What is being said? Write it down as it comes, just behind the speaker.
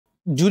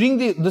during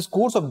this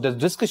course of this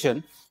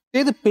discussion,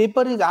 say the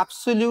paper is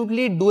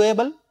absolutely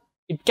doable.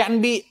 It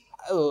can be,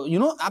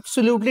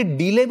 absolutely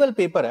delayable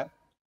paper है.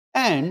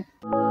 And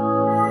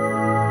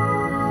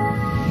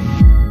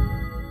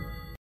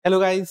hello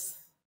guys,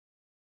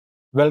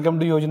 welcome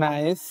to Yojna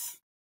IAS.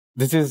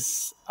 This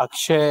is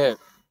Akshay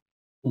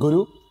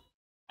Guru,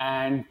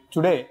 and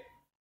today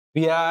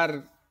we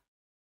are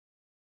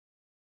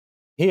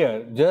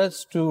here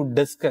just to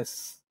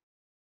discuss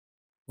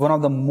one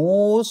of the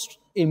most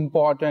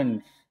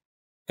important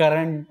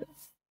current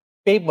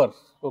paper,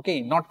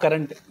 okay, not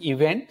current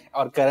event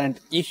or current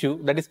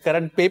issue, that is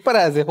current paper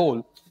as a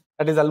whole,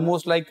 that is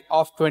almost like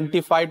of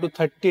 25 to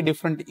 30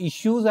 different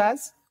issues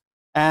as,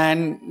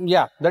 and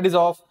yeah, that is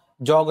of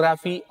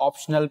Geography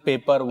Optional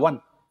Paper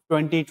 1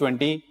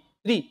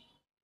 2023.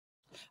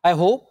 I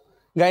hope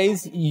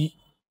guys,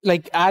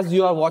 like as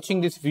you are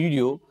watching this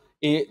video,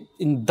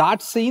 in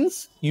that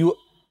sense you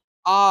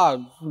are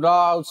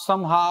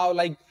somehow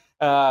like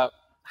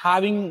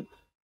having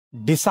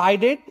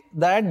decided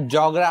that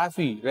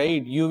geography,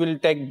 right, you will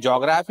take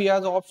geography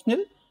as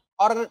optional,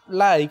 or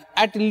like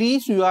at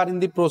least you are in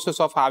the process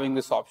of having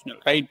this optional,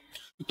 right?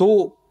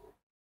 So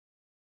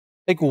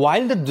like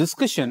while the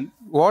discussion,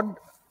 what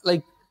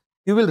like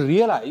you will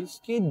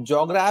realize that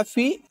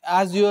geography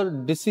as your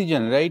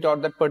decision, right, or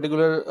that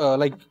particular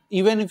like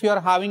even if you are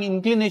having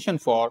inclination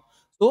for,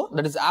 so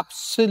that is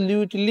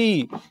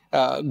absolutely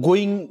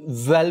going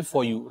well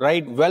for you,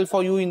 right? Well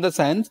for you in the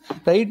sense,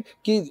 right,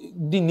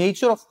 the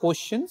nature of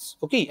questions,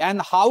 okay,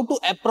 and how to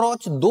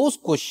approach those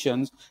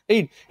questions,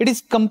 right, it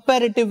is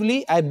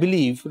comparatively, I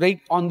believe, right,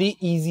 on the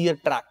easier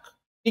track.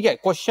 ठीक है,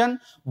 question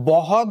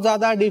बहुत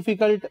ज्यादा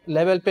difficult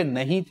level पे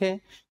नहीं थे,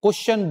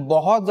 question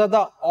बहुत ज्यादा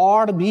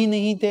odd भी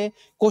नहीं थे,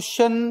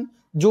 क्वेश्चन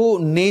जो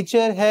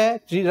नेचर है,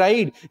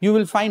 right, you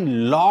will find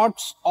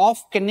lots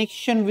of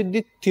connection with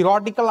the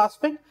theoretical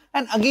aspect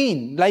and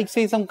again like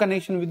say some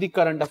connection with the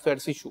current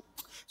affairs issue.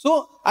 So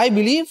I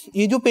believe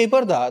ये जो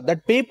paper था, that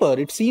paper,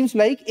 it seems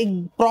like a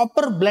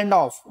proper blend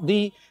of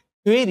the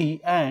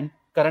theory and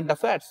current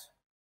affairs.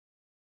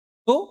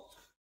 So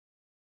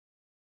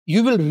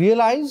you will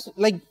realize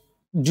like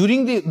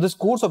during this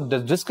course of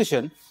this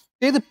discussion,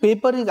 say the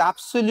paper is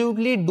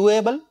absolutely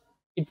doable.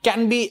 It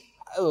can be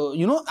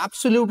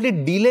absolutely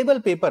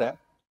delayable paper है,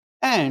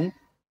 and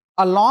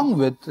along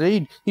with,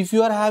 right, if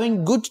you are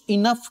having good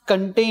enough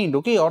content,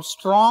 okay, or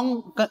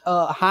strong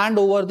hand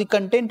over the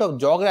content of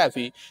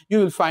geography, you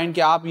will find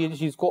कि आप ये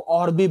चीज को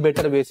और भी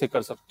better way से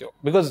कर सकते हो,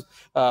 because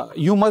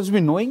you must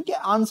be knowing कि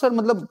answer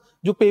मतलब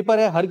जो paper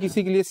है हर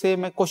किसी के लिए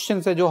same है,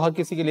 questions है जो हर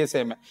किसी के लिए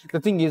same है. The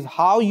thing is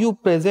how you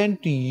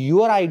present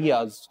your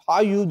ideas, how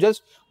you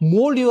just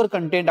mold your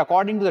content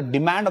according to the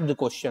demand of the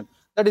question.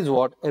 That is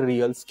what a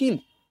real skill.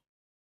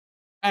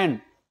 And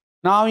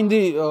now in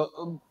the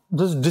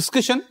this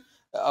discussion,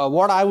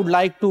 what I would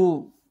like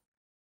to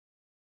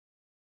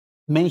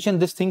mention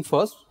this thing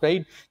first,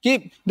 right, कि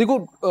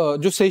देखो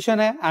जो session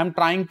है, I am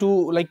trying to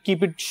like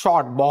keep it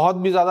short, बहुत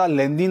भी ज्यादा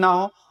लेंदी ना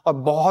हो और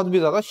बहुत भी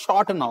ज्यादा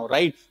शॉर्ट ना हो,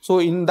 right? So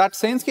in that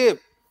sense के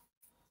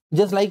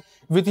just like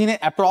within an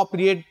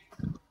appropriate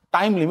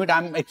time limit,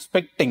 I'm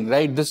expecting,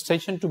 right, this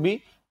session to be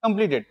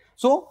completed.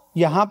 So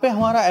यहाँ पे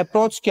हमारा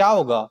approach क्या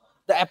होगा?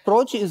 The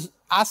approach is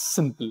as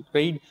simple,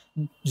 right?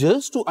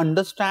 Just to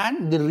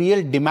understand the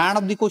real demand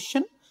of the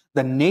question,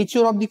 the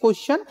nature of the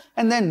question,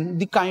 and then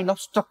the kind of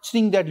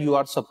structuring that you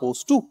are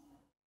supposed to,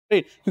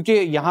 right? क्योंकि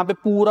यहाँ पे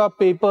पूरा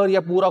paper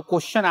या पूरा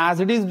question as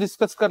it is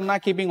discuss करना,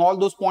 keeping all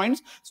those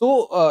points,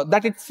 so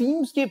that it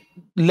seems कि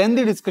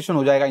lengthy discussion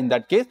हो जाएगा in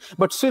that case,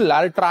 but still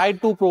I'll try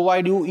to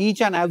provide you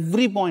each and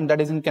every point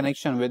that is in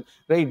connection with,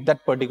 right,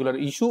 that particular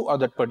issue or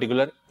that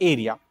particular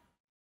area.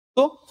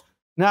 So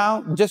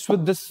now just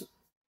with this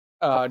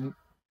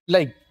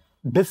like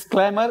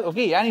disclaimer,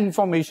 okay, and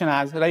information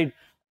as, right,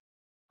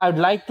 I'd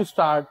like to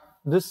start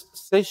this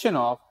session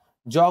of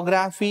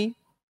Geography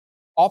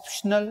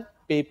Optional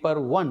Paper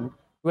 1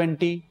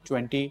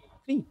 2023.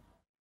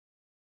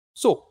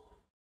 So,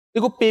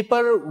 देखो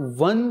paper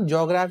 1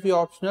 Geography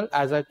Optional,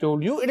 as I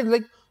told you, it is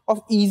like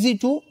of easy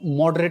to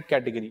moderate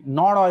category,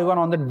 not even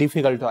on the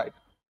difficult side.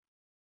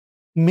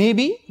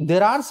 Maybe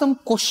there are some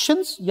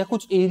questions या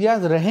कुछ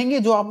areas रहेंगे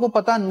जो आपको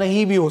पता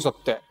नहीं भी हो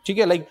सकते हैं, ठीक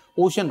है, like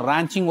ocean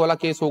ranching वाला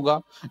केस होगा,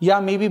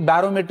 या मे बी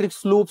barometric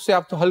slope से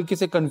आप तो हल्के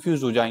से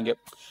confused हो जाएंगे.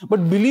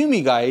 But believe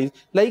me guys,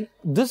 like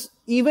this,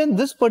 even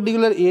this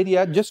particular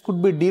area just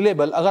could be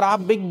delayable अगर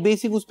आप एक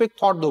basic उस पर एक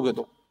thought दोगे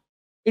तो.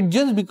 It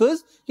just because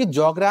कि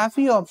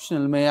geography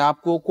optional में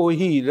आपको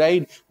कोई,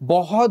 right,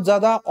 बहुत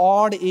ज्यादा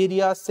odd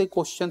areas से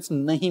questions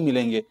नहीं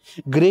मिलेंगे,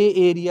 gray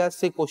areas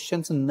से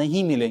questions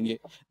नहीं मिलेंगे.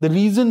 The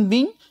reason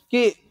being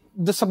कि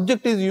the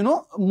subject is, you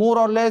know, more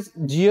or less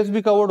GS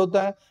भी covered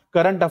होता है,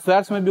 करंट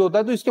अफेयर्स में भी होता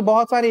है, तो इसके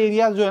बहुत सारे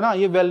एरियाज जो है ना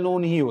ये वेल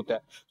नोन ही होता है.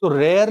 तो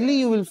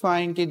रेयरली यू विल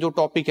फाइंड कि जो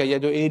टॉपिक है या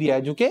जो एरिया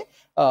है जो कि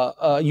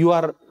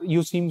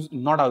you seems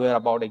not aware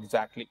about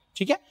exactly.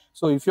 ठीक है.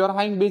 So if you are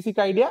having basic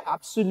idea,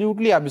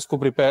 absolutely आप इसको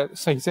prepare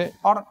सही से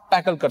और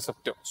tackle कर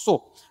सकते हो.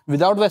 So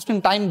without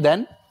wasting time,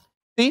 then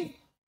see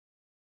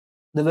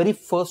the very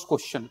first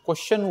question,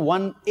 question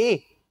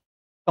 1A.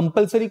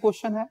 Compulsory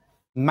question है,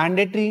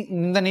 मैंडेटरी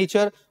इन द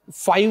नेचर,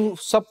 5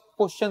 सब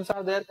questions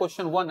are there,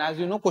 question 1 as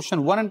you know, question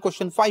 1 and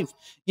question 5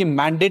 ये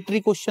मैंडेटरी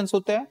क्वेश्चंस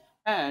होते हैं,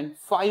 and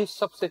 5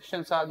 सब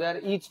sections are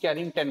there, each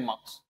carrying 10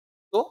 marks,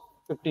 तो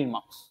 15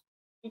 marks,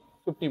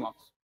 50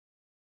 marks.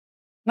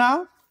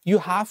 Now you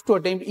have to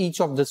attempt each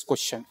of this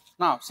question.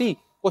 Now see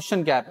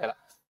question क्या है पहला,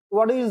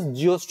 what is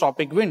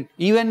geostrophic wind?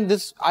 Even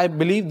this I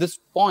believe this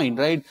point,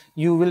 right,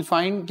 you will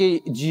find कि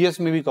GS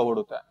में भी covered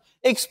होता है.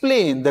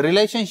 Explain the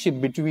relationship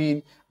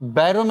between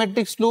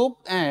barometric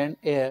slope and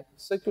air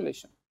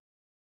circulation.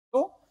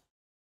 So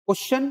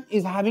question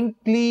is having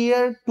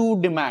clear 2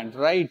 demands,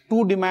 right?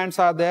 2 demands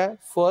are there.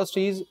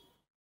 First is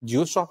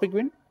geostrophic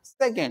wind,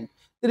 second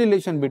the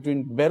relation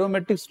between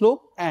barometric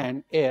slope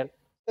and air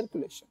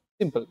circulation.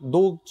 Simple,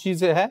 2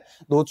 चीजें है,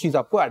 2 चीज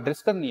आपको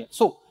address करनी है.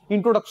 So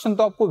introduction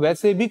तो आपको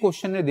वैसे भी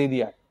क्वेश्चन ने दे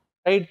दिया है,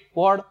 right?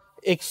 What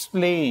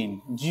explain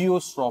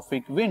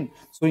geostrophic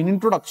wind. So in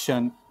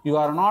introduction you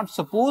are not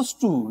supposed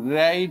to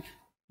write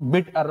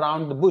bit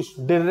around the bush,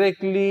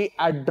 directly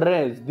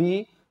address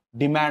the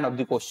demand of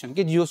the question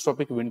कि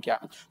geostrophic wind क्या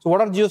है. So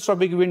what are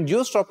geostrophic wind?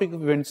 Geostrophic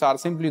winds are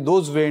simply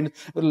those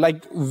winds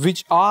like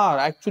which are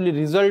actually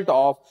result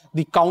of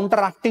the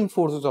counteracting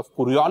forces of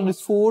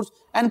Coriolis force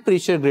and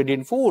pressure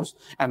gradient force,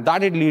 and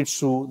that it leads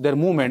to their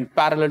movement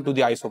parallel to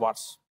the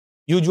isobars.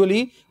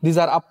 Usually these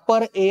are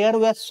upper air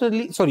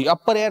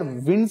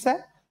winds है,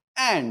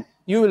 and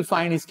you will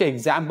find इसके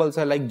examples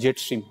है like jet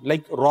stream,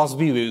 like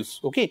Rossby waves.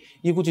 Okay,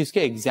 ये कुछ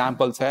इसके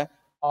examples है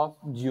of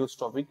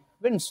geostrophic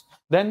winds.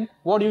 Then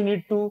what you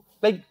need to,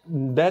 like,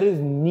 there is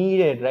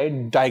needed,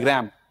 right,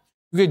 diagram.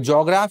 क्योंकि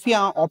geography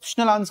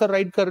optional answer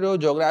right कर रहे हो,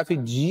 ज्योग्राफी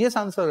जीएस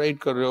आंसर राइट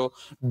कर रहे हो,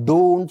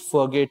 don't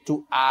forget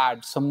to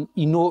add some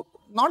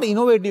not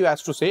innovative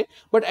as to से,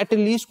 but at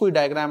least कोई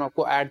diagram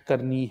आपको ऐड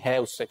करनी है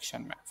उस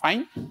सेक्शन में.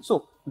 Fine. So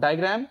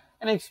diagram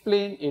and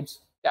explain it's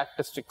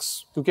characteristics.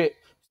 क्योंकि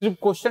सिर्फ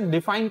क्वेश्चन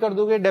डिफाइन कर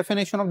दोगे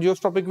definition of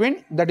जियोस्ट्रॉपिक wind,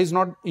 that is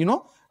not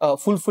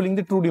fulfilling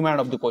the true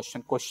demand of the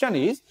question. Question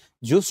is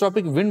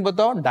geostrophic wind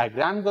बताओ,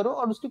 डायग्राम करो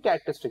और उसकी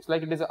characteristics,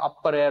 like it is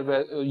upper air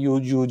where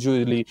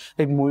usually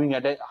like moving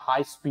at a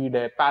high speed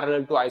है,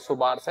 parallel to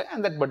isobars है,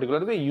 and that particular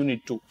way you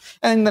need to.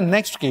 And in the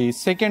next case,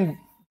 second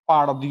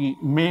part of the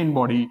main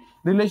body,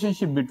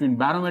 relationship between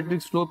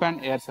barometric slope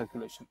and air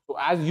circulation. So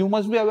as you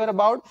must be aware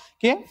about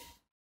कि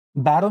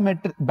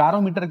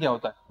barometer क्या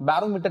होता है?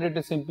 Barometer it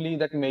is simply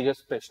that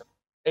measures pressure,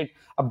 right?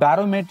 A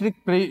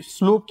barometric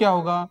slope क्या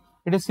होगा?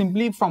 It is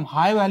simply from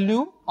high value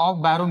of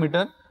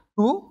barometer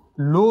to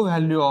low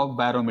value of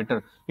barometer.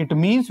 It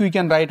means we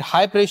can write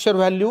high pressure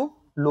value,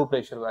 low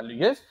pressure value.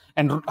 Yes,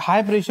 and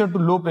high pressure to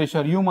low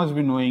pressure, you must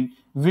be knowing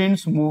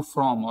winds move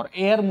from, or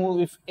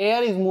if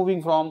air is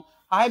moving from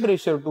high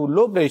pressure to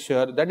low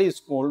pressure, that is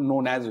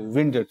known as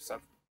wind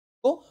itself.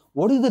 So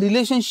what is the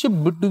relationship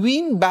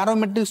between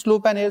barometric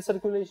slope and air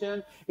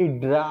circulation? It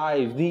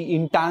drives the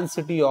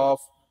intensity of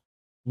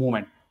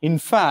movement. In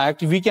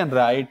fact, we can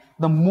write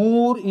the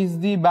more is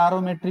the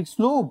barometric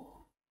slope,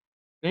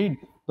 right?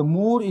 The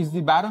more is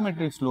the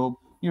barometric slope,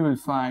 you will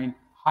find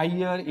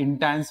higher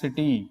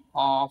intensity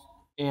of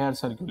air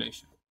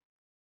circulation.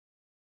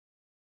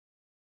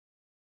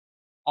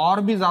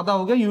 और भी ज्यादा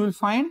हो गया, you will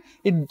find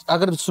it,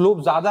 अगर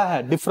slope ज्यादा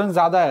है, difference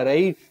ज्यादा है,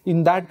 right?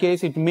 In that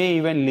case, it may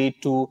even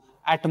lead to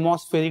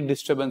atmospheric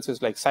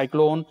disturbances like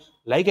cyclone,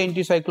 like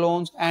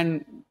anticyclones,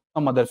 and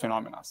some other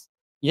phenomena.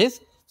 Yes,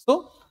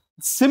 so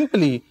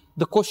simply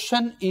the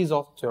question is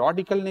of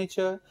theoretical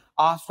nature,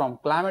 asked from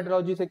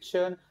climatology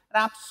section, and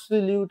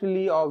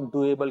absolutely of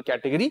doable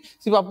category.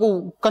 सिर्फ आपको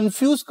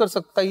confuse कर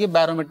सकता है ये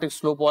barometric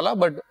slope वाला,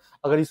 but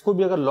अगर इसको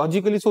भी अगर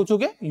logically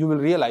सोचोगे, you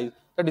will realize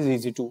that is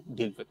easy to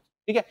deal with.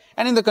 ठीक है?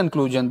 And in the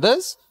conclusion,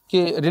 thus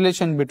कि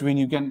relation between,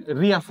 you can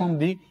reaffirm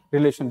the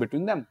relation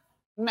between them.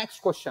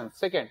 Next question,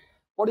 second,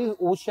 what is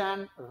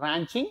ocean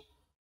ranching?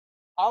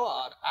 How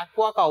are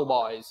aqua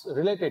cowboys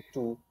related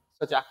to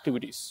such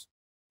activities?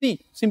 See,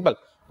 simple.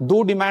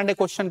 2 demand है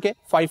question के,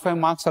 5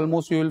 marks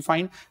almost you will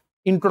find.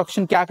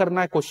 Introduction क्या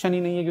करना है, question ही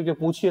नहीं है क्योंकि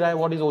पूछ ही रहा है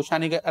what is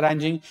oceanic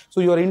ranching.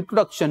 So your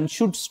introduction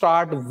should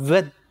start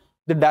with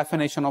the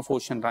definition of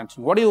ocean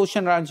ranching. What is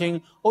ocean ranching?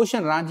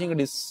 Ocean ranching it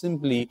is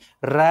simply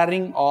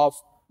rearing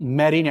of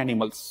marine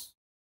animals.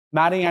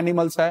 Marine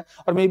animals है,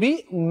 और may be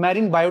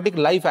marine biotic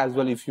life as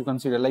well, if you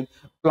consider, like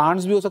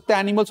plants भी हो सकते हैं,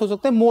 animals हो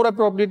सकते हैं, मोर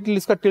appropriately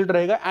इसका टिल्ट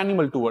रहेगा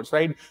animal towards,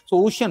 right?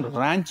 So ocean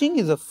ranching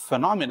is a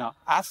phenomena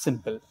as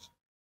simple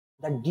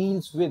that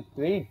deals with,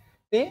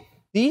 right,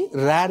 the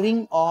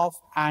rearing of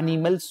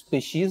animal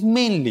species,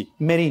 mainly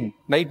marine,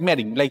 right?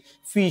 Marine, like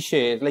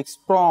fishes, like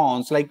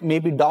prawns, like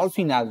maybe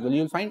dolphin as well.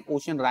 You'll find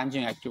ocean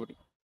ranching activity.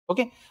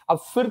 Okay, अब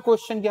फिर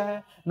question क्या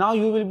है? Now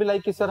you will be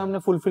like कि sir हमने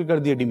fulfil कर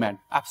दिया demand.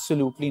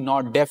 Absolutely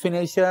not.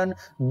 Definition,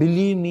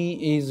 believe me,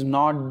 is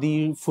not the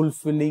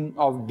fulfilling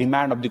of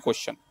demand of the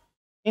question.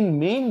 In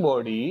main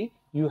body,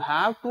 you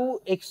have to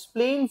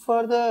explain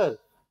further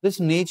this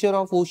nature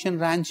of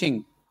ocean ranching.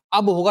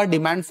 अब होगा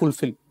demand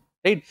fulfil,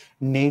 right?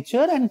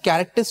 Nature and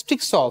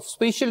characteristics of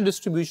special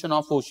distribution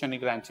of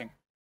oceanic ranching.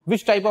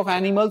 which type of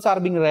animals are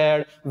being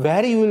reared,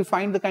 where you will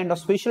find the kind of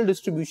spatial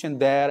distribution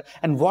there,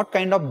 and what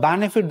kind of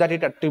benefit that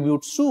it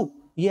attributes to.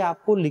 ये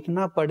आपको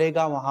लिखना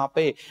पड़ेगा वहां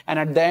पे, and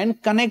at the end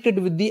connected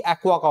with the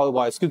aqua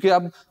cowboys, क्योंकि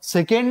अब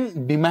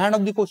second demand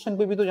of the question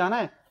पे भी तो जाना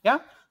है क्या.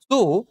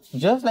 So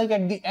just like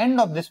at the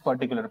end of this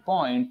particular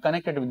point,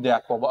 connected with the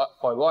aqua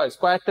cowboys,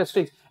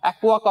 characteristics,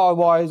 aqua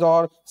cowboys,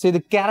 or say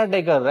the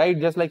caretaker, right?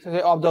 Just like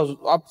say of those,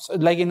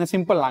 like in a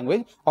simple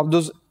language, of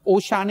those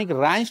oceanic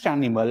ranched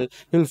animal,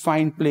 you'll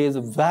find plays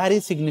a very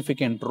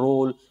significant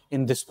role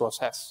in this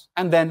process.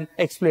 And then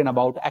explain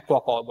about aqua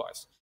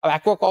cowboys. अब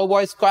aqua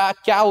cowboys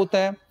क्या होता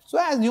है?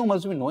 So as you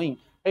must be knowing,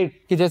 right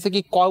कि जैसे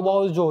कि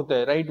कॉयबॉयज जो होते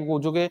हैं, राइट वो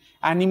जो के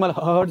एनिमल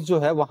हर्ड्स जो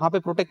है वहां पे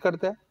प्रोटेक्ट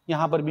करते हैं,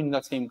 यहाँ पर भी इनका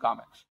सेम काम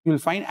है. You will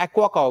find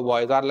aqua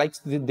कॉयबॉयज are like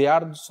they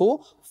are so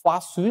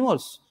fast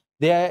swimmers,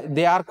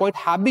 they are quite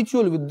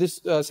habitual with this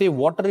say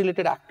water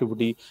related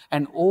activity,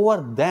 and over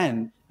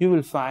then you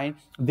will find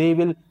they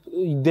will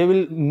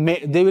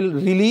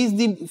release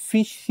the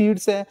fish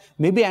seeds,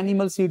 maybe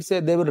animal seeds,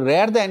 they will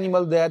rear the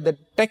animal there, they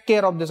take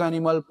care of this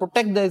animal,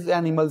 protect these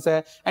animals,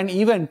 and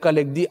even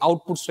collect the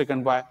outputs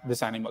taken by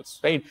these animals,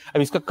 right.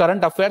 अब इसका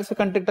current affairs से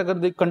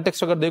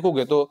context अगर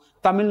देखोगे तो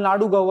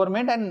Tamil Nadu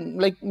government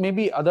and like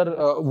maybe other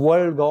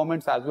world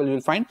governments as well, you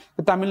will find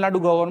the Tamil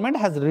Nadu government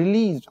has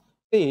released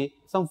say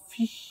some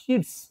fish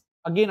seeds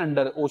again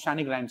under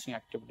oceanic ranching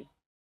activity.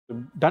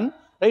 Done,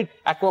 right.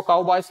 Aqua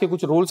cowboys के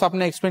कुछ roles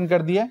आपने explain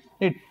कर दिया,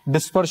 right.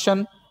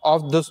 Dispersion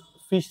of the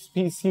fish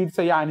seeds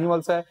या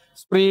animals है,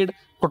 spread,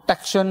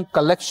 protection,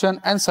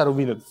 collection and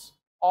surveillance.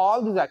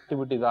 All these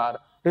activities are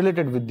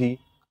related with the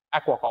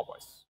aqua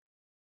cowboys.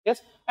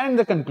 Yes, and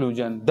the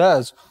conclusion,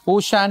 thus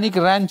oceanic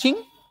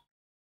ranching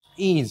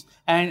is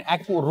and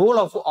role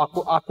of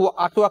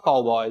aqua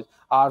cowboys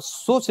are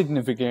so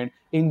significant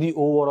in the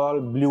overall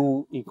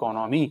blue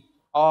economy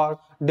or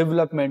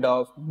development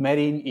of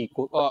marine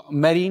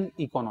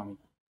economy.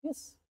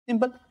 Yes,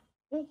 simple,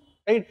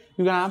 right.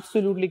 You can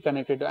absolutely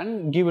connect it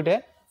and give it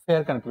a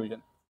fair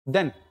conclusion.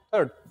 Then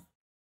third,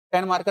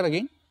 10 marker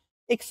again,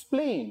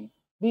 explain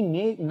the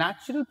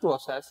natural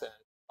processes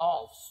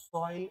of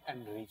soil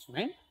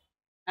enrichment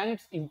and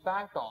its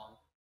impact on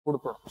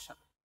food production.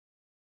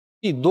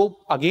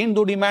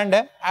 दो demand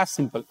है, as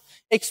simple.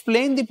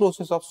 Explain the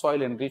process of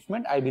soil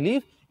enrichment. I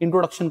believe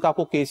introduction का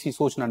आपको case ही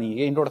सोचना नहीं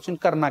है, introduction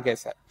करना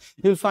कैसा है.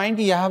 यू विल फाइंड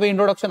कि यहाँ पे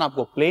इंट्रोडक्शन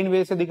आपको प्लेन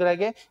वे से दिख रहा है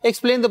कि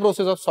explain the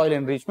process of soil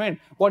enrichment.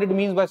 What it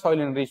means by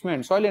soil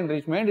enrichment? Soil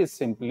enrichment is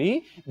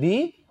simply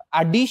the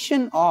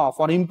addition of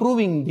or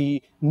improving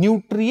the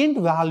nutrient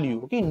value,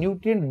 okay,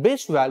 nutrient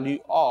based value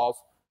of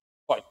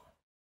soil.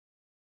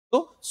 So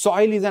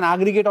soil is an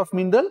aggregate of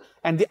mineral,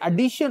 and the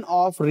addition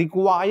of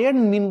required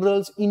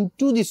minerals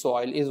into the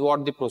soil is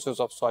what the process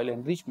of soil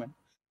enrichment.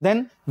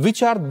 Then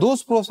which are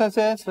those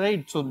processes,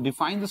 right? So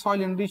define the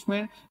soil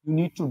enrichment. You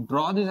need to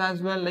draw this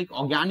as well, like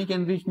organic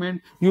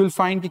enrichment. You will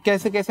find कि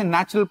कैसे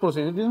natural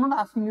process. It is not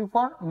asking you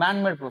for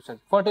man-made process,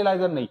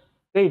 fertilizer नहीं,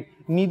 right?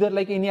 Neither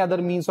like any other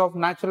means of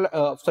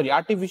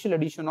artificial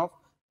addition of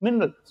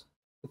minerals.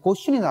 The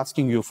question is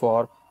asking you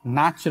for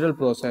natural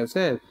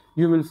processes.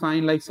 You will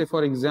find like say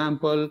for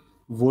example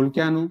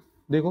volcano.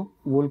 देखो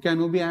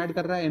volcano भी add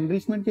कर रहा है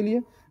enrichment के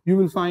लिए. You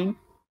will find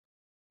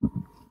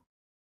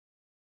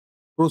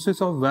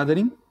process of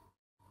weathering,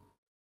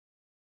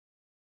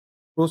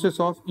 process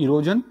of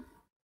erosion.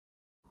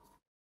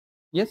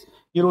 Yes,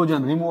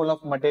 erosion, removal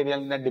of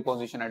material net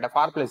deposition at a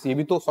far place. ये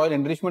भी तो soil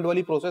enrichment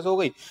वाली process हो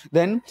गई.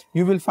 Then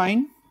you will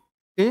find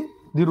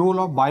the role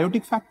of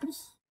biotic factors,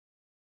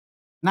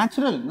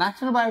 natural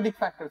biotic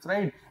factors,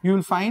 right? You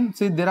will find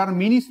say there are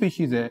many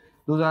species there.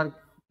 Those are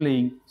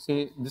playing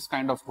say this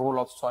kind of role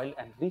of soil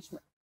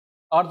enrichment.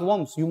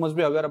 Earthworms, you must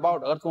be aware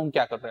about earthworm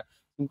क्या कर रहा है?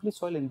 Simply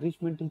soil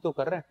enrichment ही तो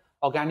कर रहा है,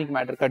 organic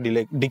matter का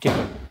decay.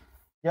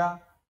 Yeah,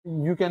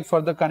 you can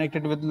further connect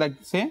it with like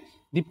say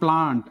the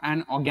plant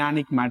and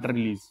organic matter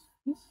release.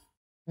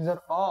 These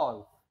are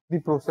all the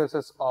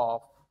processes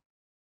of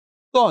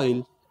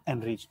soil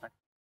enrichment.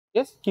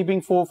 Yes,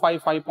 keeping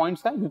 5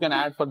 points there, you can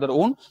add further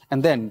own,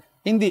 and then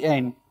in the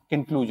end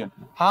conclusion,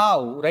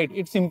 how, right,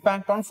 its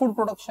impact on food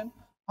production,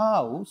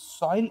 how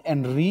soil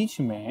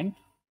enrichment,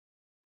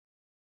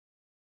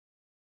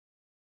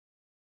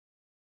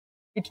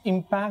 its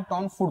impact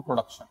on food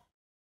production.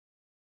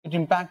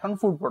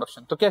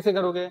 तो कैसे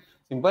करोगे?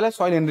 Simple है,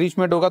 soil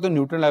enrichment होगा तो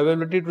nutrient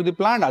availability to the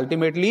plant,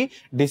 ultimately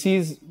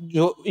disease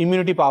जो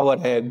immunity power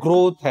है,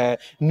 growth है,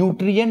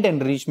 nutrient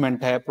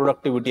enrichment है,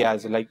 productivity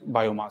as like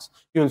biomass.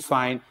 You will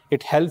find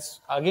it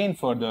helps again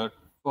further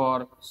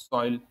for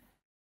soil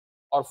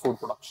और food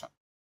production.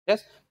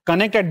 Yes,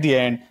 connect at the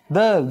end.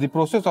 The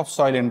process of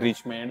soil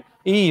enrichment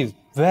is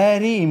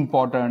very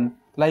important,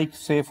 like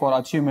say for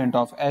achievement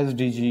of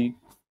SDG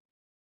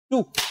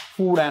 2,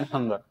 food and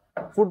hunger.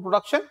 Food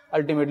production,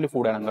 ultimately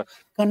food and hunger.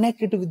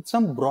 Connect it with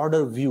some broader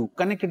view,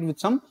 connect it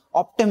with some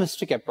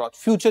optimistic approach,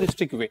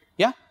 futuristic way.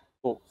 Yeah,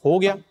 so हो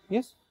गया.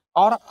 Yes,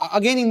 Or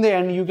again, in the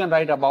end, you can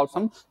write about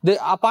some.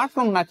 Apart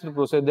from natural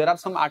process, there are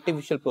some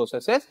artificial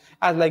processes,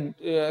 as like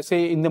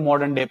say in the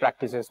modern day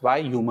practices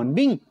by human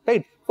being,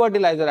 right?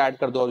 Fertilizer add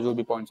कर दो और जो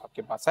भी points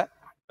आपके पास है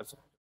add कर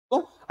सकते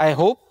हो. So I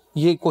hope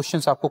ये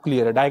questions आपको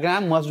clear है.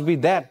 Diagram must be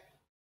there.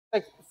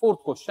 Like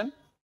fourth question,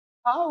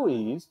 how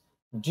is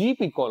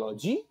deep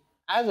ecology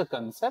as a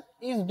concept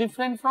is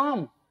different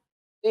from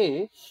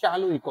a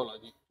shallow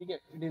ecology? ठीक है,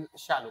 it is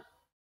shallow.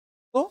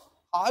 So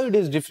how it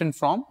is different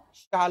from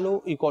shallow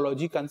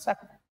ecology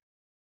concept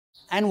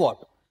and what?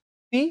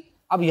 See,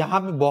 अब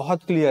यहाँ पे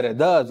बहुत clear है.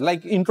 दस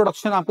like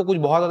introduction आपको कुछ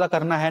बहुत ज्यादा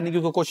करना है नहीं,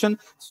 क्योंकि क्वेश्चन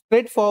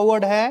स्ट्रेट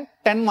फॉरवर्ड है.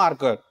 10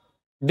 marker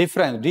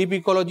difference deep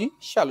ecology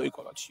shallow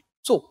ecology.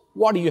 So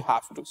what you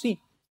have to C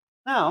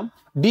now,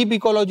 deep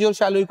ecology और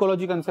शैलो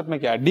इकोलॉजी कंसेप्ट में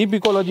क्या है? Deep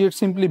ecology it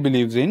simply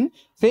believes in,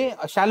 से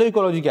शैलो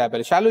इकोलॉजी क्या है?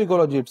 पहले shallow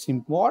ecology it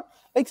simple what,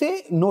 like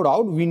से no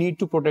doubt we need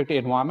to protect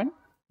environment,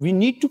 we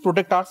need to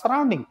protect our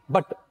surrounding,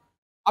 but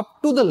up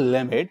to the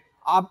limit,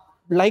 up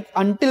like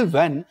until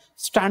when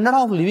standard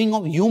of living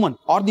of human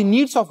or the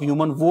needs of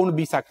human won't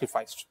be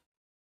sacrificed.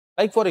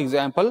 Like for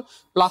example,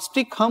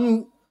 plastic हम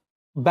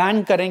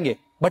ban करेंगे,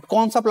 but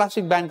कौन सा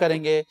plastic ban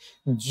करेंगे?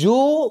 जो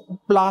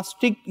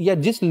plastic या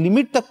जिस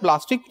limit तक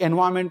plastic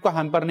environment को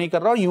हैम्पर नहीं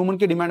कर रहा और ह्यूमन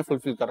की डिमांड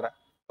फुलफिल कर रहा है.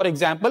 फॉर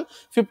एग्जाम्पल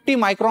 50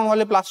 माइक्रॉन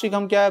वाले प्लास्टिक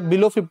हम क्या है,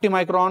 बिलो 50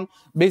 माइक्रॉन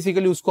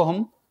बेसिकली उसको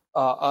हम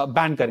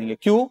बैन करेंगे.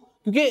 क्यों?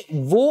 क्योंकि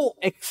वो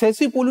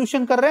एक्सेसिव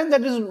पोल्यूशन कर रहे हैं,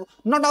 that is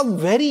not a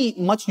very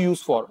much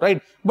use for,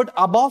 right? But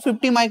above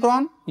 50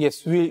 micron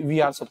yes we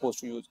are suppose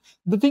to use.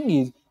 The thing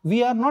is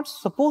we are not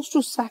suppose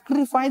to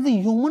sacrifice the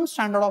human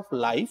standard of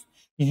life,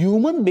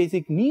 human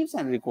basic needs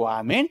and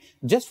requirement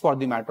just for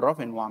the matter of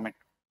environment.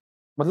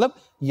 मतलब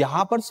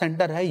यहां पर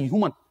centre है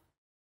human,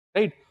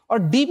 right? और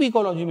deep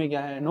ecology में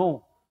क्या है? No,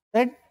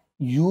 that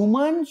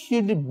human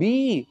should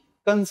be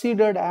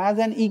considered as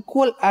an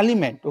equal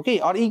element, okay,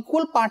 or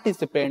equal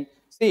participant,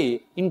 say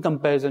in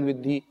comparison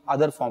with the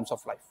other forms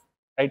of life,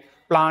 right?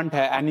 Plant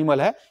है, animal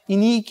है,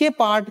 इन्हीं के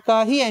part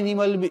का ही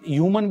animal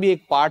human भी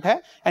एक पार्ट है,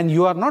 and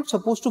you are not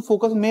supposed to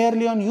focus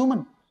merely on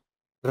human,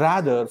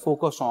 rather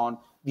focus on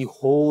the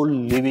whole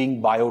living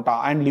biota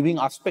and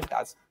living aspect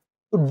as.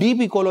 So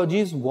deep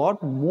ecology is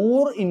what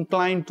more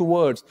inclined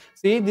towards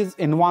say this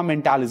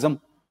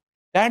environmentalism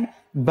that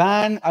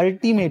ban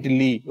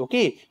ultimately,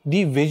 okay,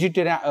 the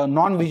vegetarian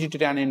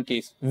non-vegetarian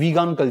case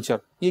vegan culture.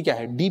 ये क्या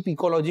है? deep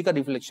ecology का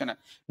reflection है.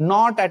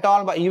 Not at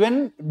all, but even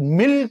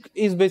milk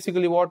is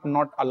basically what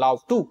not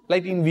allowed to,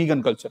 like in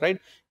vegan culture, right?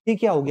 ये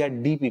क्या हो गया?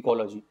 deep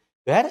ecology,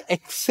 where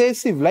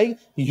excessive like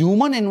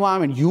human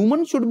environment,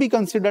 human should be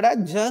considered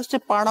as just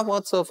a part of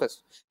earth's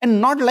surface and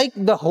not like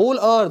the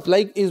whole earth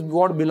like is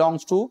what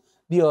belongs to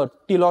the earth.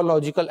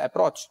 Teleological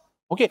approach.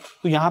 Okay,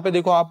 तो यहाँ पे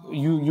देखो आप,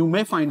 you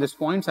may find this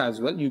points as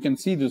well. You can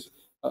see this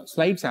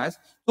slides as.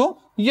 So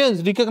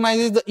yes,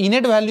 recognizes the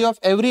innate value of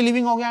every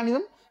living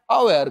organism.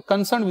 However,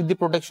 concerned with the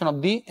protection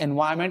of the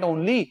environment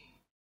only.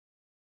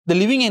 The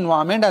living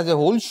environment as a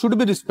whole should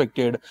be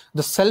respected.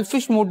 The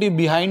selfish motive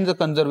behind the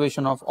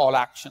conservation of all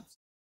actions.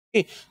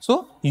 Okay,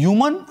 so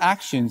human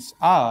actions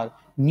are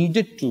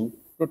needed to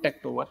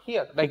protect over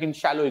here, like in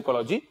shallow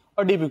ecology.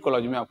 और deep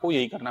ecology में आपको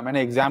यही करना.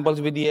 मैंने examples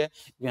भी दिए.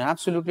 You are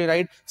absolutely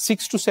right.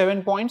 6 to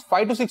 7 points,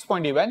 5 to 6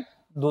 point even,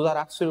 those are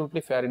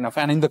absolutely fair enough.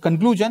 And in the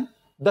conclusion,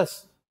 thus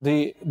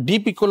the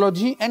deep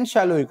ecology and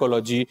shallow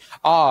ecology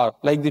are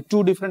like the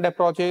two different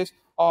approaches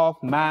of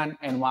man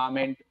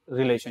environment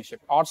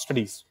relationship or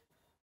studies.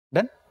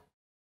 Done?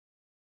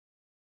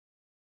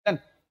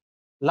 Then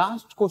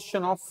last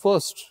question of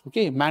first,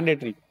 okay,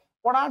 mandatory.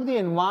 What are the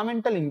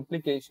environmental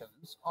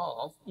implications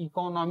of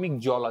economic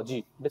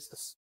geology?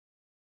 Discuss.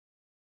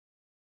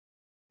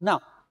 Now,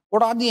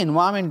 what are the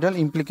environmental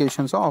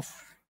implications of?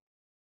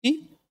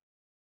 See?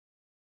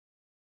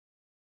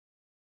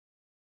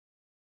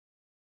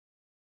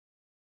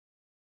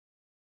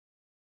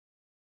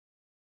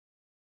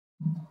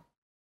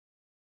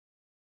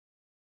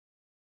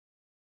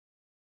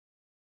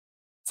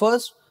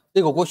 First,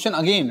 देखो question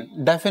again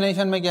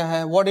definition में क्या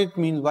है? What it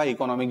means by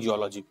economic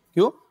geology?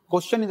 क्यों?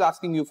 Question is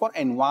asking you for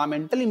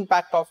environmental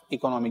impact of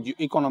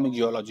economic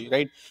geology,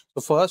 right?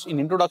 So first,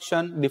 in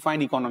introduction,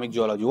 define economic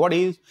geology. What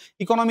is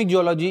economic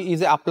geology?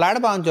 Is an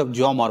applied branch of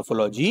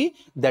geomorphology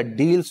that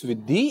deals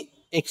with the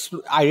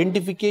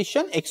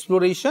identification,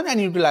 exploration, and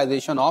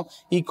utilization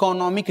of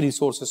economic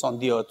resources on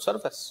the Earth's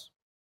surface.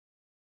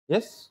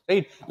 Yes,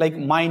 right? Like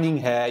mining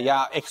है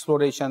या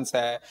explorations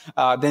है,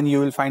 then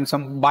you will find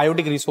some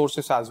biotic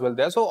resources as well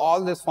there. So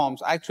all this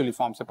actually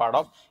forms a part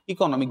of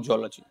economic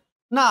geology.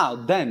 Now,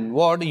 then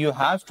what you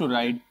have to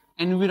write?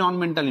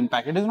 Environmental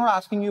impact. It is not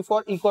asking you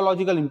for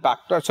ecological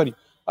impact, or sorry,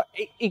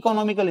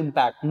 economical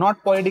impact,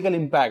 not political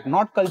impact,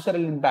 not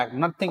cultural impact,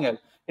 nothing else.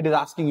 It is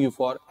asking you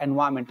for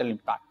environmental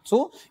impact.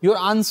 So your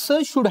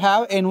answer should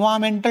have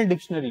environmental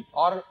dictionary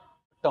or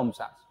terms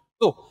as.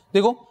 So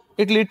देखो,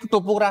 it leads to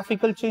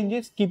topographical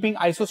changes, keeping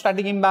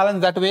isostatic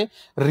imbalance, that way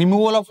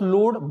removal of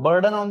load,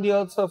 burden on the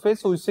earth's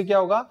surface. So इससे क्या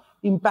होगा?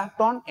 impact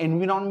on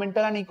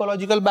environmental and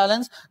ecological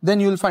balance. Then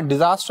you will find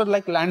disaster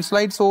like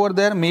landslides over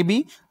there,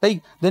 maybe,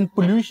 like then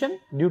pollution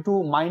due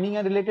to mining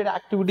and related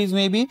activities,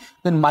 maybe,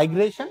 then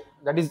migration,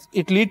 that is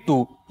it lead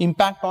to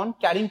impact on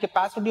carrying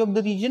capacity of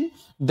the region,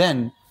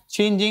 then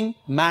changing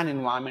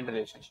man-environment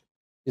relationship.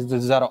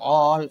 These are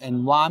all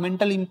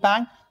environmental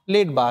impact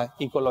led by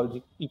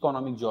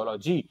economic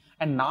geology.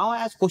 And now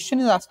as question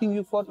is asking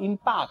you for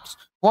impacts,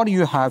 what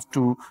you have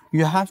to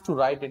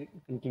write in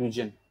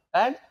conclusion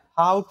that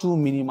how to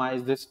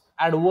minimize this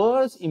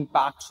adverse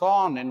impacts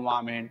on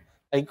environment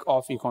like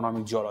of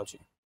economic geology.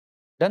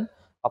 Then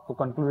आपको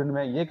conclusion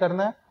में ये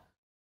करना है.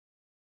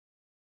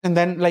 And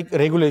then like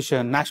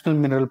regulation, national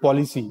mineral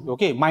policy,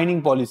 okay,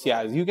 mining policy,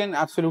 as you can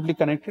absolutely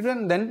connect it,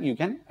 and then you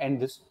can end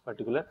this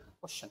particular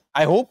question.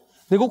 I hope.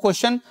 देखो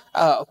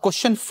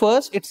question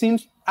first, it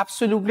seems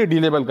absolutely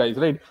dealable, guys,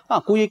 right?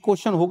 हाँ, कोई एक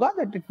question होगा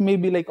that it may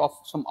be like of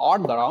some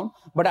odd ground,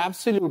 but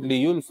absolutely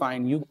you will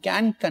find you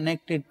can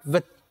connect it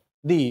with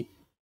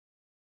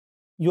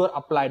your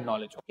applied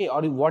knowledge, okay,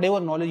 or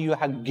whatever knowledge you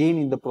have gained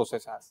in the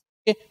process as,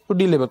 okay, to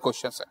dealable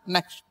questions.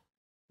 Next,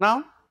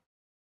 now.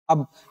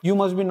 You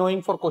must be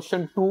knowing for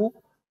question 2,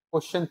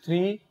 question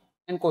 3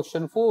 and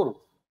question 4.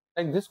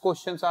 Like these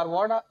questions are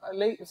what,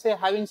 like say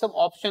having some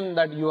option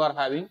that you are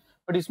having,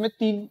 but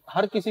इसमें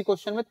हर किसी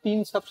question में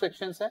 3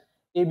 subsections है,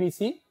 A, B,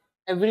 C.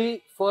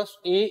 Every first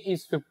A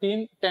is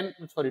 20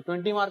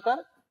 marker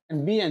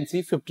and B and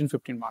C 15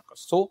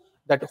 markers. So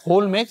that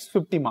whole makes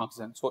 50 marks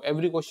then. So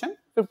every question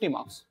 50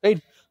 marks, right?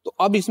 तो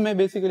अब इसमें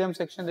basically हम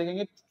section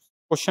देखेंगे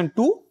question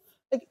 2,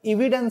 like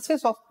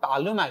evidences of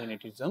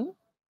paleomagnetism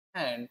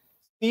and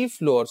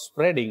seafloor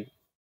spreading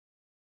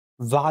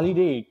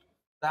validate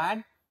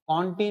that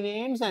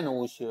continents and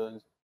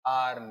oceans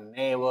are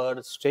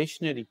never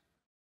stationary.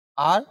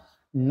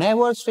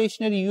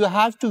 You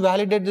have to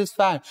validate this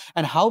fact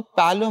and how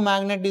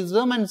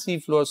paleomagnetism and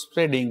seafloor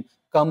spreading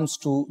comes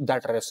to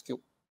that rescue,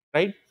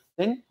 right?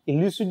 Then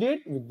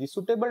elucidate with the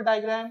suitable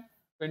diagram,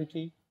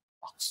 20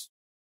 marks.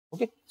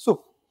 Okay,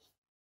 so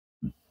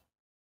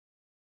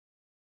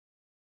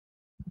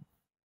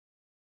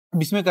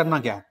इसमें करना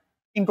क्या है?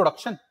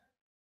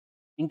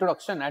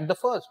 Introduction at the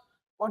first.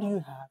 What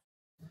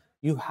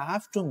you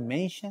have to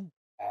mention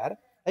there,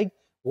 like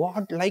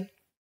what, like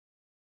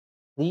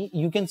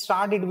you can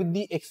start it with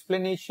the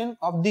explanation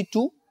of the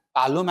two,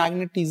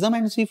 paleomagnetism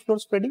and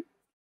seafloor spreading,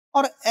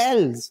 or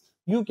else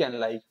you can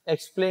like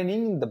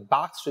explaining the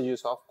back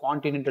stages of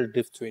continental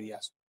drift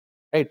areas,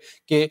 right?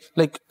 Okay,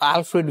 like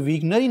Alfred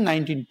Wegener in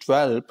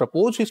 1912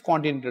 proposed his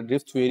continental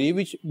drift theory,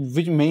 which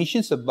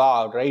mentions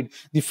about, right,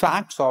 the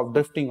facts of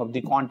drifting of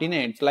the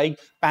continents like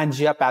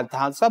Pangaea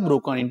Panthalassa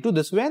broken into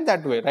this way and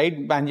that way,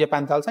 right? Pangaea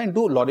Panthalassa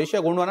into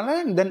Laurasia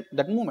Gondwana, and then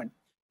that movement.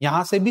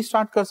 यहाँ से भी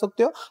start कर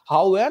सकते हो.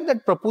 However,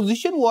 that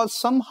proposition was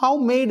somehow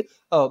made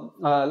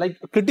like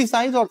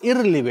criticized or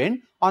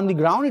irrelevant on the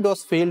ground. It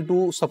was failed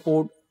to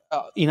support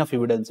enough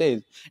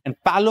evidences, and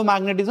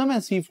paleomagnetism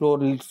and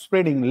seafloor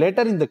spreading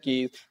later in the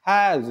case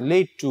has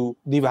led to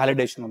the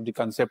validation of the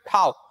concept.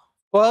 How?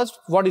 First,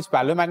 what is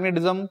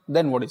paleomagnetism?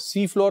 Then what is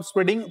seafloor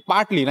spreading?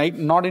 Partly, right?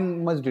 Not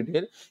in much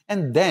detail.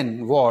 And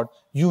then what?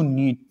 You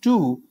need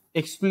to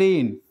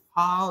explain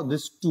how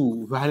these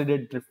two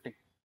validate drifting.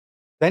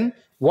 Then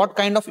what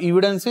kind of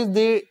evidences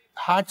they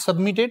had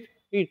submitted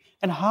it,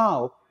 and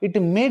how it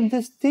made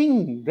this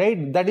thing,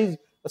 right, that is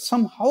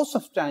somehow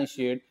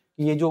substantiate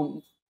ये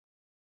जो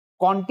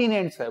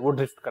continents है वो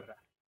drift कर रहा है.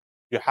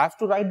 You have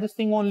to write this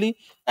thing only,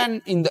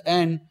 and in the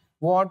end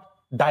what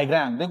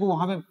diagram, देखो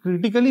वहां पे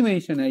critically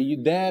mention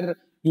है, there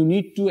you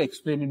need to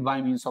explain it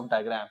by means of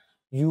diagram.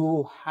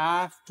 You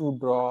have to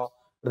draw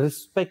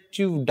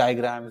respective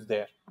diagrams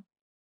there.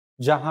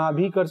 जहां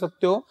भी कर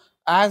सकते हो,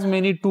 as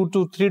many 2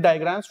 to 3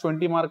 diagrams,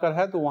 20 marker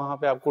है तो वहां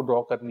पे आपको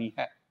draw करनी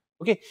है.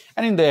 Okay,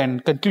 and in the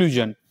end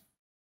conclusion,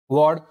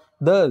 what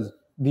does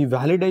the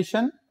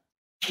validation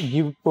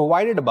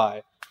provided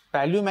by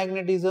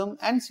paleomagnetism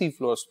and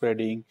seafloor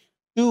spreading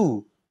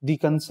to the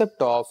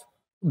concept of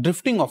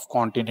drifting of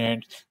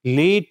continents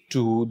led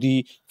to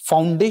the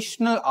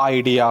foundational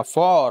idea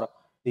for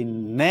the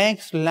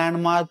next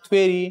landmark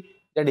theory,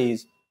 that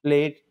is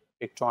plate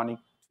tectonic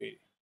theory.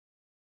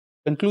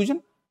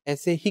 Conclusion,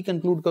 ऐसे ही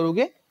conclude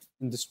करोगे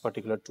in this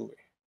particular two way.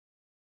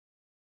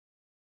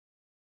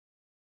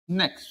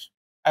 Next,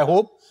 I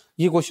hope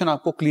ये question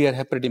आपको clear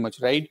है pretty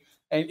much, right?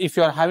 And if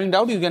you are having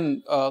doubt, you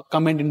can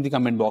comment in the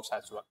comment box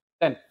as well.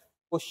 Then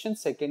question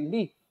second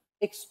B,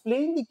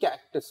 explain the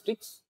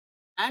characteristics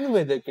and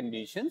weather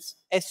conditions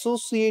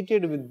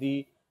associated with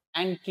the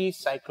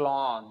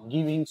anticyclone,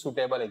 giving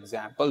suitable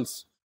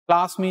examples.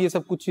 Class में ये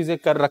सब कुछ चीजें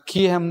कर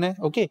रखी है हमने,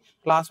 okay?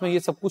 Class में ये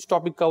सब कुछ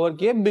टॉपिक कवर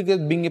किए,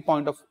 being a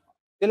point of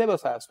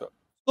syllabus as well.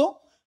 So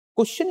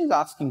question is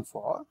asking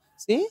for,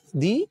 say,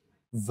 the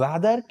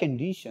weather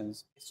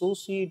conditions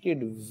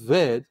associated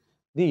with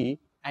the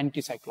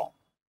anticyclone.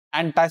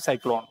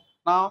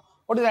 Now,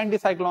 what is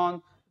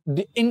anticyclone?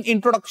 In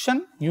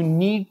introduction, you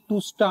need to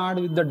start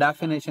with the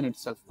definition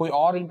itself. कोई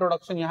और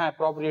introduction यहाँ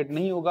appropriate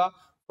नहीं होगा.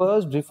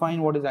 first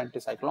define what is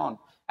anticyclone.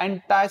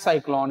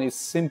 Anticyclone is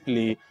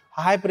simply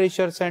high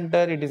pressure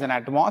center. It is an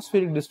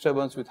atmospheric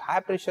disturbance with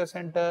high pressure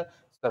center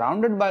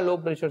surrounded by low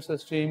pressure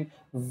system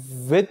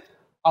with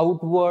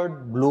outward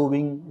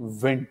blowing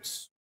winds.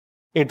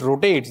 It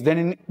rotates. Then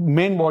in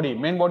main body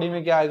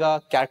में क्या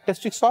आएगा?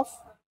 Characteristics of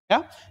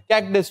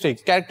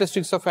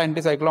characteristics of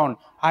anticyclone: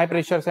 high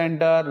pressure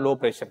center, low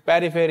pressure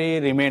periphery,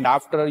 remained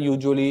after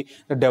usually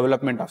the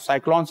development of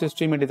cyclone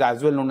system. It is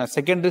as well known as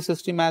secondary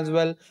system as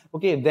well.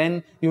 Okay,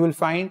 then you will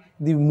find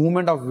the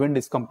movement of wind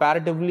is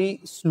comparatively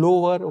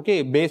slower,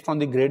 okay, based on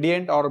the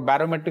gradient or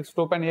barometric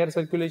slope and air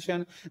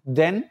circulation.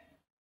 Then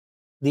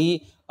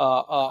the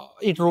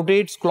it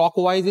rotates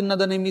clockwise in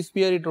northern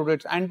hemisphere, it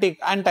rotates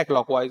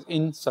anti-clockwise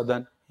in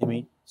southern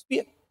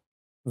hemisphere,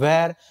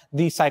 where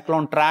the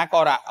cyclone track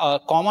or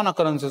common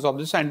occurrences of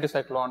this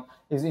anticyclone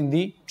is in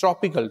the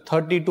tropical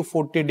 30 to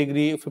 40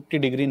 degree, 50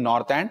 degree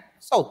north and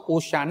south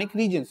oceanic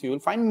regions. You will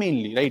find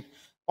mainly, right?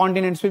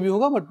 Continents पे भी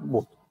होगा, but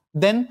both.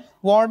 Then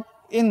what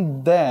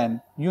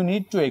then you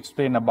need to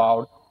explain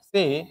about,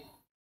 say,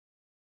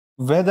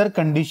 weather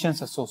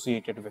conditions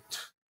associated with,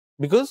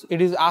 because it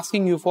is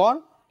asking you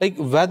for like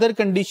weather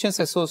conditions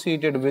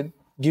associated with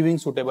giving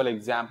suitable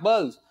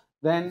examples.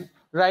 Then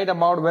write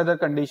about weather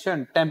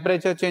condition,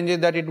 temperature changes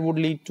that it would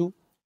lead to,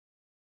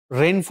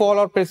 rainfall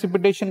or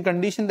precipitation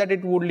condition that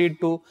it would lead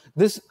to.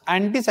 These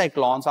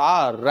anticyclones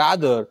are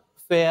rather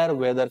fair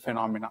weather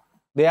phenomena.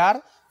 They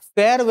are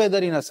fair weather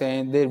in a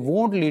sense, they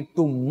won't lead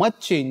to much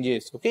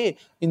changes, okay,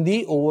 in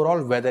the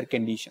overall weather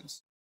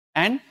conditions.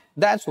 And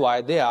that's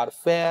why they are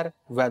fair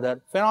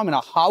weather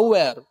phenomena.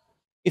 However,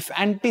 if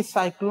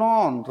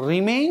anticyclone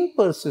remain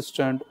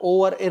persistent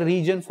over a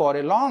region for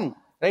a long,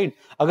 right,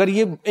 अगर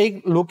ये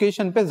एक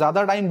location पे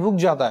ज़्यादा time रुक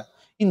जाता है,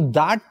 in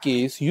that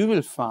case you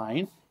will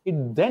find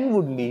it then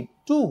would lead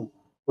to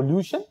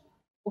pollution,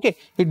 okay,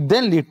 it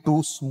then lead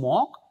to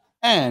smoke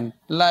and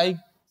like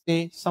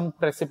say some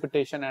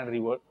precipitation and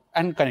river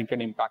and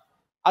connected impact.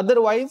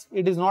 Otherwise,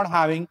 it is not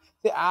having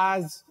say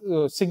as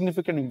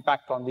significant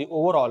impact on the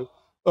overall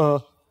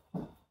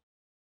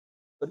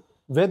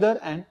weather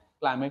and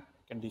climate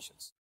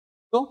conditions.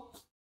 So,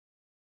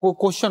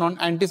 question on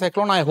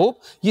anticyclone, I hope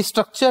ये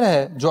structure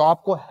है जो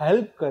आपको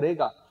help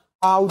करेगा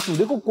how to,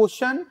 देखो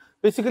question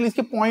basically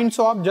इसके points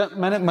of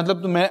मैंने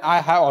मतलब मैं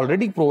I have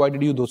already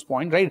provided you those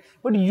point, right,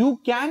 but you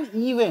can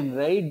even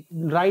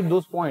right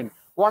those point.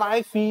 What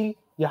I feel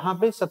यहाँ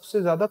पे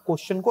सबसे ज्यादा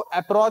क्वेश्चन को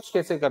अप्रोच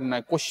कैसे करना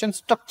है, क्वेश्चन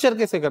स्ट्रक्चर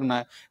कैसे करना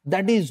है,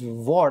 that is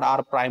what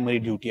our primary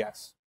duty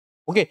as.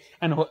 Okay,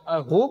 and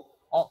I hope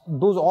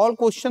those all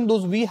questions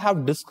those we have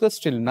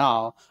discussed till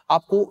now,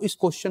 आपको इस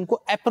क्वेश्चन को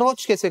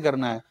अप्रोच कैसे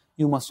करना है,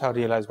 you must have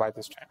realized by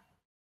this time.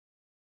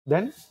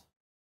 Then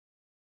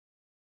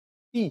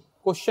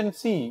question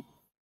C,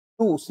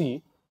 2C,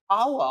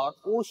 how are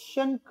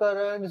ocean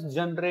currents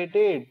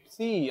generated?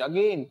 See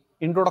again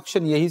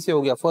introduction यही से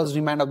हो गया, first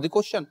demand of the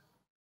question,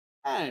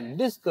 and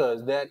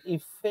discuss their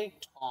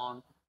effect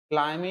on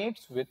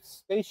climates with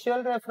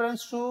special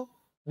reference to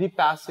the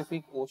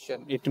Pacific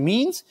Ocean. It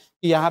means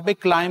यहाँ पे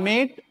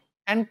climate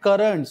and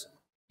currents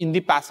in the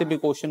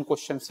Pacific Ocean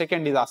question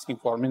second is asking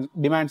for, means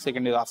demand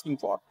second is asking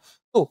for.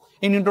 So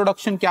in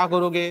introduction क्या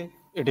करोगे?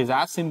 It is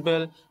as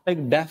simple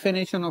like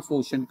definition of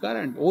ocean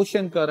current.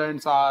 Ocean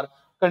currents are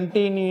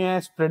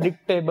continuous,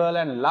 predictable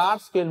and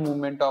large scale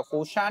movement of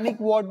oceanic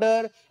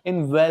water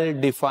in well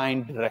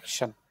defined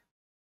direction.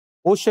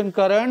 Ocean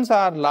currents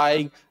are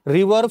like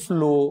river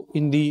flow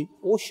in the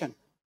ocean,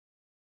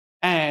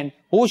 and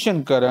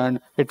ocean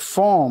current, it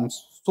forms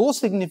so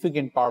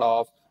significant part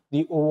of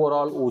the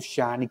overall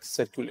oceanic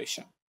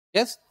circulation.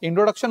 Yes,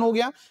 introduction हो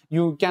गया.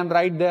 You can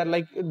write there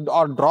like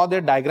or draw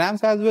their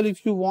diagrams as well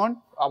if you want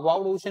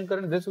about ocean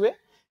current this way.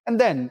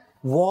 And then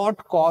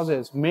what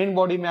causes, main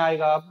body में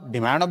आएगा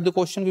demand of the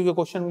question, क्योंकि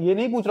question ये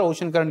नहीं पूछ रहा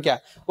ocean current क्या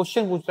है,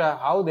 question पूछ रहा है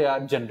how they are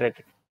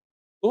generated.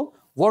 So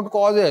what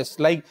causes,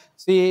 like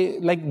say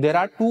like there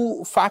are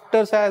two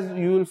factors as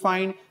you will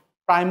find,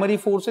 primary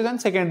forces and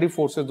secondary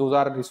forces, those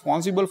are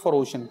responsible for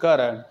ocean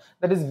current.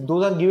 That is,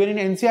 those are given in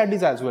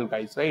NCERTs as well,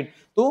 guys, right?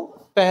 तो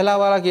पहला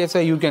वाला case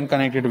है, you can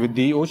connect it with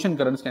the ocean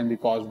currents can be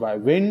caused by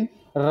wind.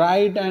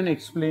 Write and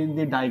explain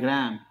the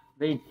diagram,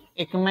 right?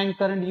 Ekman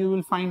current you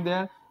will find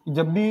there.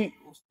 जब भी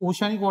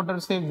oceanic water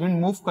से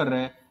wind move कर रहा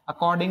है,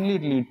 accordingly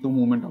it lead to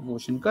movement of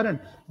ocean current.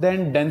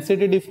 Then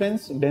density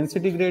difference,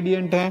 density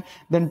gradient है,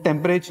 then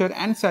temperature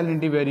and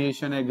salinity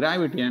variation है,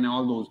 gravity and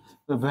all those.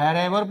 So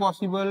wherever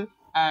possible,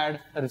 add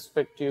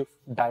respective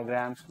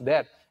diagrams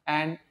there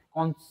and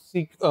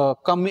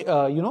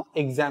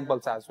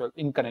examples as well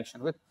in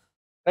connection with,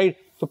 right?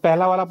 So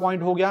पहला वाला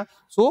point हो गया.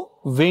 So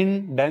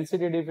wind,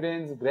 density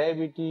difference,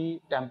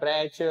 gravity,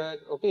 temperature,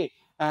 okay,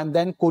 and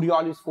then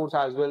Coriolis force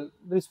as well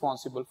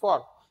responsible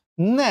for.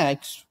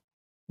 Next,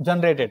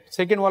 generated.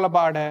 Second वाला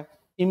part है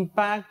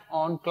impact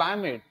on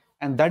climate,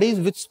 and that is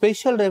with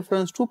special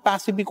reference to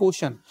Pacific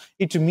Ocean.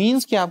 It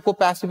means कि आपको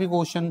Pacific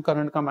Ocean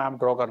current का map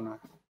draw करना है.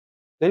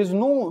 There is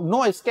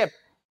no escape.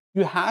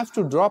 You have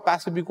to draw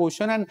Pacific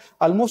Ocean, and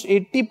almost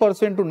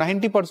 80% to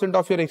 90%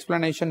 of your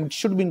explanation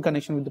should be in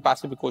connection with the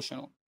Pacific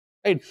Ocean,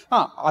 right?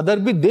 Other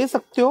bhi de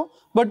sakte ho,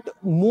 but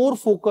more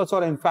focus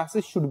or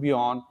emphasis should be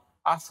on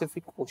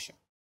Pacific Ocean.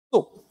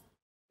 So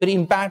the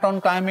impact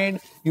on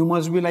climate, you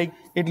must be like,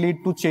 it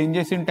lead to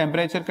changes in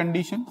temperature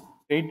condition,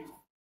 right?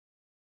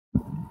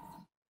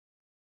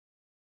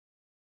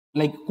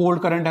 Like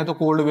cold current है तो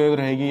cold wave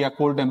रहेगी या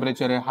cold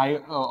temperature है, high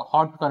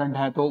hot current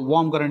है तो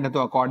warm current है तो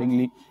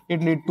accordingly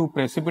it lead to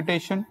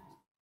precipitation,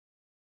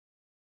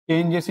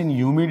 changes in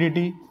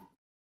humidity,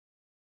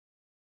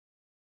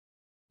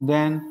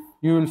 then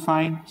you will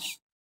find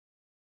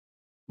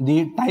the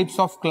types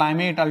of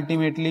climate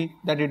ultimately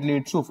that it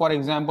leads to. For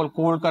example,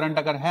 cold current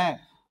अगर है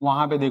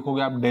वहां पे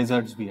देखोगे आप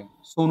डेजर्ट्स भी है,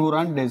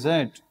 सोनूरन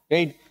डेजर्ट,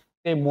 राइट,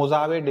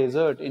 मोजावे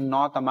desert in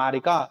north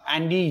America,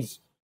 Andes,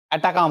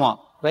 Atacama,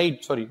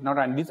 right? Sorry, not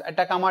Andes,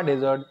 Atacama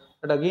Desert,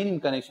 but again in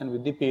connection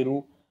with the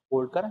Peru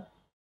cold current.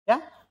 Yeah.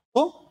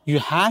 So you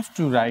have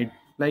to write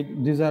like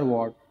these are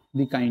what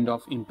the kind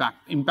of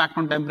impact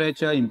on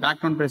temperature,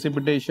 impact on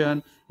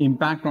precipitation,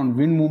 impact on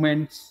wind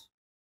movements.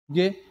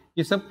 ये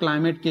सब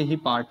climate के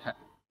ही part है,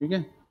 ठीक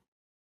है?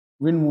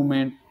 Wind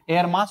movement,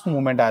 air mass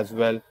movement as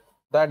well,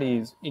 that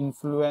is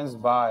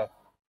influenced by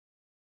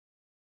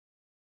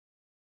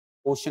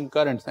ocean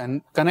currents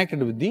and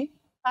connected with the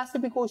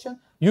Pacific Ocean.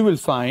 You will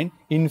find,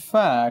 in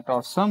fact,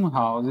 or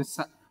somehow, this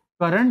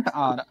current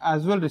are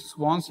as well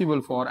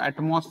responsible for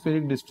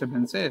atmospheric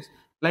disturbances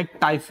like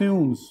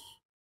typhoons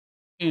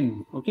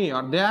or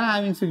they are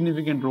having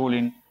significant role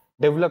in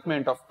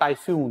development of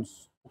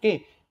typhoons,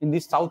 in the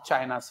South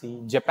China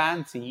Sea,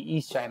 Japan Sea,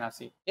 East China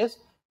Sea. Yes,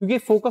 क्योंकि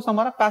focus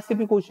हमारा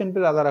Pacific Ocean पे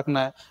ज़्यादा रखना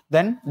है.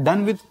 Then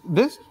done with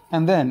this,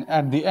 and then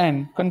at the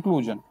end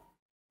conclusion.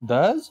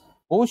 Thus,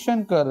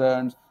 ocean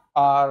currents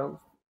are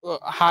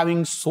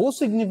having so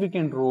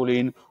significant role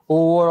in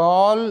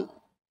overall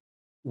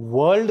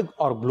world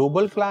or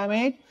global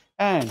climate,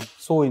 and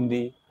so in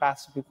the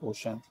Pacific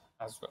Ocean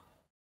as well.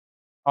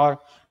 Or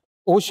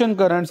ocean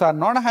currents are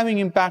not having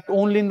impact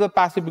only in the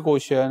Pacific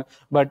Ocean,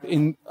 but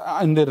in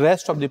the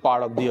rest of the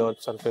part of the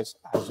Earth's surface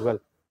as well.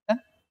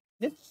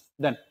 Yes.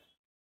 Then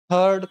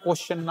third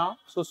question now.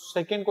 So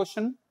second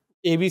question,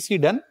 ABC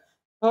done.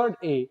 Third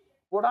A,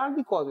 what are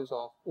the causes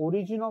of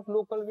origin of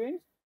local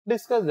winds?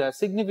 Discuss their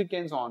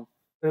significance on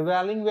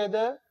prevailing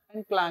weather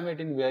and climate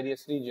in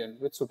various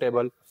regions with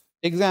suitable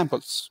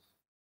examples.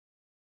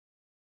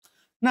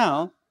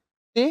 Now,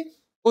 the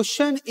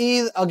question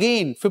is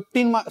again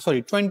 20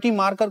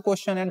 marker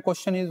question, and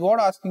question is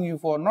what asking you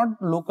for,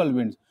 not local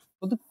winds,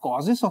 but the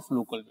causes of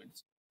local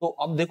winds. So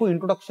अब देखो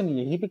introduction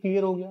यही पे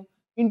clear हो गया.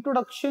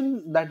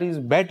 Introduction that is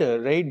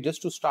better, right?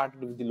 Just to start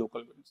with the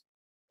local winds.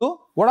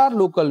 So what are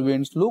local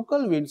winds?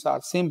 Local winds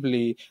are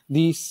simply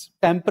these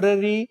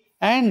temporary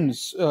and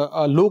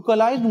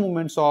localized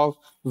movements of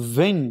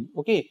wind,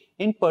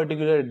 in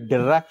particular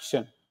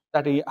direction,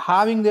 that is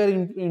having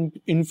their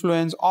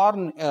influence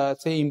or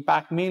say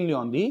impact mainly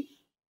on the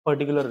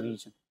particular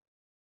region.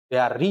 They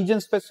are region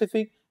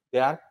specific, they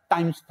are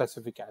time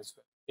specific as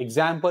well.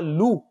 Example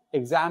Lu,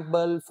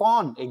 example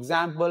Fawn,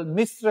 example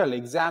Mistral,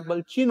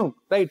 example Chinook,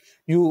 right?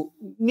 You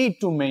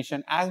need to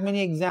mention as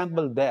many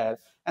examples there,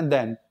 and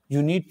then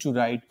you need to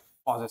write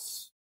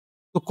causes.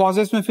 तो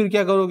causes में फिर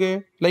क्या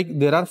करोगे? Like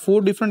there are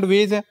 4 different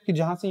ways है कि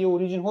जहां से ये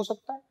origin हो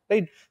सकता है,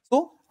 right?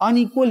 So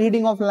unequal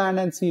heating of land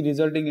and sea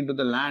resulting into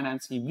the land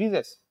and sea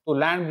breezes. So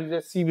land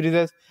breezes, sea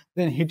breezes,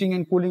 then heating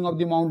and cooling of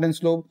the mountain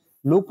slope,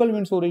 local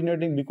winds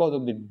originating because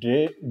of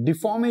the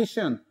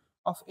deformation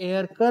of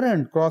air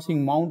current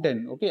crossing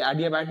mountain,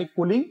 adiabatic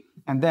cooling,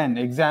 and then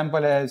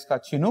example as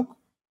Chinook,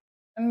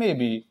 and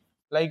maybe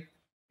like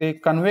the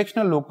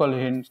convectional local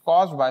winds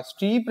caused by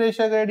steep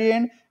pressure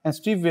gradient and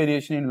steep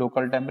variation in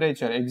local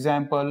temperature.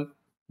 Example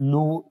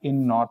Lu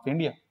in North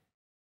India.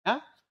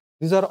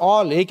 These are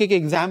all एक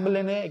example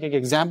लेने, एक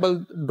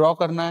example draw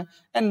करना है,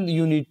 and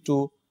you need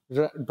to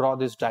draw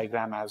this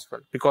diagram as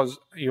well, because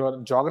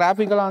your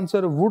geographical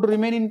answer would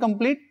remain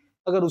incomplete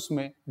अगर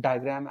उसमें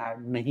diagram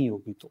add नहीं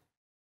होगी तो.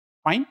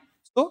 Fine.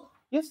 So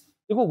yes,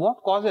 देखो what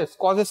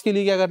causes के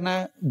लिए क्या करना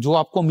है, जो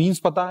आपको means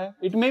पता है.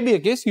 It may be a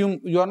case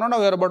you are not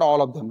aware about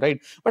all of them, right?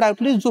 But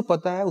at least जो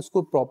पता है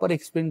उसको proper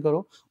explain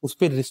करो, उस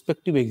पे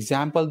respective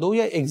example दो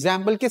या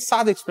example के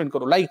साथ explain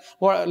करो.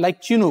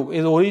 Like Chinook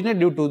is originated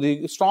due to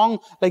the strong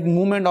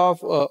movement of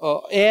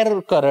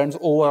air currents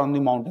over on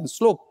the mountain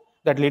slope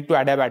that lead to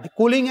adiabatic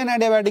cooling and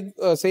adiabatic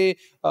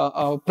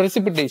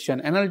precipitation,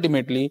 and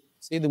ultimately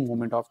say the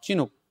movement of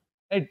Chinook,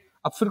 right?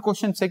 अब फिर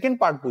question second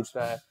part पूछ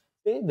रहा है,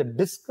 they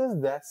discuss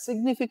their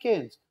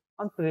significance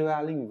on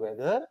prevailing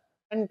weather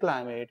and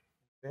climate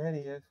in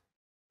various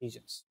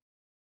regions.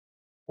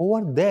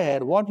 Over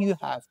there, what you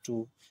have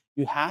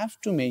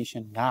to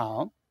mention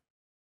now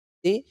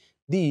the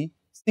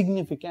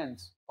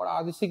significance. What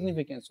are the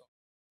significance of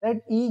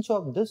that? Each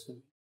of this will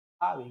be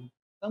having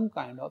some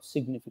kind of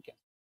significance.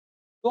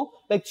 So,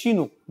 like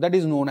Chinook, that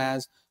is known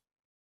as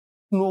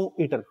snow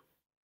eater.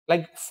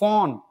 Like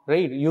Fawn,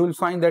 right? You will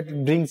find that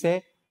it brings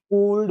a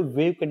cold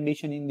wave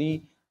condition in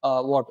the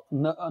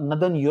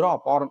Northern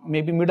Europe or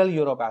maybe Middle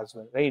Europe as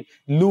well, right?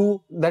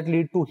 Loo that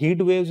lead to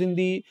heat waves in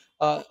the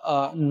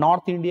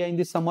North India in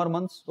the summer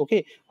months,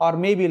 okay? Or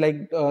maybe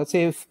like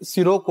say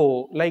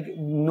Sirocco, like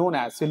known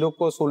as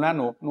Sirocco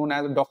Solano, known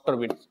as doctor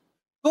winds.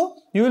 So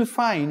you will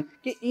find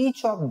that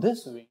each of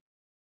this wind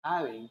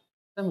having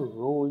some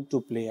role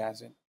to play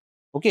as in,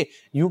 okay?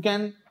 You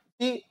can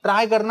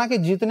try करना कि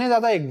जितने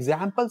ज्यादा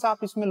examples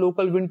आप इसमें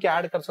local wind के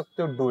add कर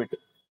सकते हो, डू इट.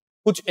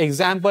 कुछ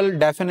एग्जाम्पल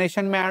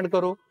डेफिनेशन में ऐड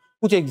करो,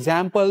 कुछ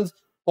एग्जाम्पल्स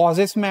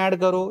कॉजेस में ऐड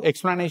करो,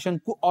 एक्सप्लेनेशन,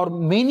 और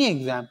many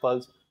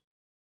examples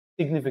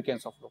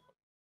significance of local.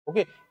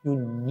 Okay, you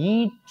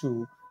need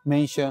to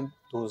mention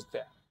those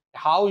there.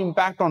 How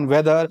impact on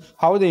weather,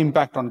 how they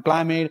impact on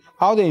climate,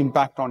 how they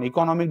impact on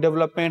economic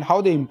development,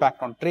 how they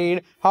impact on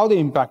trade, how they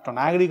impact on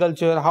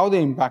agriculture, how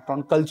they impact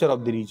on culture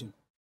of the region.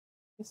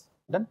 Yes,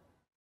 done.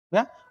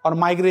 Yeah, or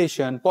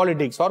migration,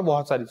 politics, और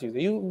बहुत सारी चीजें.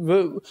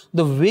 You,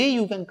 the way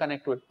you can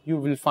connect with, you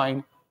will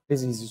find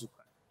is easy to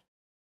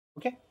connect.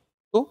 Okay,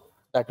 so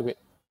that way.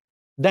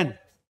 Then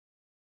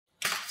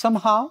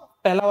somehow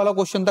पहला वाला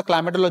question था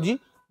climatology.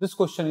 This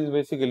question is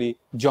basically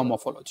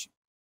geomorphology,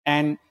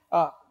 and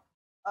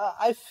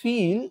I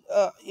feel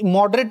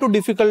moderate to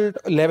difficult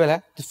level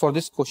hai for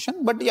this question,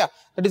 but yeah,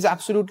 that is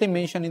absolutely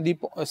mentioned in the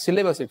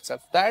syllabus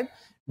itself, that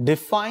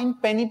define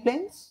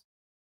peneplains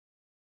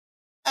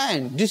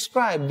and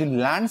describe the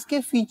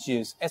landscape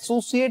features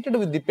associated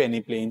with the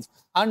peneplains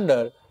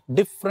under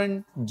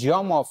different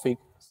geomorphic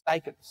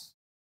cycles.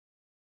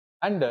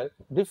 Under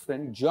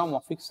different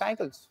geomorphic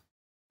cycles.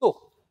 So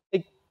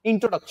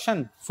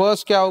introduction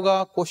first क्या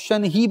होगा,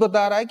 question ही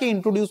बता रहा है कि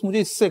introduce मुझे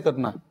इससे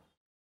करना है.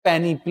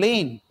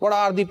 Peneplain, what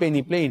are the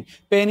peneplain?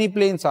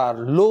 पेनीप्लेन्स are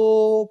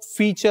low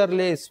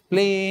featureless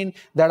plane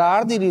that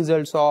are the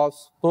results of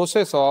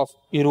process of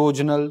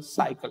erosional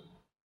cycle,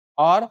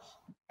 और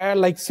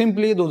like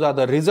simply those are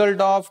the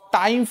result of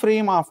time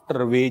frame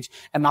after which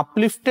an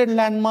uplifted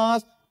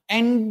landmass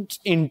ends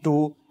into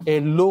a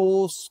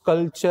low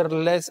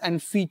sculptureless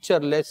and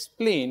featureless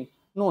plain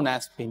known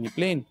as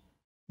peneplain.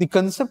 The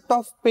concept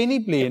of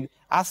peneplain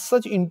as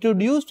such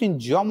introduced in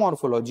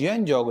geomorphology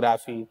and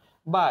geography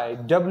by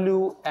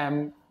W.M.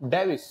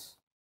 Davis,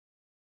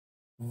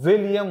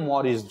 William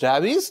Morris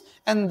Davis,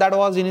 and that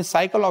was in his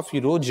cycle of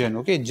erosion,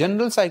 okay,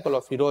 general cycle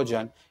of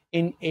erosion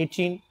in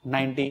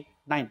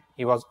 1899.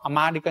 He was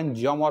American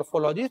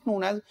geomorphologist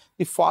known as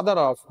the father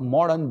of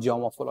modern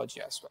geomorphology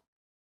as well.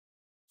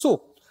 So,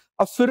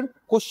 अब फिर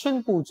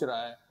question पूछ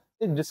रहा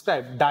है,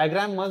 describe,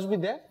 diagram must be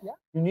there, yeah,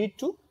 you need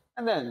to.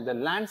 And then the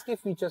landscape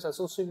features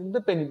associated with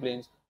the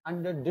peneplains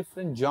under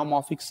different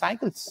geomorphic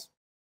cycles.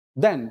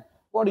 Then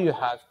what do you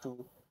have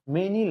to?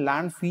 Many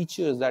land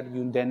features that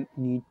you then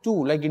need to,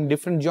 like in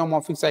different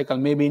geomorphic cycle,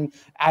 maybe in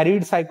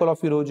arid cycle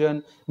of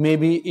erosion,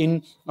 maybe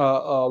in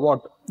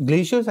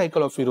glacial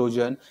cycle of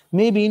erosion,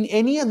 maybe in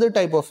any other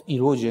type of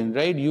erosion,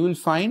 right? You will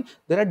find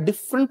there are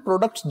different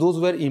products, those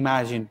were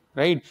imagined,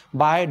 right,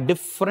 by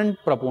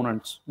different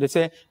proponents.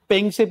 जैसे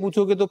पेंग से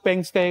पूछोगे तो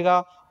पेंग्स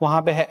कहेगा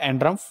वहां पे है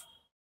एंड्रम्फ.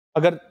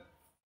 अगर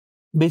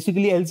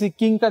basically LC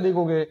king का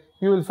देखोगे,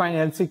 you will find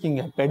LC king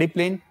है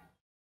पेडिप्लेन.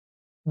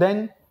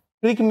 देन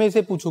क्रिक में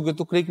से पूछोगे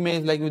तो क्रिक में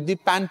is like with the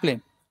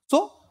पैनप्लेन. So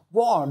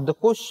what the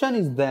question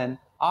is then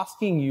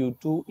asking you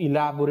to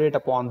elaborate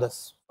upon this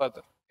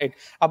further, right?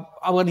 अब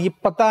अगर ये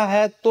पता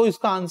है तो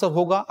इसका आंसर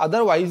होगा,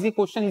 अदरवाइज ये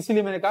क्वेश्चन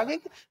इसीलिए मैंने कहा कि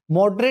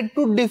मॉडरेट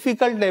टू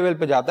डिफिकल्ट लेवल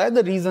पे जाता है.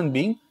 द रीजन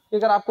बीइंग,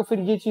 अगर आपको फिर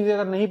ये चीजें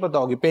अगर नहीं पता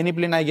होगी,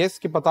 पेनिप्लेन आई गेस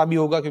कि पता भी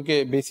होगा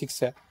क्योंकि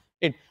बेसिक्स है,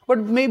 बट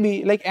मे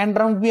बी लाइक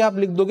एंड्रम्फ भी आप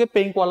लिख दोगे,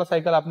 पेंक वाला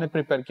साइकिल आपने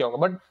प्रिपेयर किया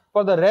होगा, but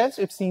for the rest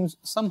it seems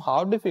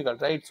somehow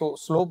difficult, right? So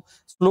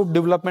slope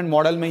development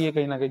model में ये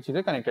कहीं ना कहीं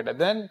चीजें कनेक्टेड है.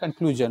 Then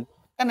conclusion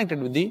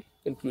connected with the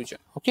conclusion,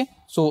 okay?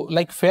 So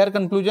like fair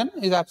conclusion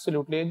is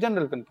absolutely a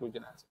general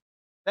conclusion answer.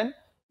 Then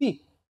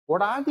see,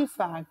 what are the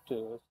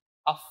factors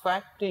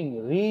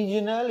affecting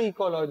regional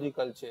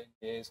ecological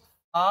changes?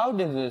 How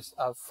does this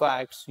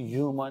affect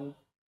human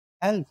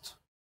health?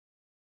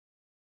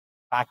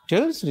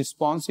 Factors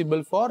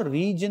responsible for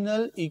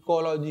regional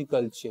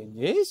ecological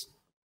changes,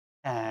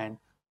 and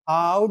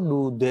how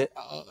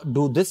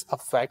do this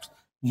affect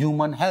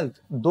human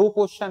health? दो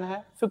question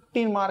है,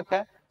 15 mark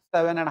है,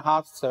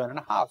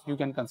 7.5. You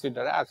can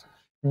consider as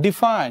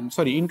define.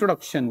 Sorry,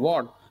 introduction.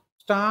 What?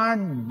 Start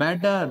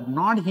better.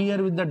 Not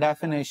here with the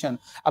definition.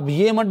 अब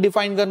ये मत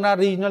define करना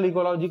regional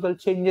ecological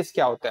changes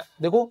क्या होता है.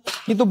 देखो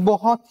ये तो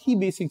बहुत ही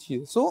बेसिक चीज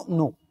है. So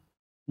no.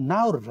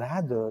 Now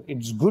rather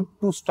it's good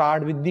to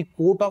start with the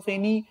quote of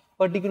any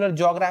particular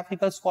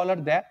geographical scholar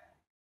there.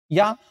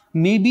 Yeah,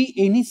 maybe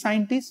any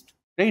scientist,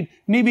 right?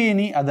 Maybe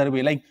any other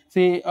way, like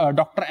say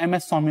Dr.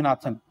 M.S.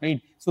 Swaminathan,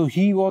 right? So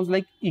he was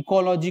like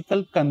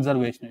ecological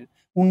conservationist.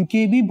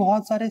 उनके भी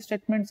बहुत सारे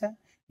statements हैं.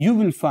 You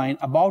will find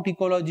about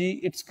ecology,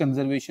 its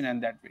conservation,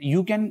 and that way.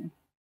 You can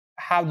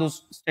have those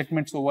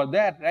statements over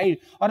there, right?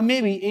 Or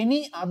maybe any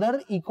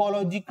other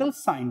ecological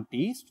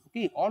scientist,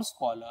 okay, or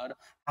scholar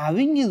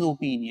having his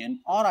opinion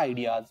or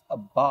ideas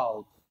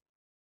about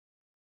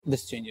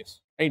this changes,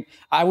 right?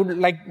 I would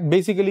like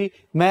basically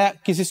मैं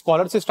किसी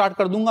scholar से start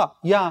कर दूंगा,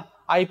 या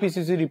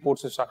IPCC report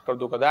से start कर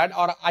दूंगा that,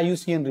 और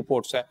IUCN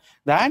रिपोर्ट्स है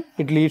that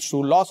it leads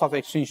to loss of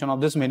extinction of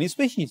this many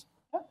species.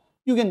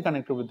 You can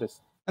connect it with this.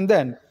 And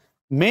then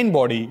main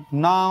body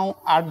now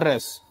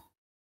address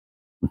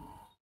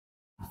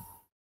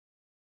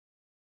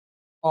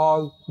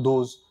all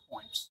those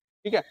points.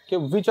 Okay,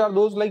 which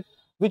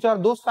are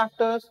those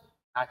factors?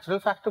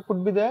 Natural factor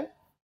could be there,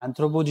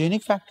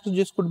 anthropogenic factors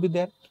just could be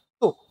there.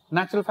 So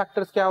natural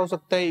factors क्या हो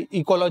सकता है?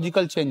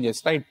 Ecological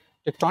changes, right?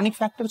 Tectonic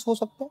factors हो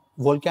सकता है,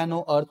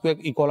 volcano,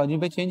 earthquake,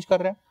 ecology पे change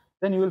कर रहा है.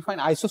 Then you will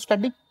find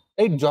isostatic,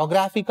 right?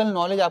 Geographical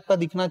knowledge आपका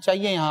दिखना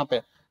चाहिए यहाँ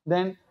पे.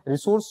 Then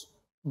resource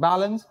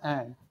balance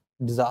and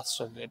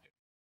disaster related.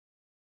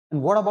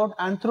 And what about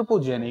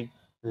anthropogenic?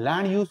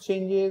 Land use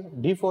changes,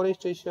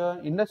 deforestation,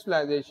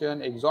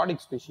 industrialization,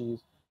 exotic species,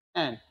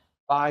 and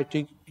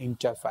biotic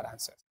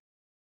interferences.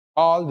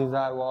 All these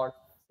are what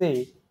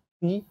say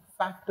the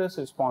factors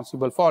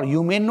responsible for.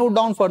 You may note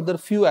down further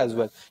few as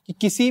well कि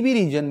किसी भी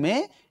region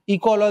में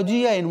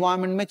ecology या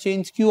environment में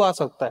change क्यों आ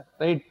सकता है,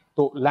 right?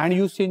 तो लैंड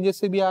यूज चेंजेस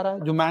से भी आ रहा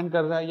है जो मैन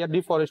कर रहा है, या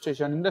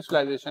डिफोरेस्टेशन,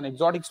 इंडस्ट्रियलाइजेशन,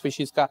 एक्सोटिक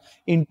स्पीशीज का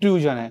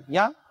इंट्रूजन है,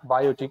 या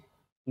बायोटिक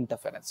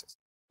इंटरफेरेंसेस.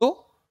 तो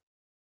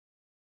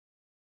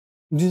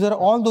these are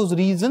all those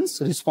reasons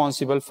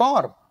responsible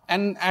for.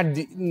 And at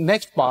the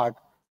next part,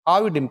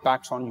 how it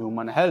impacts on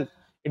human health.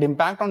 It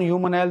impacts on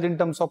human health in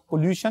terms of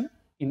pollution,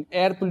 in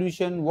air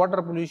pollution,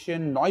 water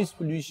pollution, noise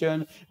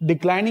pollution,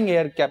 declining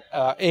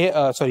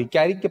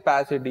carrying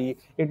capacity.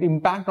 It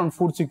impact on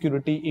food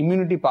security,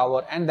 immunity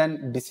power, and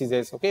then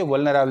diseases. Okay,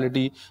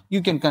 vulnerability.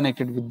 You can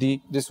connect it with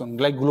this one,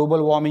 like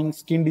global warming,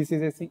 skin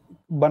diseases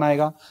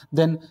banayega.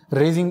 Then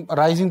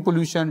rising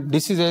pollution,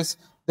 diseases,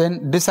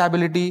 then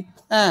disability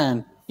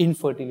and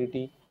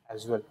infertility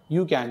as well.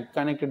 You can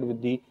connect it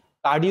with the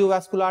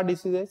cardiovascular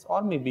diseases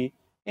or maybe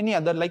any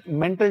other like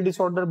mental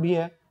disorder भी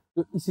है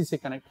तो इसी से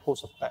connect हो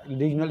सकता है.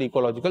 Regional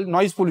ecological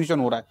noise pollution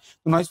हो रहा है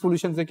तो नॉइज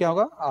पोल्यूशन से क्या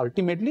होगा,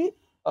 अल्टीमेटली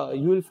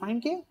यू विल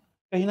फाइंड के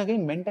कहीं ना कहीं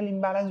मेंटल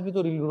इंबैलेंस भी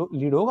तो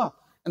लीड होगा,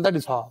 and that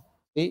is how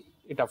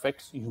it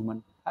affects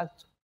human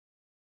health.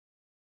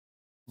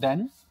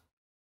 Then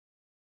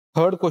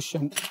third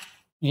question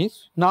is,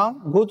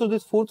 now go to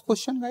this fourth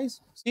question guys.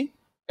 सी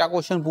क्या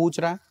क्वेश्चन पूछ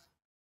रहा है.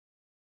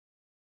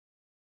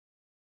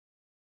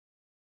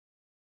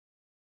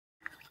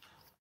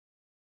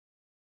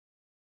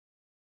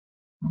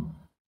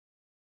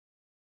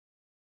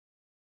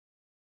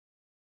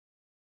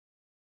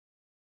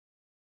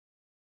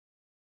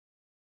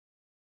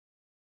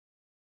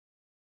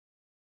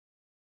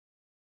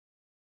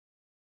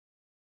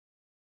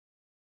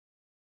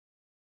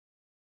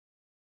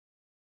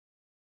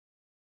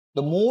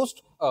 The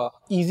most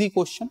easy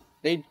question,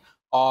 right?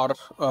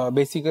 Or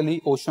basically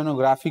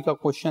oceanography का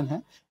question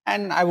है,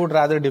 and I would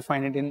rather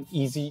define it in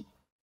easy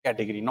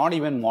category, not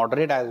even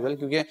moderate as well,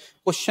 क्योंकि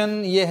question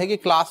ये है कि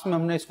क्लास में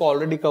हमने इसको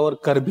already cover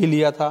कर भी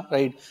लिया था,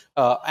 right?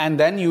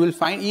 And then you will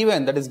find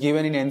even that is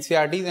given in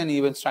NCERTs and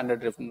even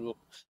standard reference book.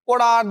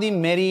 What are the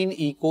marine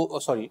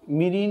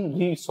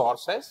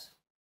resources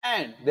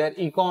and their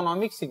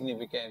economic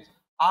significance?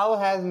 How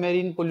has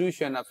marine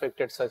pollution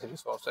affected such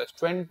resources?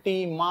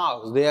 20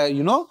 marks. They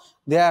are,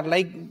 they are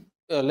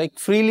like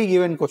freely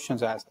given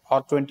questions as,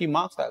 or 20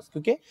 marks as.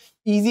 क्योंकि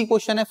easy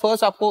question है.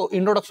 First आपको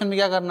introduction में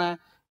क्या करना है?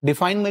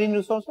 Define marine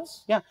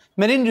resources. Yeah,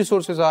 marine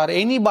resources are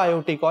any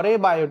biotic or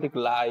abiotic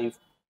life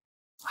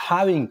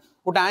having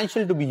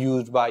potential to be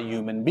used by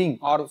human being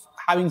or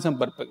having some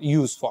purpose,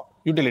 use for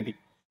utility.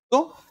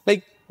 So,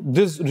 like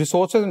these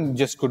resources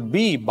just could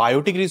be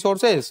biotic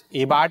resources,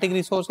 abiotic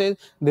resources.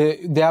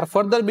 They are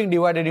further being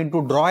divided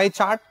into, draw a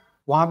chart.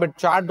 वहां पे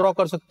chart draw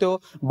कर सकते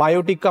हो.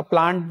 Biotic का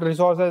plant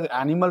resources,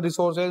 animal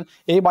resources,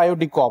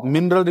 abiotic को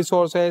mineral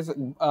resources,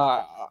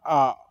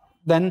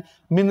 then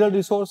mineral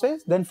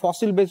resources, then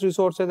fossil based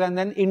resources, and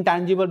then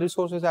intangible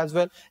resources as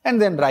well, and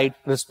then write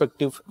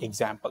respective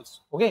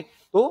examples. Okay,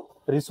 so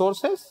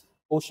resources,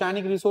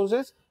 oceanic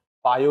resources,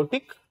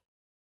 biotic,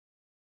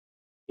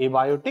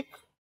 abiotic,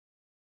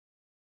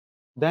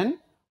 then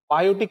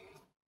biotic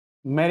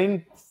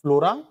marine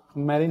flora,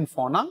 marine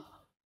fauna,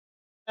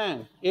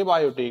 and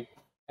abiotic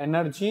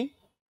energy,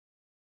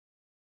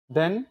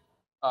 then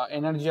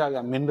energy आ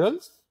गया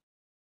minerals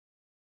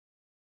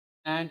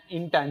and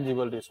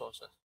intangible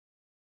resources.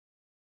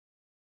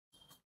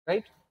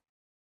 Right?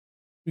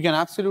 You can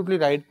absolutely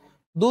write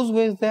those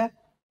ways there.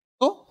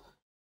 So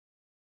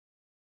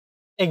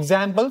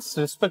examples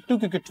respective,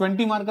 क्योंकि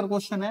 20 marker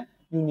question है,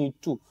 you need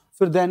to.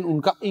 फिर then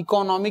उनका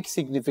economic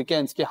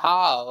significance कि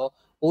how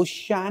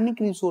oceanic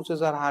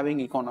resources are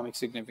having economic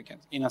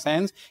significance, in a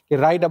sense कि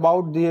write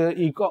about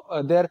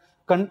their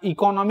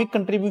economic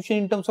contribution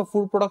in terms of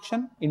food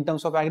production, in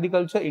terms of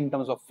agriculture, in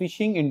terms of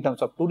fishing, in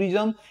terms of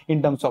tourism,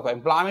 in terms of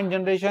employment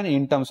generation,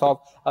 in terms of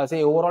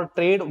say overall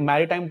trade,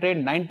 maritime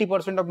trade.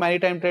 90% of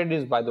maritime trade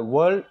is by the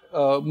world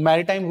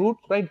maritime route,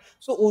 right?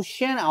 So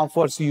ocean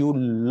offers you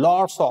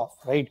lots of,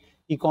 right,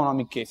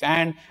 economic case,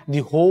 and the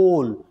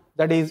whole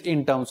that is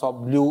in terms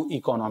of blue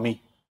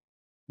economy.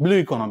 Blue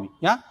economy,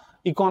 yeah,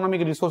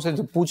 economic resources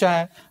जो पूछा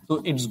है,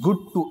 so it's good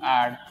to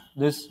add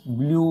this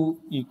blue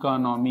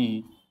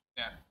economy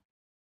there.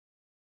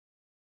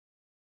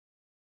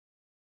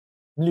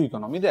 blue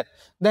economy there.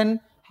 Then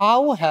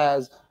how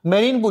has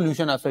marine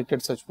pollution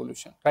affected such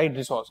pollution, right?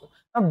 Resources.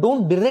 Now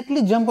don't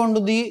directly jump onto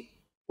the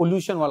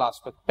pollution wala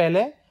aspect.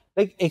 Pehle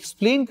like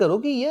explain karo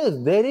ki yes,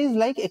 there is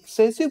like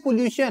excessive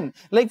pollution.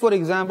 Like for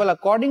example,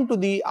 according to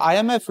the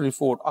IMF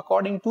report,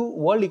 according to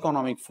World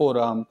Economic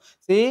Forum,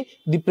 say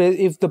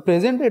if the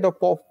present rate of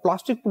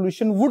plastic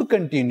pollution would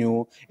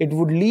continue, it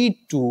would lead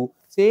to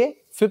say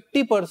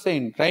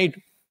 50%, right?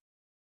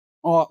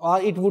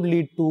 Or it would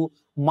lead to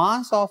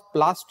mass of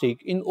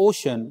plastic in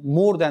ocean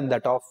more than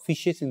that of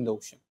fishes in the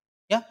ocean.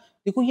 Yeah,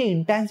 देखो ये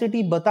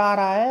intensity बता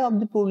रहा है of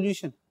the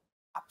pollution.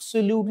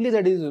 Absolutely,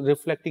 that is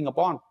reflecting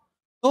upon.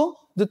 So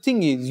the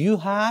thing is, you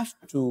have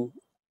to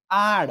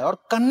add or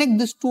connect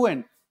this two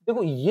end.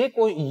 देखो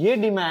ये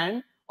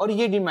demand और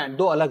ये demand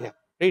दो अलग है,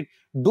 right?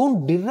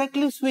 Don't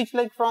directly switch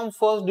like from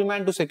first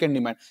demand to second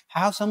demand.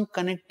 Have some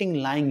connecting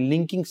line,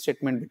 linking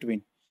statement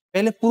between.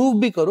 पहले prove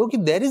भी करो कि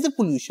there is a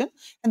pollution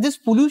and this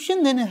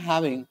pollution then is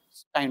having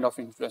kind of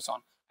influence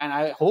on. And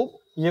I hope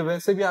ये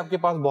वैसे भी आपके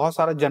पास बहुत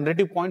सारा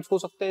generative points हो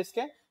सकते हैं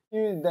इसके.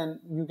 Then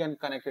you can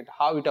connect it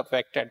how it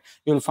affected.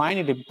 You will find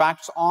it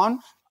impacts on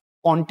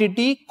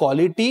quantity,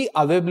 quality,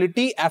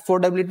 availability,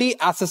 affordability,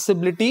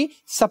 accessibility,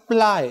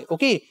 supply,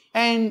 okay,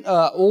 and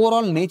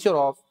overall nature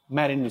of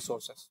marine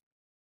resources.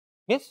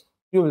 Yes,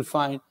 you will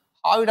find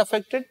how it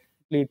affected,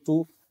 lead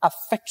to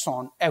effects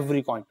on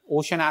every point.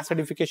 Ocean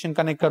acidification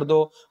connect kar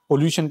do,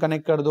 pollution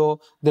connect kar do,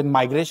 then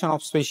migration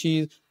of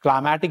species,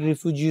 climatic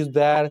refugees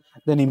there,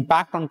 then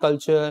impact on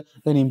culture,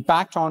 then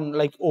impact on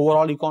like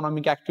overall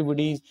economic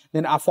activities,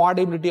 then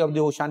affordability of the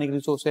oceanic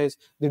resources,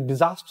 the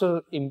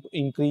disaster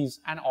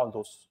increase and all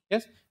those.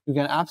 Yes, you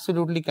can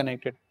absolutely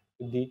connect it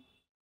with the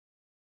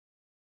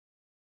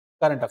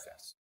current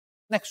affairs.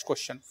 Next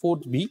question,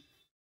 4th B.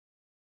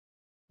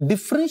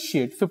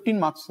 Differentiate, 15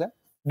 marks there.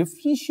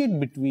 Differentiate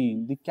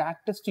between the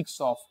characteristics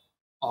of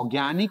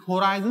organic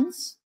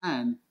horizons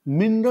and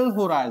mineral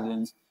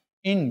horizons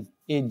in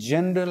a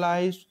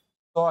generalized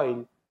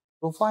soil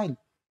profile.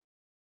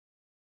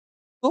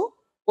 So,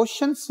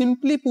 question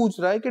simply पूछ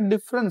रहा है कि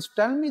difference,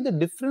 tell me the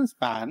difference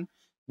span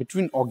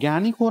between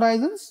organic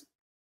horizons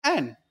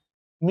and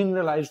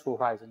mineralized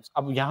horizons.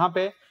 अब यहाँ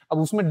पे, अब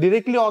उसमें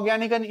directly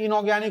organic and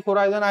inorganic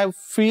horizon, I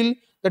feel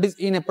that is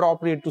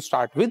inappropriate to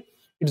start with.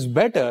 It's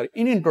better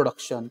in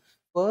introduction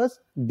first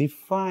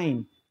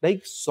define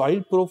like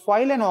soil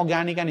profile and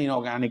organic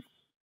inorganic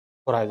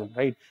horizon,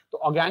 right? तो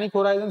organic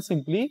horizon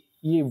simply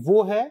ये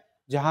वो है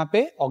जहां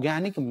पे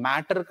organic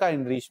matter का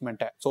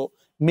enrichment है. So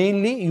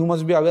mainly you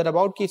must be aware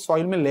about कि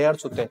soil में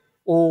layers होते हैं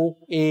O,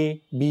 A,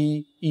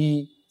 B,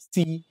 E,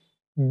 C,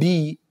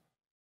 D,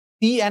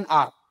 C and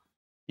R.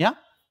 Yeah.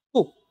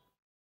 So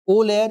O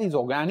layer is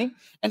organic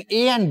and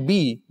A and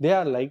B they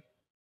are like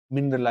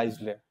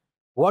mineralized layer.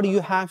 What you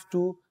have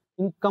to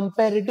in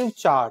comparative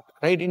chart,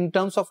 right? In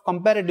terms of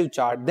comparative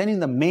chart, then in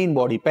the main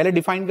body, पहले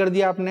define कर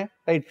दिया आपने,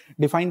 right?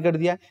 Define कर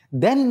दिया.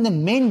 Then in the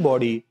main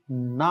body,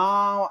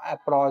 now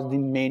approach the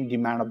main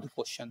demand of the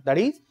question. That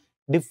is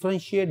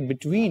differentiate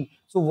between.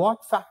 So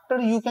what factor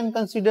you can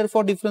consider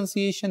for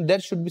differentiation? There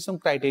should be some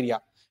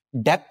criteria.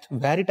 Depth,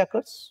 where it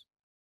occurs.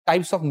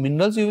 Types of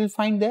minerals you will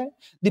find there.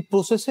 The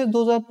processes,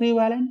 those are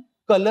prevalent.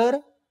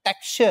 Color,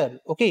 texture,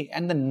 okay,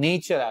 and the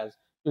nature as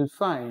you'll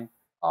find.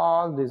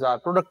 All these are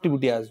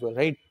productivity as well,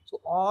 right? So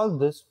all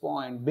this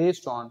point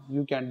based on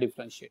you can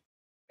differentiate,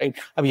 right?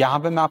 अब यहाँ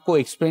पे मैं आपको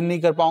explain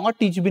नहीं कर पाऊंगा,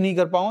 teach भी नहीं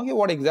कर पाऊंगा कि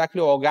what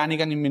exactly organic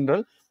and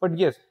mineral, but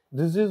yes,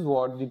 this is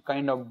what the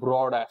kind of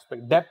broad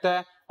aspect. Depth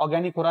है,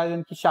 organic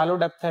horizon की shallow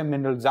depth है,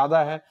 mineral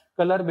ज़्यादा है,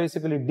 color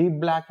basically deep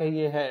black है,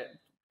 ये है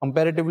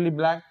comparatively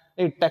black.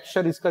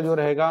 Texture इसका जो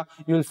रहेगा,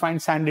 you will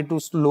find sandy to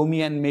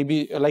loamy and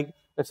maybe like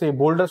let's say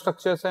boulder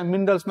structures and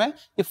minerals में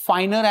a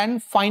finer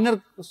and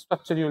finer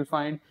structure you will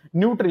find.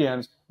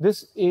 Nutrients,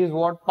 this is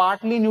what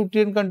partly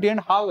nutrient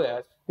content,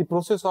 however the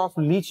process of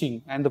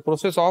leaching and the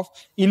process of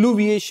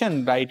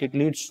eluviation, right, it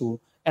leads to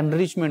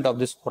enrichment of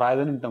this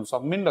horizon in terms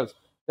of minerals.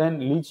 Then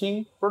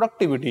leaching,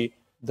 productivity,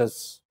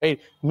 this, right,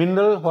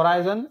 mineral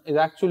horizon is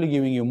actually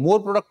giving you more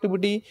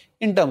productivity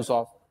in terms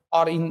of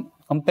or in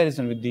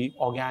comparison with the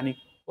organic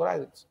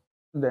horizons.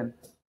 Then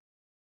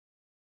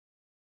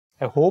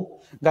I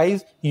hope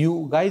guys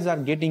you guys are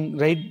getting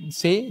right,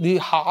 say the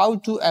how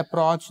to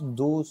approach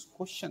those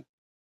questions.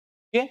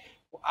 Okay,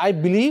 I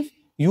believe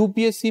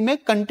UPSC में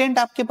content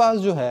आपके पास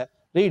जो है,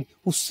 right,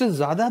 उससे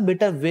ज्यादा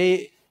better way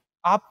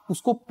आप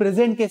उसको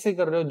present कैसे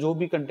कर रहे हो जो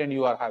भी content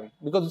you are having,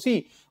 because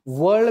C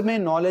world में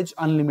नॉलेज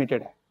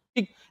अनलिमिटेड है,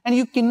 ठीक, and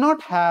you can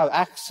not have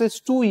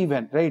access to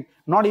even, right,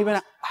 not even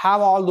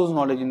have all those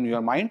knowledge in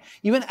your mind,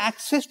 even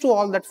access to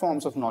all that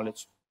forms of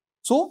knowledge.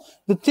 So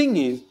the thing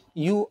is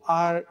you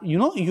are,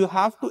 you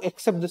have to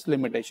accept this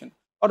limitation.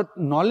 और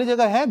knowledge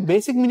अगर है,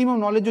 basic minimum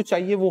knowledge जो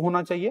चाहिए वो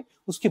होना चाहिए,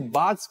 उसके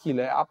बाद स्किल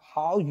है आप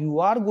how you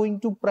are going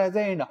to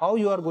present, how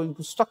you are going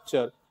to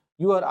structure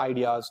your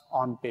ideas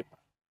on paper.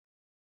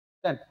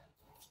 Then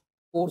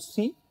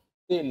 4C,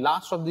 the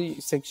last of the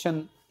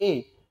section A,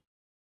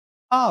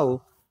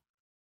 how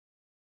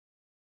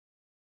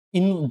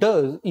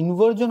does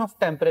inversion of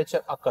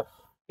temperature occur.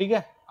 ठीक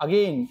है,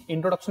 again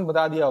introduction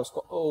बता दिया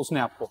उसको, उसने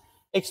आपको.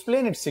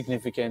 Explain its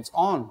significance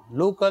on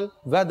local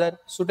weather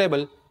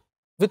suitable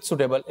with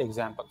suitable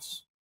examples.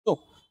 So,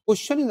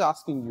 question is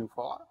asking you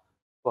for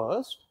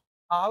first,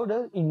 how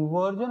does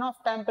inversion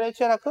of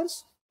temperature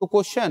occurs? So,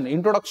 question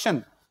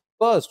introduction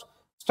first.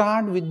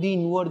 Start with the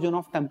inversion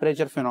of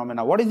temperature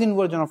phenomena. What is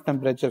inversion of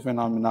temperature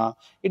phenomena?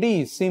 It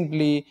is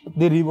simply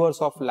the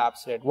reverse of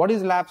lapse rate. What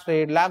is lapse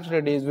rate? Lapse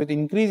rate is with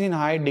increase in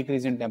height,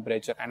 decrease in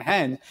temperature, and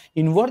hence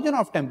inversion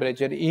of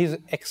temperature is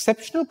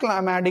exceptional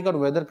climatic or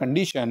weather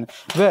condition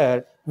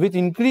where with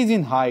increase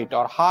in height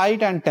or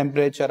height and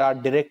temperature are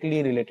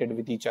directly related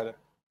with each other.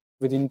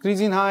 With increase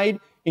in height,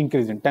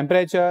 increase in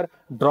temperature,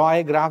 draw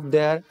a graph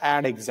there,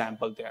 add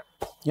example there.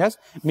 Yes,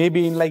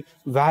 maybe in like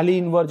valley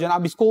inversion.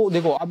 अब इसको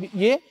देखो, अब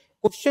ये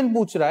question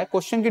पूछ रहा है,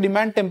 question की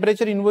demand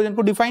temperature inversion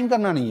को डिफाइन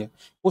करना नहीं है,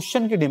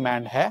 क्वेश्चन की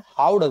डिमांड है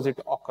हाउ डज इट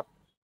ऑकर.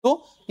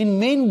 तो इन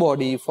main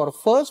body for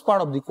first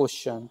part of the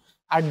question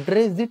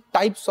address the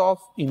types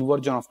of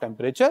inversion of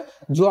temperature,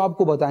 जो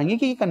आपको बताएंगे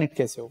कि ये कनेक्ट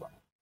कैसे होगा.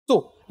 तो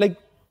like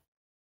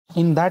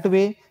in that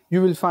way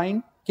you will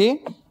find के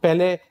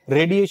पहले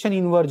radiation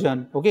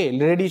inversion, okay,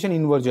 radiation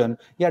inversion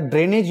या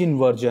drainage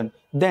inversion,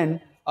 then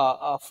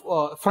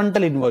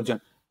frontal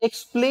inversion.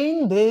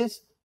 Explain these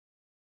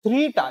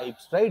three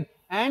types, right?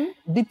 And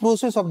the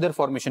process of their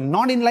formation,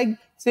 not in like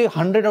say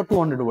 100 or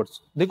 200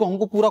 words. देखो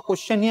हमको पूरा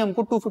question ही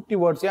हमको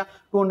 250 words या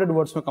 200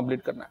 words में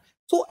complete करना है.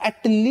 So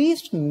at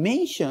least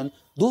mention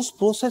those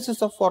processes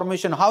of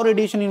formation, how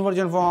radiation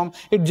inversion form.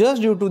 It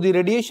just due to the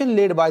radiation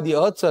laid by the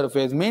earth's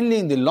surface, mainly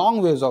in the long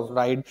waves of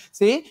light,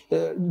 say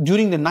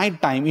during the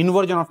night time,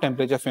 inversion of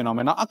temperature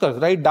phenomena occurs,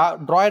 right?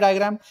 Draw a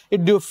diagram.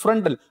 It do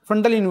frontal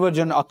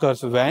inversion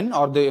occurs when,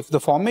 or if the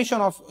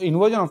formation of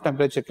inversion of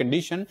temperature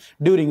condition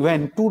during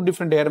when two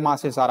different air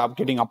masses are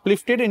getting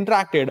uplifted,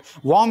 interacted,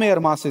 warm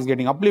air mass is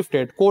getting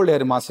uplifted, cold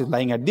air mass is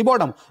lying at the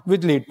bottom,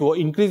 which lead to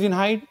increase in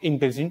height,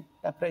 increase in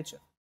temperature.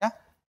 Yeah,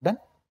 done.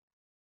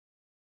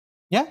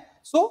 Yeah,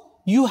 so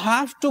you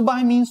have to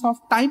by means of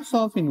types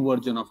of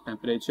inversion of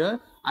temperature.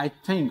 I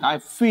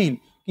feel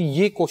कि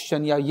ये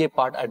question या ये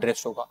part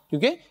address होगा,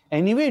 क्योंकि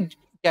anyway it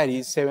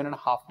carries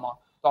 7.5 mark,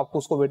 तो आपको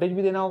उसको weightage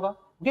भी देना होगा.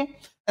 Okay,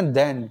 and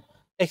then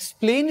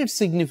explain its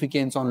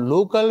significance on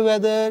local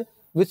weather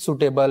with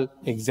suitable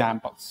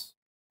examples.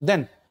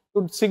 Then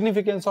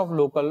significance of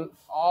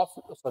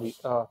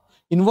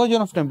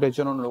inversion of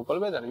temperature on local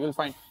weather, you will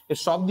find it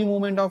stop the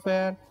movement of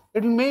air,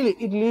 it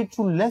leads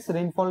to less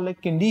rainfall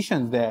like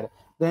conditions there,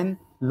 then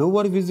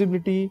lower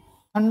visibility,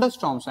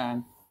 thunderstorms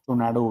and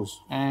tornadoes,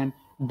 and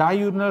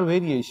diurnal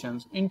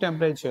variations in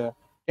temperature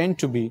tend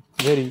to be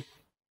very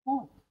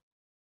small,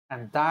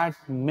 and that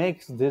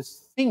makes this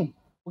thing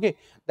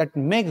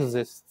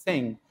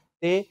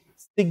say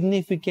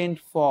significant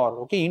for,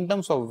 okay, in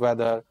terms of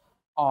weather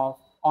of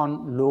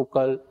on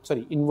local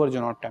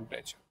inversion of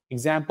temperature.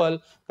 Example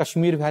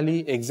Kashmir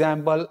Valley,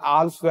 example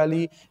Alps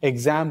Valley,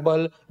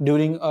 example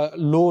during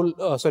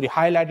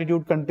high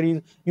latitude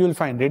countries, you will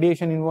find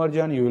radiation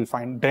inversion, you will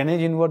find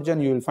drainage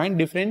inversion, you will find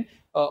different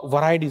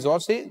varieties or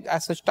say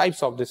as such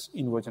types of this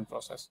inversion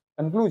process.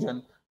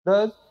 Conclusion: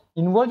 the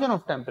inversion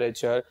of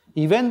temperature,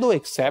 even though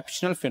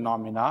exceptional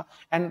phenomena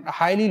and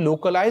highly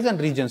localized and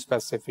region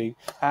specific,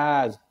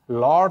 has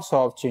lots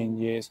of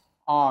changes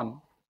on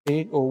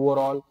the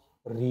overall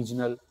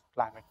regional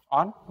climate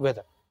on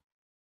weather.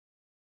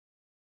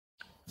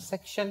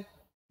 Section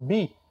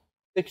B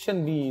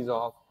is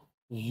of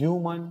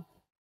human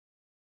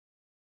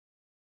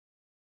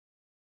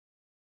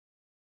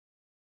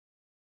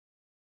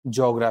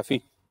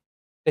geography.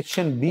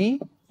 Section B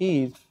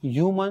is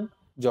human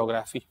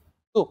geography.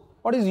 So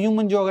what is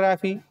human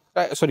geography?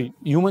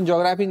 Human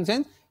geography in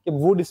sense कि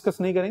वो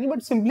discuss नहीं करेंगे, but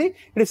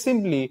it is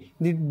simply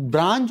the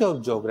branch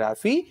of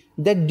geography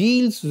that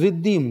deals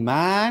with the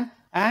man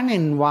and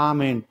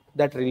environment,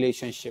 that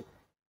relationship.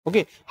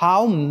 Okay,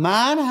 how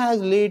man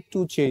has led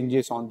to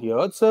changes on the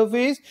earth's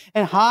surface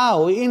and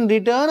how in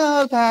return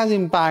earth has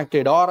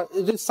impacted or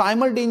is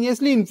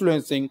simultaneously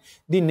influencing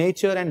the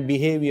nature and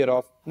behavior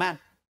of man.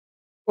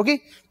 Okay,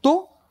 तो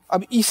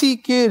अब इसी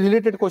के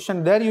related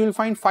question there you will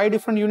find 5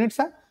 different units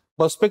है.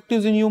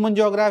 Perspectives in human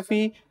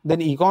geography,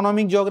 then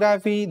economic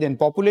geography, then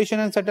population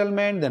and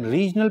settlement, then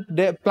regional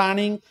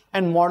planning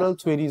and model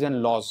theories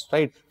and laws,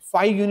 right?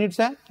 5 units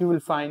है you will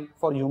find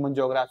for human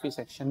geography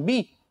section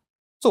B.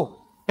 So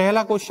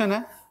पहला question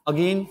है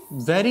again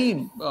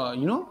very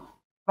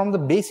from the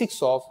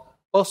basics of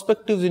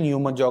perspectives in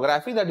human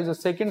geography, that is the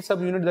second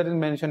sub unit that is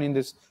mentioned in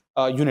this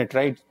unit,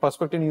 right?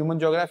 Perspective in human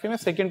geography में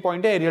second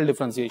point है areal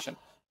differentiation.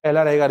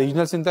 पहला रहेगा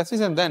regional synthesis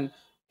and then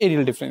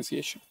areal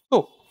differentiation.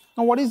 So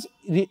now what is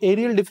the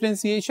areal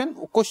differentiation?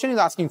 Question is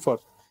asking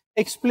first,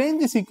 explain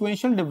the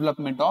sequential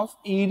development of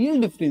areal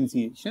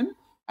differentiation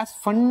as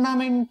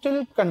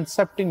fundamental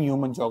concept in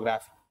human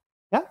geography.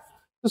 Yeah,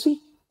 so see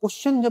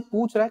question जब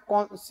पूछ रहा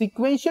है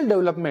sequential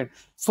development,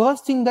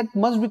 first thing that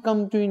must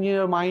become to in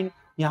your mind,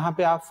 यहाँ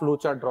पे आप flow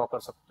chart draw कर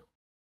सकते हो,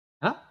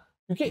 हाँ,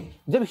 क्योंकि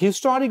जब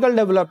हिस्टोरिकल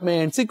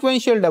डेवलपमेंट,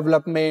 सिक्वेंशियल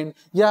डेवलपमेंट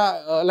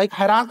या लाइक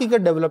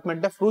हायरार्किकल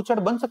डेवलपमेंट है, फ्लो चार्ट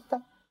बन सकता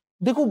है.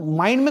 देखो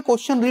माइंड में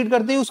क्वेश्चन रीड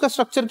करते ही उसका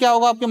स्ट्रक्चर क्या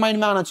होगा आपके माइंड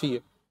में आना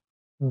चाहिए.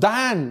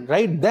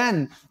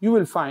 then you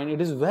will find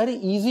it is very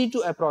easy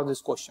to approach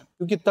this question,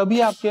 क्योंकि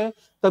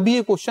तभी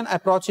ये क्वेश्चन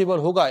अप्रोचेबल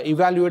होगा.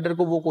 इवेल्युएटर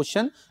को वो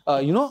question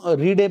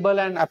readable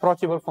and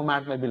approachable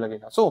format में भी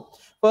लगेगा. So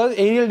first,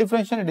 aerial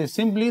differentiation, it is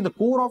simply the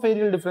core of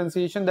aerial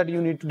differentiation that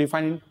you need to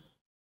define in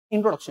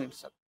introduction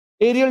itself.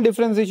 Areal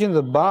differentiation is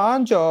a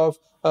branch of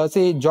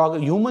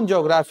human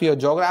geography or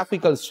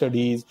geographical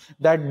studies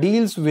that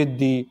deals with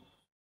the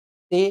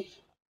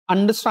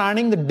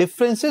understanding the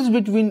differences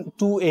between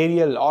two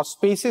areal or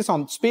space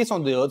on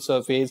the earth's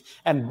surface,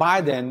 and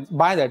by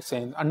that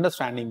sense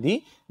understanding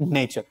the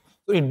nature.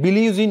 So it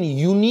believes in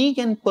unique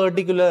and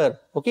particularness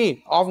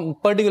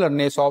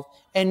of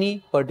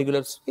any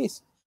particular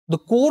space. The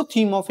core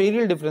theme of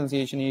areal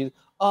differentiation is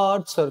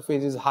earth's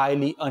surface is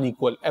highly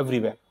unequal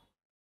everywhere,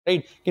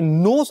 right?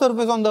 No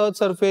surface on the earth's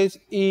surface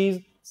is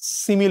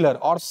similar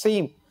or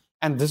same,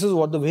 and this is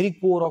what the very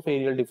core of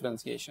areal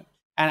differentiation.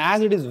 And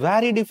as it is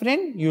very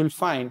different, you will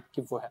find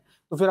कि वो है.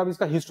 तो फिर अब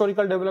इसका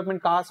historical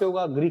development कहाँ से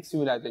होगा? Greek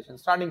civilization,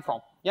 starting from,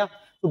 yeah.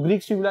 So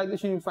Greek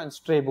civilization, you will find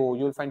Strabo,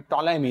 you will find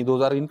Ptolemy,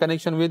 those are in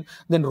connection with,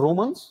 then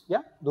Romans,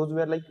 yeah, those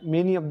were like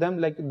many of them,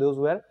 like those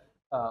were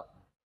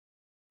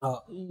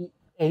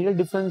areal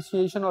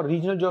differentiation or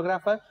regional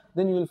geographer.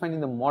 Then you will find in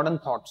the modern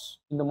thoughts,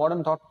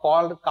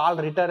 called Carl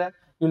Ritter है.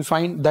 You will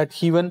find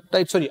that even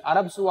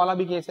Arabs वाला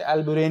भी कैसे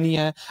Al-Biruni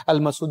है,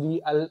 Al-Masudi,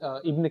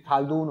 Ibn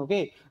Khaldun,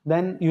 okay.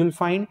 Then you will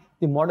find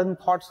the modern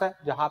thoughts है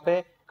जहाँ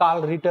पे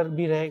Carl Ritter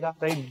भी रहेगा,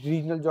 right,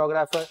 regional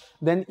geographer.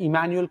 Then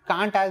Immanuel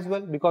Kant as well,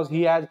 because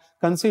he has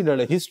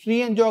considered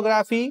history and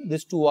geography,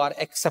 these two are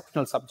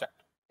exceptional subject,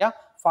 yeah,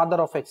 father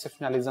of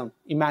exceptionalism,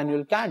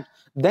 Immanuel Kant.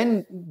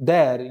 Then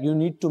there you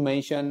need to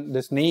mention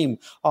this name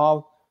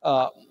of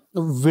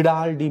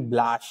Vidal de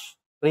Blas,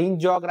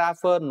 French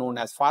geographer known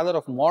as father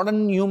of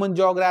modern human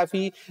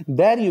geography.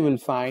 There you will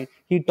find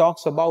he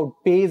talks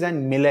about pays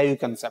and milieu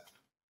concept.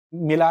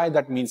 Milieu,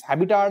 that means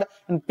habitat,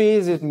 and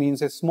pays, it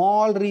means a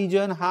small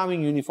region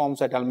having uniform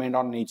settlement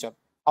on nature.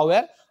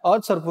 However,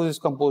 Earth's surface is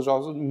composed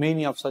of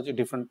many of such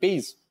different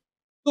pays.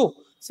 So,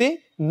 say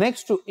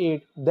next to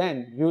it,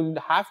 then you will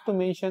have to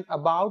mention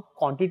about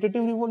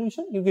quantitative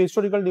revolution. You get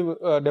historical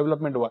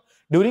development over.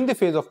 During the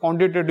phase of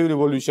quantitative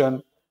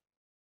revolution,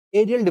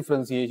 areal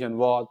differentiation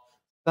was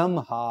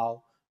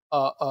somehow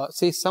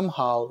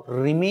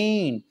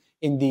remain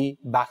in the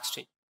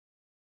backstage.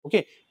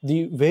 Okay,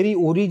 the very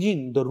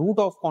origin, the root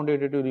of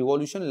quantitative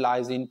revolution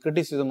lies in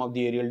criticism of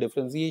the areal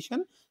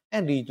differentiation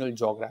and regional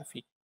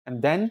geography.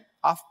 And then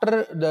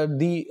after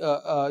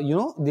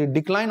the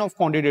decline of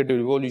quantitative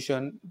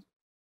revolution,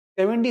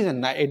 70s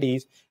and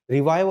 80s,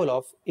 revival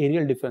of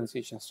areal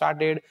differentiation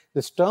started.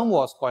 This term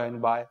was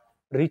coined by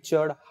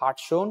Richard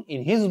Hartshorne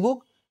in his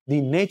book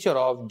The Nature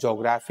of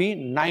Geography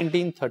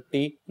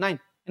 1939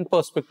 and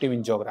Perspective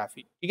in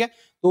Geography. ठीक है,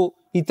 तो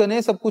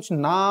इतने सब कुछ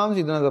नाम,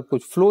 इतना सब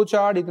कुछ फ्लो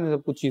चार्ट, इतने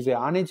सब कुछ चीजें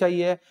आने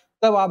चाहिए,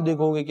 तब आप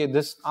देखोगे कि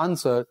this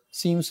answer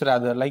seems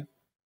rather like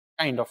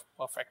kind of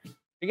perfect.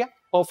 ठीक है,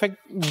 perfect,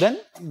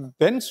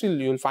 then still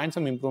you will find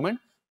some improvement.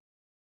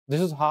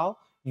 This is how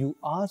you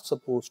are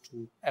supposed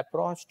to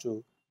approach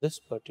to this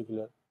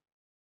particular.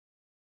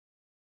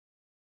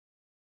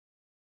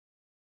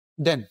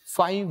 Then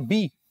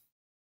 5B,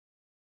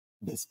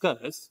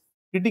 discuss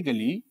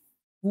critically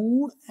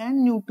food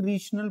and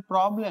nutritional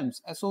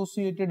problems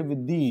associated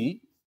with the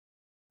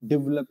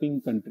developing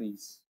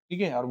countries.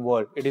 ठीक है, or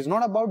world. It is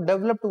not about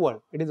developed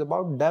world. It is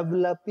about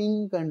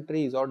developing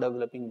countries or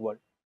developing world.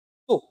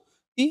 So,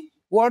 see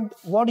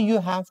what you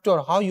have to,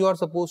 or how you are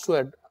supposed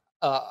to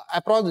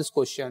approach this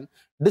question.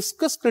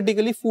 Discuss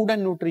critically food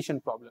and nutrition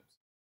problems.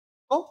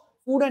 So,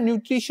 food and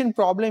nutrition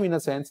problem in a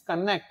sense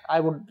connect. I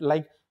would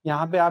like,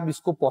 यहाँ पे आप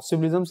इसको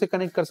possibilism से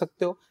connect कर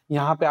सकते हो,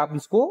 यहाँ पे आप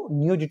इसको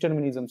न्यू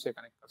डिटर्मिनिज्म से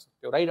कनेक्ट कर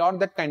सकते हो, राइट, और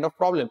दैट काइंड ऑफ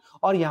प्रॉब्लम.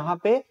 और यहाँ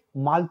पे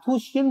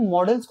माल्थुसियन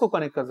मॉडल्स को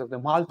कनेक्ट कर सकते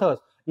हो, माल्थस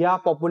या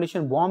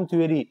पॉपुलेशन बॉम्ब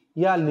थ्योरी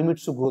या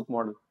limits to growth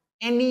model.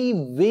 Any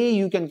way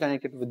you can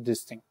connect it with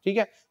this thing. ठीक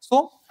है,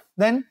 so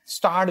then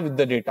start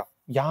with the data.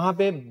 यहाँ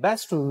पे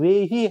बेस्ट वे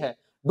ही है,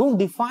 don't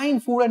define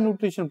food and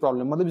nutrition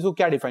problem. मतलब इसको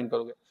क्या डिफाइन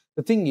करोगे?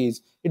 The thing is,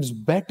 it's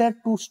better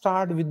to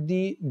start with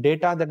the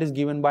data that is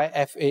given by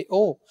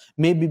FAO,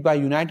 maybe by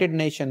United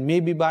Nations,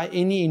 maybe by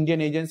any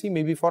Indian agency,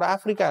 maybe for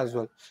Africa as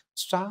well.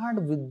 Start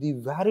with the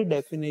very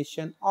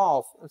definition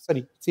of,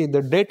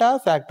 the data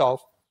fact of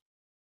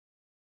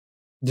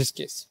this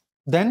case.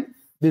 Then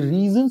the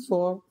reasons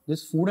for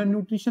this food and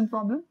nutrition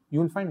problem, you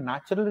will find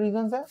natural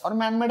reasons है और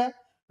man-made है.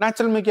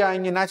 Natural में क्या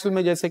आएंगे? Natural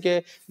में जैसे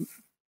कि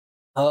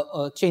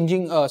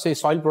changing say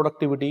soil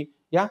productivity,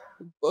 या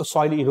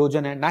सॉइल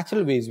इरोजन है,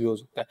 नेचुरल वेज भी हो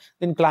सकता है.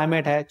 देन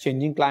क्लाइमेट है,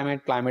 changing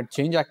climate, climate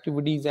change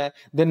activities है.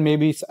 देन मे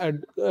बी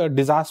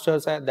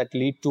डिजास्टर्स है that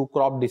lead to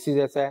crop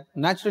diseases है,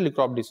 नेचुरली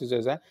क्रॉप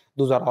डिसीजेस है,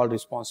 दोज आर ऑल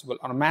रिस्पॉन्सिबल.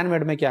 और मैन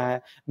मेड में क्या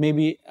है, may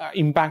be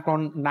impact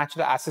on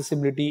natural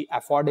accessibility,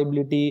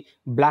 affordability,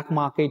 black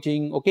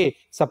marketing, okay,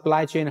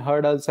 supply chain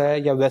hurdles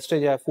है या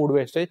wastage है, फूड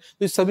वेस्टेज.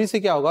 तो इस सभी से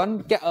क्या होगा,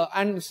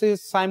 and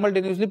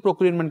simultaneously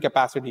procurement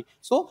capacity.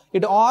 So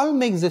it all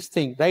makes this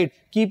thing, right,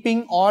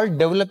 keeping all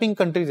developing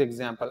countries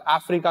example,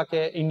 Africa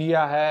के,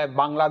 इंडिया है,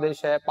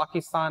 बांग्लादेश है,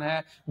 पाकिस्तान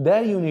है,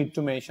 there you need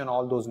to mention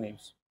all those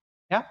names.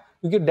 या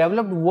क्योंकि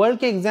डेवलप्ड वर्ल्ड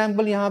के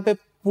एग्जांपल यहाँ पे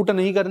पुट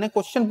नहीं करने,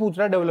 क्वेश्चन पूछ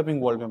रहा है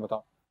डेवलपिंग वर्ल्ड में,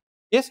 बताओ.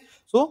 Yes,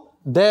 so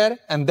there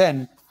and then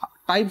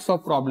types of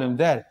problem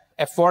there: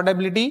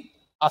 affordability,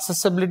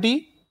 accessibility,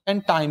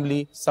 and timely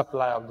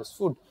supply of this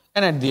food.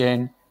 And at the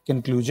end,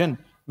 conclusion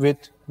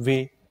with way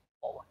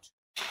forward.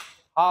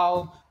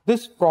 How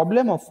this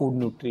problem of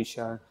food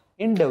nutrition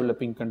in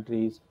developing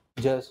countries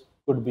just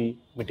could be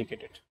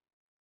mitigated.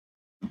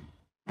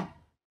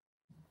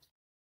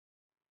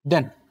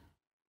 Then,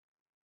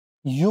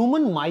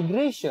 human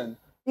migration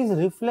is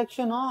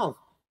reflection of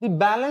the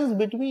balance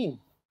between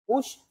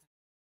push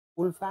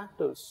pull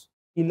factors.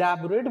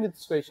 Elaborate with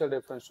special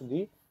reference to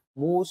the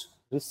most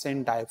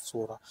recent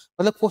diaspora.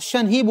 मतलब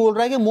question ही बोल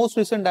रहा है कि most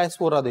recent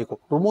diaspora देखो.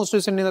 तो most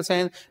recent in the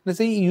sense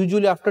जैसे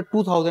usually after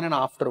 2000 and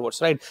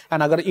afterwards, right.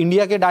 And अगर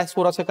India के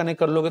डायस्पोरा से कनेक्ट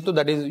कर लोगे तो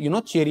that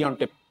is cherry on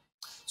tip.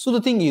 So the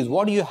thing is,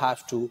 what you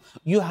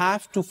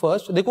have to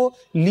first देखो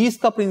लीज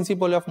का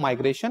principle of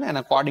migration,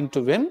 and according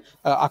to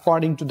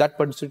that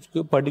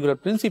particular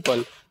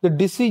principle, the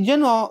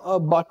decision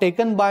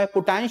taken by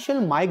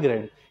potential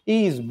migrant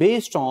is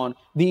based on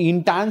the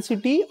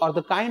intensity or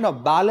the kind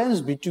of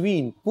balance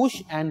between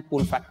push and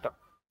pull factor.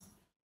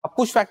 अब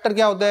push factor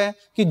क्या होता है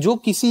कि जो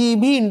किसी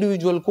भी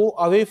individual को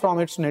away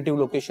from its native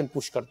location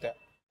push करता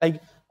है,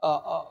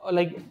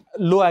 like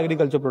low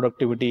agriculture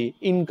productivity,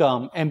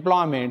 income,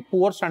 employment,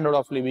 poor standard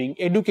of living,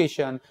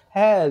 education,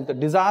 health,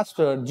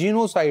 disaster,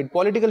 genocide,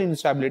 political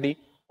instability,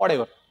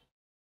 whatever.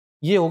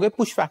 ये हो गए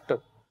push factor.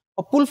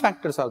 और pull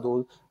factors are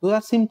those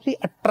are simply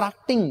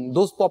attracting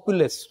those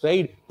populace,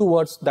 right,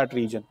 towards that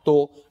region. So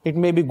it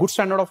may be good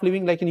standard of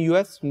living like in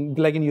US,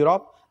 like in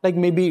Europe, like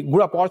maybe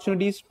good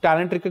opportunities,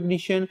 talent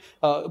recognition,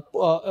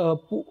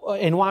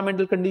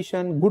 environmental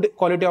condition, good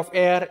quality of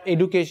air,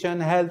 education,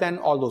 health, and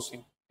all those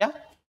things. Yeah.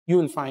 You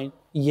will find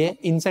ये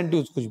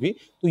incentives कुछ भी,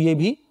 तो ये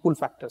भी pull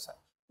factors है.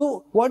 So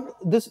what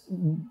this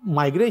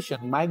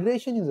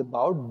migration is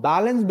about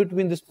balance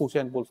between this push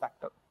and pull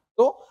factor.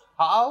 So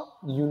how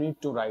you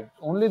need to write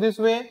only this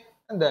way,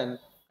 and then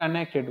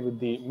connect it with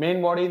the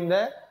main body in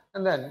there,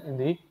 and then in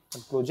the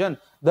conclusion.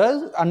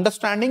 Thus,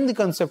 understanding the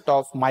concept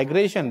of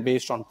migration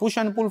based on push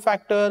and pull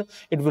factor,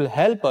 it will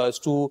help us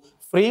to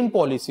frame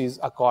policies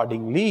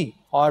accordingly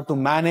or to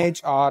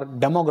manage our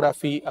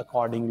demography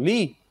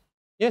accordingly.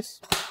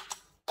 Yes.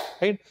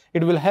 Right?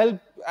 It will help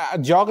a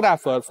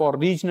geographer for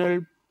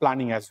regional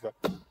planning as well.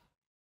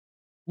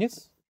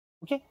 Yes.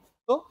 Okay.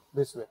 So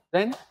this way.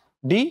 Then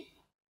D,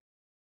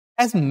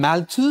 as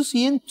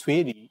Malthusian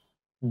theory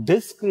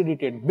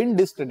been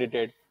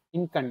discredited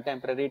in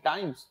contemporary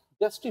times.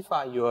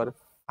 Justify your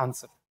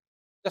answer.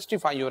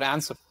 Justify your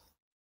answer.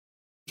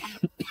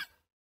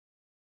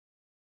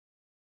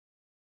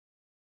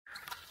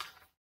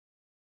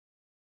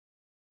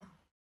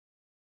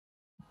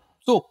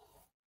 So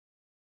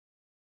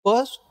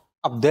first,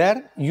 up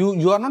there,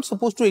 you are not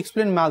supposed to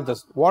explain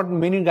Malthus. What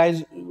many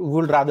guys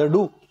would rather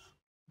do.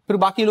 फिर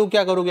बाकी लोग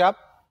क्या करोगे आप?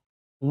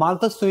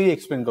 Malthus theory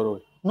explain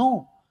करोगे.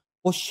 No,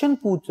 question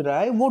पूछ रहा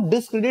है वो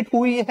डिस्क्रेडिट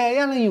हुई है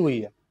या नहीं हुई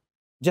है.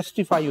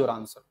 Justify your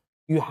answer.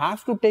 You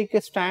have to take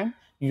a stand.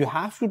 You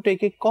have to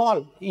take a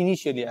call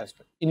initially as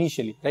well.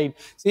 Initially, right?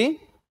 See,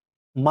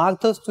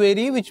 Malthus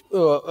theory, which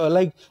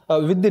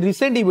with the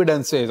recent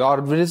evidences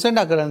or recent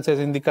occurrences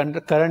in the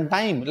current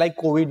time, like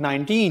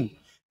COVID-19.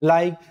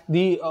 Like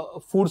the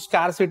food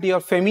scarcity or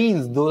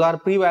famines, those are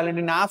prevalent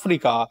in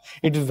Africa.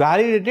 It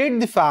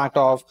validated the fact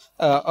of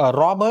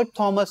Robert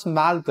Thomas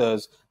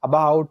Malthus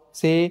about,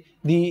 say,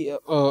 the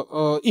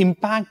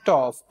impact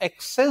of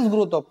excess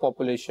growth of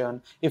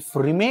population, if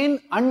remain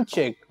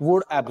unchecked,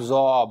 would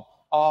absorb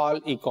all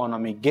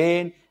economic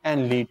gain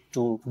and lead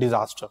to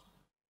disaster.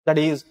 That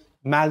is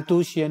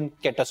Malthusian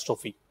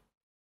catastrophe.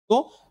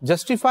 So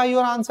justify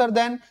your answer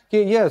then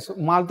कि yes,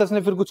 Malthus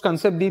ने फिर कुछ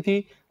concept दी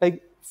थी,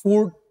 like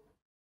food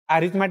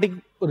arithmetic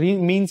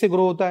mean से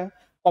grow होता है,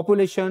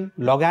 population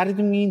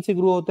logarithm mean से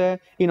grow होता है.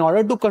 In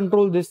order to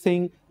control this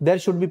thing there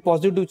should be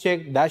positive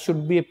check, there should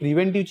be A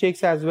preventive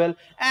checks as well,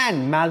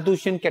 and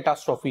Malthusian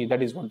catastrophe,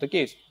 that is not the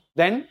case.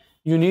 Then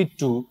you need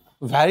to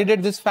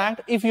validate this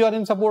fact if you are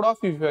in support of,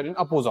 if you are in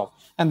oppose of,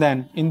 and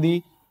then in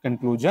the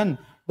conclusion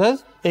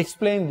thus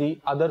explain the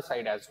other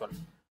side as well.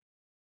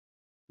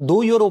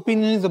 Though your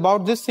opinion is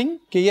about this thing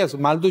कि yes,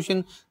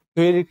 Malthusian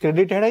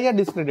credited है या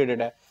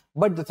discredited है,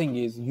 but the thing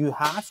is you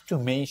have to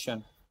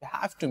mention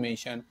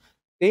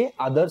the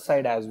other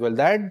side as well,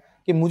 that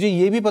कि मुझे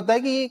ये भी पता है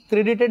कि ये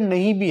credited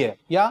नहीं भी है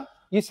या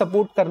ये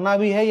सपोर्ट करना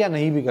भी है या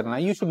नहीं भी करना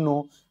है. You should know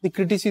the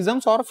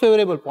criticisms or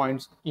favorable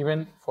points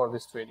even for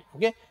this theory.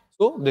 Okay,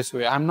 so this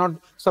way I'm not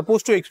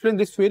supposed to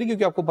explain this theory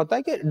क्योंकि आपको पता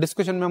है कि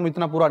डिस्कशन में हम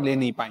इतना पूरा ले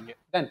नहीं पाएंगे.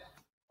 Then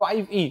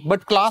 5E,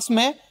 बट क्लास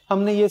में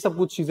हमने ये सब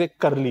कुछ चीजें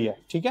कर ली है.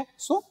 ठीक है,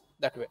 so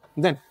that way.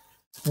 Then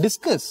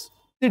discuss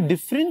the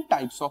different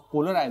types of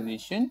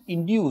polarization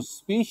induce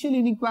spatial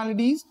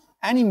inequalities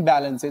and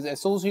imbalances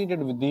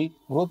associated with the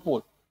growth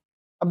pole.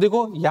 अब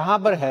देखो यहां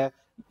पर है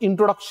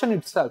इंट्रोडक्शन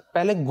इटसेल्फ,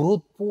 पहले ग्रोथ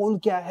पोल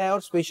क्या है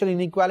और स्पेशल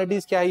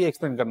इनइक्वालिटीज क्या है ये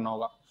एक्सप्लेन करना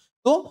होगा.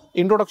 तो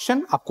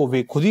इंट्रोडक्शन आपको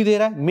वे खुद ही दे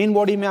रहा है. मेन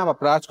बॉडी में आप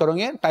अप्रोच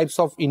करोगे types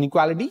of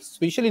inequality,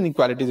 special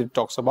inequalities it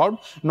talks about,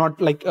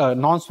 not like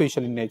non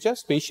special in nature,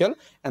 special,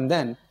 and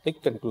then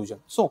like conclusion.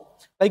 So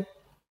like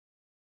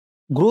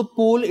growth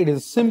pole, it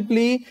is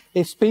simply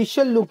a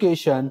spatial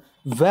location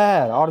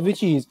where or which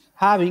is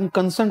having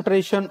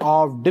concentration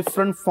of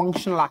different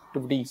functional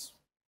activities.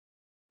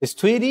 This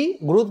theory,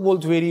 growth pole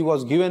theory,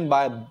 was given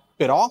by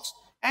Perox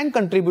and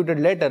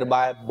contributed later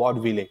by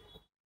Baudeville.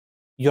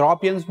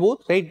 Europeans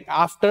both, right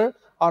after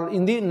or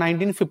in the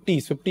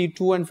 1950s,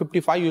 52 and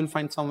 55, you will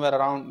find somewhere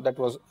around that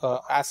was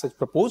as such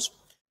proposed.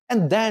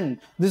 And then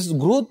this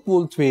growth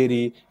pole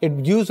theory,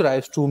 it gives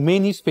rise to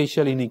many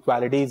spatial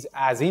inequalities,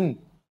 as in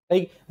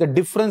like the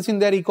difference in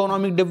their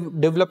economic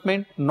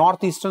development,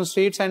 northeastern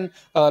states and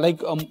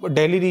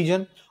Delhi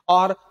region,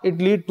 or it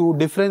lead to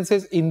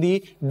differences in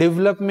the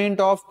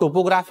development of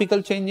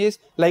topographical changes,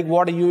 like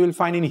what you will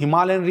find in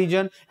Himalayan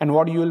region and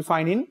what you will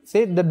find in,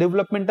 say, the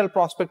developmental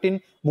prospect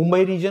in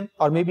Mumbai region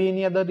or maybe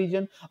any other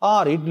region,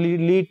 or it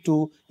lead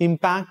to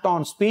impact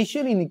on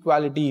spatial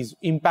inequalities,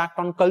 impact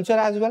on culture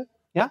as well.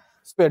 Yeah,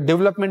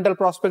 developmental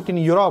prospect in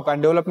Europe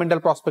and developmental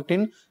prospect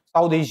in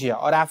South Asia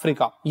or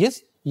Africa.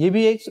 Yes, ये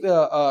भी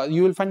एक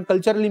you will find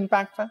cultural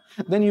impact है.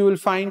 Then you will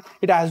find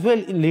it as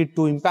well lead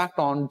to impact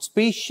on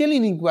spatial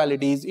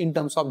inequalities in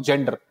terms of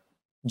gender,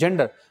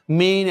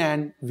 men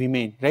and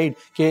women, right?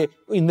 Okay,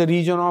 in the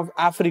region of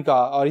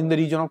Africa or in the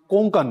region of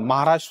Konkan,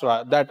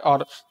 Maharashtra, that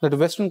or that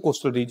western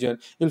coastal region,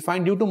 you'll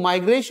find due to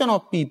migration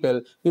of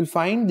people, you'll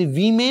find the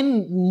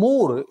women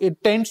more,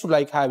 it tends to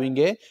like having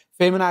a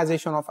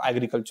feminization of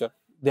agriculture.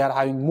 They are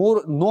having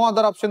more, no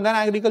other option than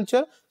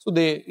agriculture, so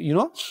they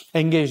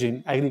engage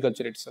in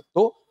agriculture itself.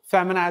 So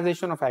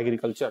feminization of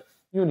agriculture,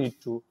 you need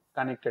to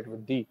connect it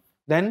with the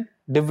then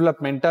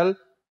developmental,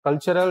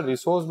 cultural,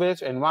 resource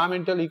based,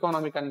 environmental,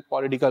 economic and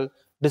political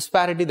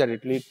disparity that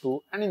it leads to,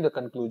 and in the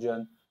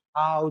conclusion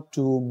how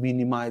to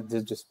minimize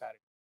this disparity.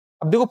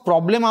 अब देखो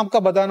problem आपका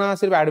बताना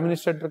सिर्फ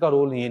administrator का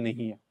role ये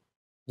नहीं है.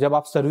 जब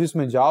आप सर्विस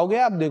में जाओगे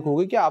आप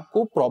देखोगे कि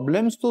आपको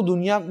प्रॉब्लम्स तो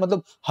दुनिया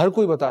मतलब हर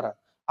कोई बता रहा है,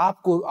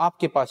 आपको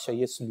आपके पास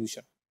चाहिए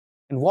सोल्यूशन.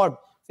 एंड व्हाट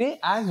से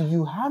as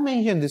you have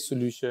mention this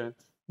solution,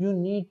 you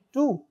need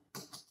to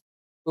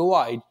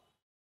provide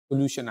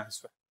solution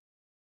as well,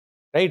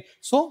 right?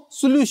 So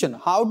solution,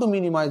 how to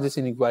minimize this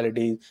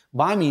inequalities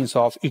by means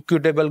of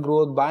equitable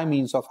growth, by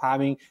means of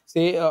having,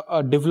 say,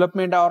 a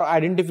development or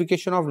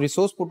identification of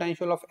resource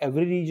potential of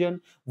every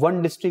region,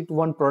 one district,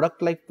 one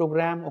product like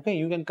program, okay,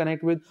 you can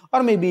connect with,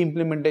 or maybe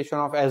implementation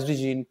of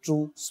SDG in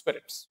true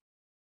spirits,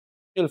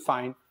 you'll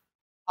find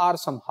are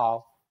somehow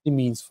the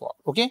means for.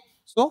 Okay,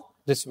 so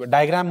this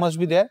diagram must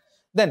be there.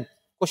 Then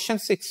question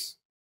 6,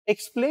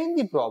 explain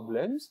the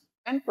problems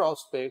and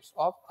prospects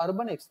of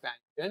urban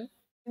expansion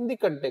in the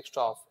context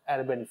of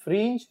urban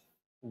fringe,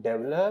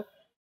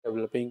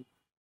 developing.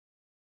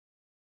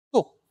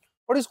 So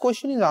what is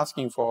question is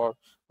asking for?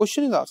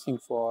 Question is asking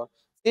for,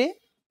 say,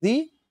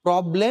 the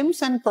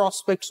problems and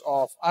prospects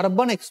of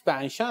urban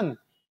expansion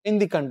in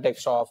the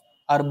context of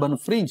urban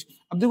fringe.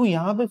 अब देखो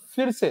यहाँ पे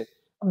फिर से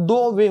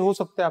दो वे हो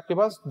सकते हैं आपके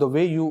पास, the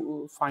way you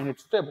find it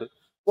suitable.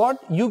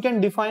 What you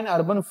can define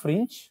urban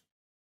fringe,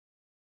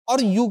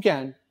 or you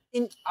can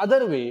in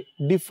other way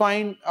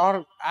define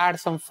or add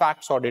some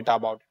facts or data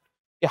about it.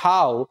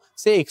 How,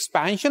 say,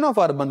 expansion of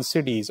urban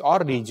cities or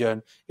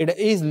region, it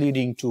is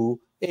leading to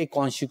a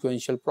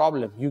consequential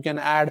problem. You can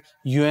add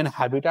UN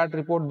Habitat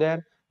report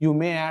there. You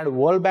may add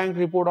World Bank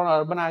report on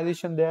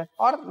urbanization there,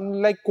 or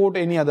like quote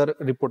any other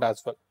report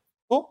as well.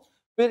 So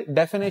फिर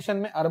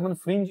definition में urban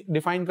fringe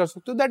define कर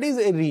सकते हो. That is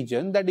a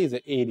region, that is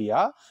an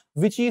area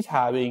which is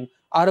having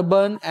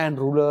urban and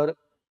rural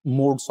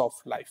modes of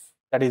life.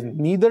 That is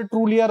neither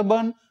truly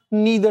urban,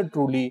 neither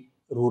truly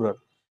rural.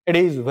 It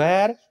is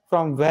where,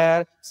 from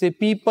where, say,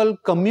 people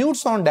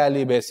commutes on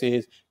daily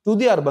basis to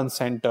the urban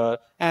center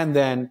and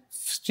then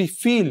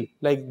feel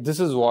like this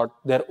is what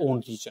their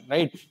own region,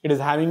 right? It is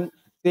having,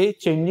 say,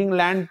 changing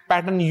land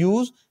pattern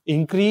use,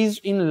 increase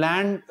in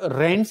land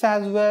rents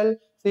as well.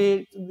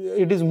 Say,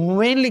 it is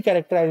mainly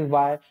characterized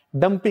by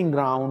dumping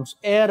grounds,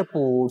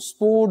 airports,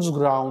 sports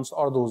grounds,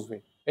 or those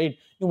way, right?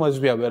 You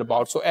must be aware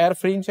about. So air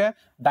fringe hai,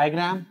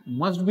 diagram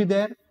must be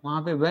there.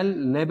 वहाँ पे well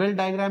labeled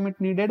diagram it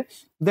needed.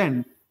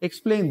 Then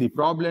explain the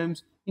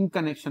problems in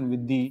connection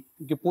with the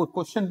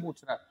question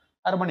पूछ रहा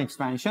है urban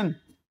expansion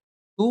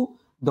to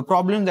the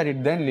problem that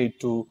it then lead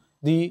to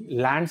the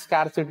land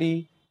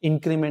scarcity,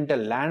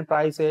 incremental land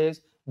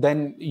prices,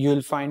 then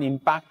you'll find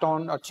impact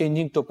on or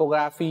changing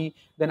topography,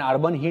 then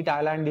urban heat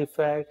island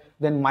effect,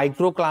 then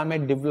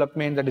microclimate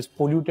development, that is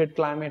polluted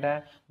climate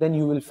hai, then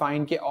you will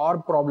find ke aur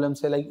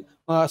problems hai like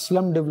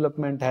slum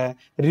development hai,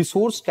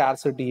 resource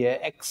scarcity hai,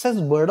 excess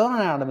burden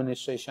on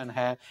administration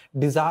hai,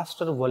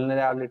 disaster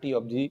vulnerability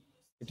of the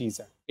cities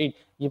hai, right?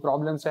 ये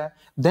problems hai.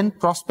 Then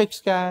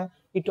prospects क्या है?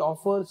 It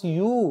offers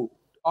you,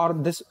 or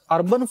this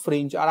urban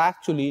fringe are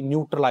actually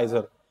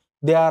neutralizer.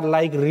 They are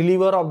like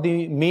reliever of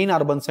the main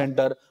urban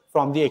center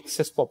from the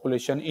excess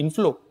population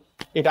inflow.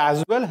 It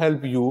as well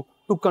help you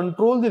to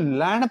control the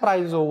land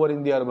prices over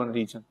in the urban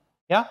region.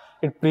 Yeah,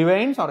 it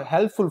prevents or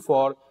helpful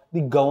for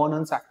the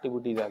governance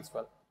activities as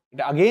well.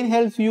 It again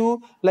helps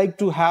you like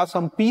to have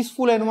some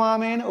peaceful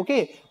environment,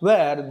 okay,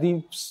 where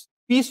the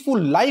peaceful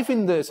life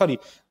in the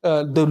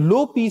the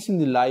low peace in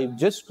the life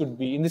just could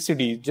be in the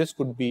cities just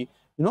could be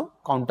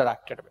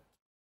counteracted with.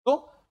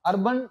 So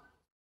urban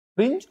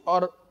fringe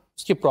और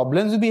उसके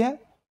problems भी है,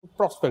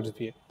 prospects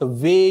भी है. The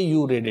way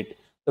you read it,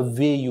 the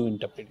way you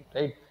interpret it,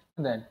 right?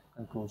 And then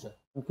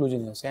conclusion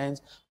in the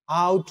sense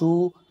how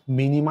to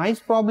minimize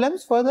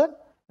problems further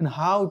and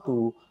how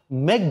to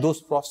make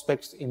those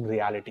prospects in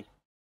reality.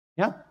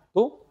 Yeah,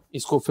 तो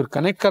इसको फिर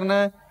connect करना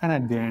है and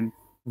at the end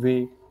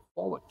way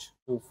forward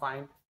to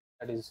find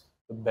that is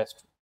the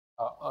best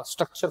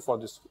structure for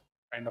this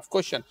kind of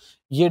question.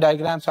 ये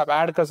diagrams आप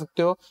add कर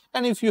सकते हो,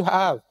 and if you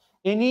have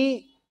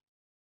any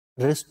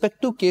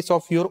respective case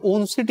of your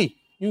own city,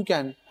 you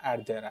can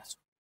add there as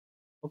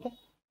well. Okay,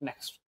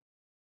 next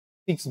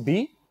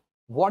 6b,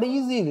 what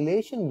is the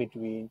relation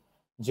between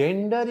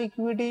gender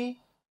equity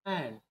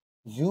and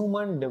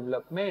human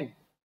development?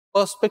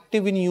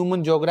 Perspective in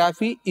human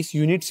geography इस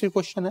unit से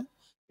question है.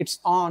 It's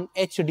on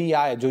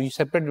HDI जो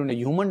separate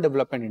human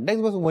development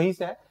index, बस वहीं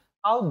से है.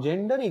 How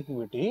gender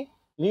equity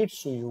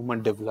leads to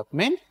human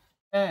development,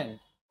 and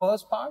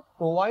first part,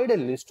 provide a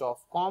list of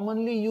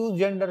commonly used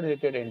gender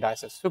related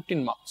indices,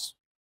 15 marks.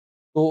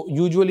 So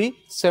usually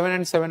 7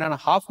 and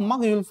 7.5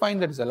 marks you will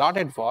find that is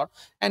allotted for.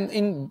 And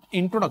in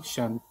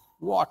introduction,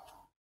 what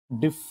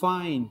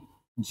define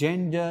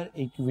gender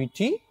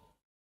equity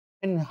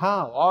and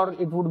how, or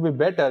it would be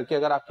better कि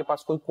अगर आपके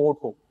पास कोई code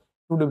हो,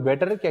 it would be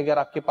better कि अगर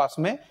आपके पास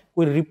में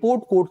कोई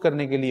रिपोर्ट कोड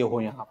करने के लिए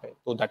हो यहाँ पे,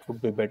 तो that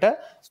would be better.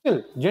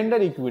 Still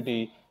gender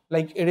equity,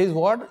 like it is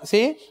what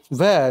say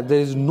where there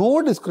is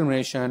no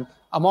discrimination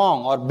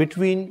among or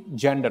between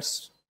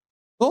genders.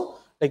 So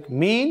like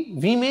male,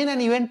 women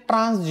and even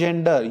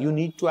transgender, you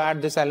need to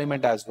add this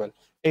element as well.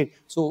 Right?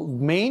 So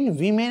male,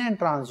 women and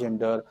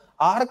transgender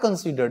are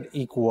considered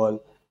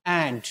equal,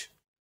 and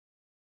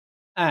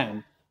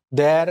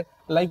there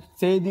like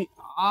say the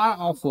R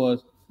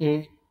offers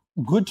a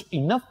good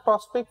enough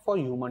prospect for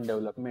human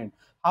development.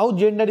 How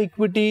gender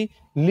equity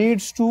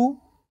leads to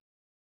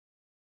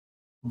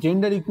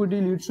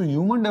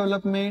human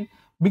development?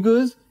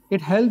 Because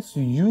it helps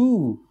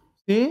you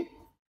say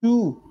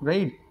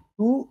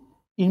to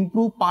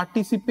improve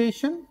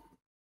participation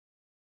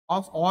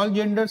of all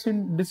genders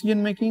in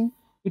decision making.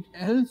 It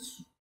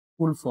helps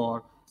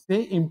for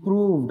say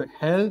improved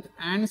health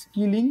and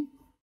skilling.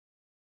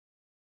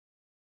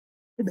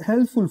 It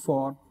helpful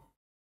for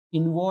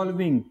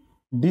involving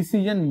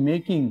decision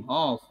making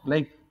of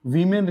like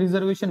women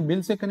reservation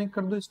bill से connect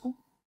कर दो इसको.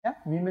 Yeah,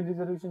 women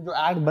reservation जो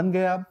ad बन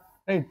गया अब,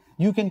 right?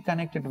 You can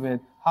connect it with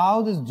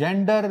how this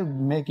gender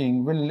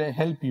making will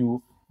help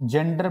you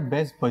gender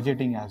based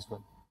budgeting as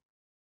well.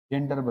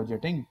 Gender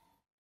budgeting,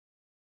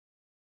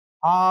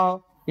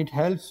 how it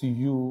helps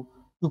you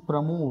to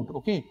promote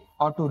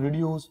or to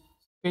reduce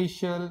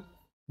spatial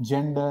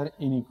gender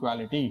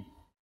inequality.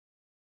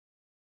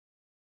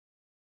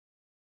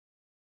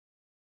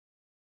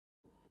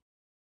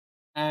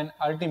 And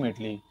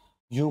ultimately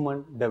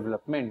human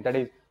development, that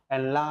is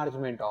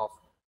enlargement of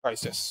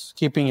choices.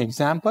 Keeping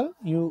example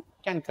you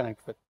can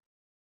connect with.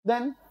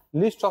 Then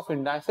list of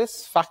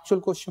indices,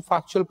 factual question,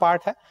 factual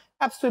part hai.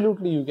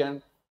 Absolutely you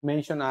can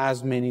mention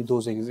as many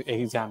those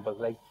examples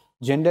like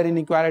gender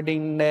inequality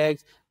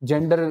index,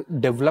 gender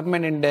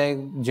development index,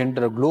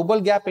 gender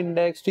global gap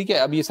index. ठीक है,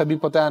 अब ये सभी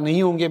पता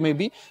नहीं होंगे may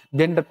be.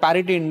 Gender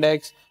parity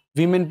index,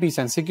 women peace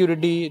and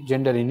security,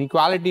 gender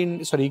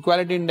inequality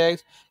equality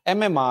index,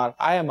 MMR,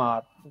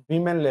 IMR,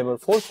 women labor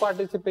force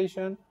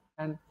participation,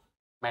 and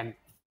men.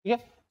 ठीक है,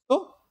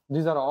 so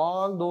these are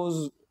all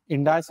those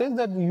indices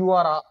that you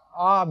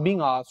are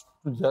being asked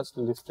to just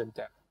list it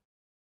there.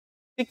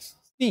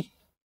 6C,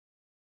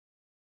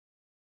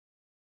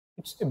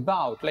 it's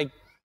about like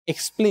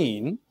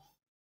explain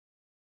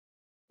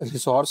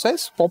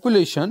resources,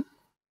 population,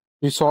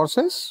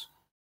 resources,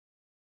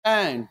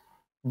 and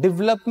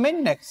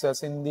development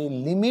nexus in the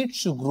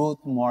limits to growth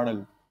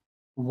model.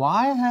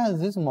 Why has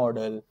this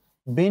model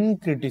been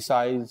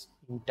criticized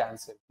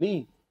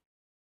intensively?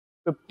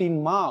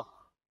 15 mark.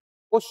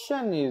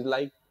 Question is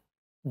like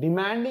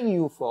demanding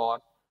you for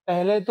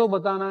पहले तो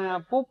बताना है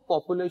आपको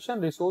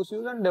population, resource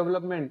use and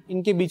development,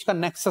 इनके बीच का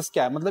nexus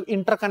क्या है, मतलब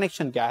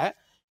interconnection क्या है,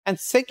 and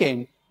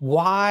second,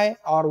 why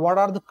or what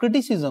are the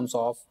criticisms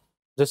of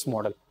this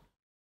model.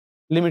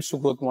 limits to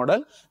growth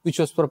model, which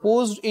was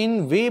proposed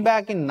in way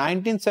back in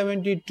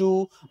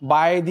 1972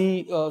 by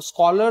the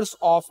scholars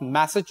of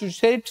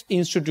Massachusetts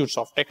Institutes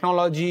of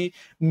Technology,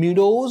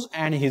 Meadows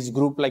and his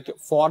group like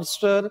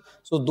Forster.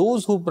 So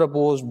those who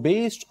proposed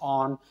based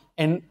on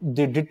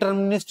the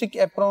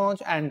deterministic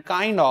approach and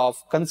kind of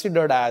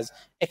considered as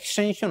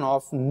extension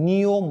of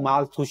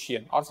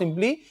neo-Malthusian, or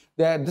simply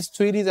this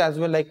theory is as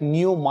well like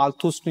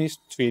neo-Malthusist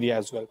theory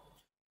as well,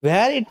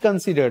 where it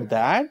considered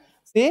that,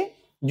 say,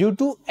 due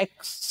to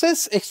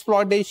excess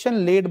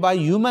exploitation laid by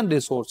human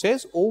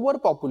resources,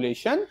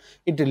 overpopulation,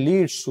 it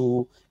leads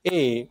to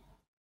a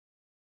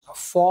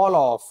fall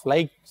off,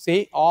 like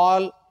say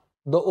all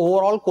the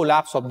overall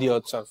collapse of the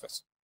earth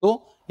surface.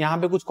 तो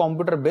यहाँ पे कुछ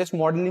computer based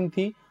modeling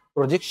थी,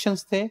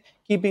 projections थे,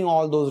 keeping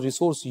all those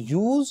resource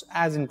use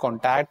as in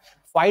contact.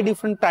 5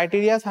 different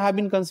criteria have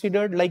been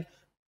considered, like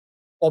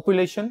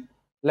population,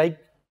 like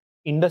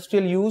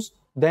industrial use,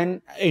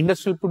 then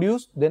industrial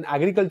produce, then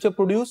agriculture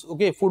produce,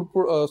 okay, food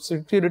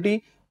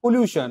security,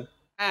 pollution,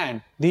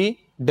 and the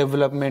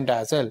development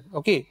as well,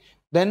 okay,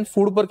 then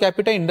food per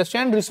capita,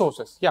 industry and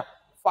resources. Yeah,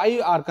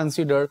 5 are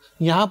considered.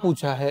 यहाँ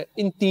पूछा है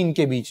इन 3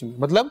 के बीच में,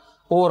 मतलब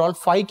overall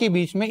 5 के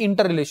बीच में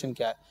interrelation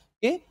क्या है,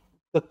 okay,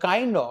 the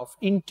kind of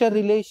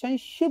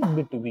interrelationship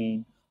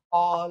between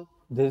all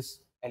these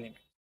elements: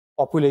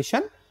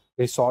 population,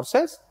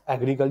 resources,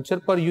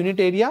 agriculture per unit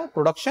area,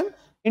 production,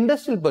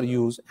 industrial per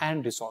use,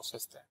 and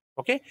resources there.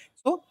 Okay,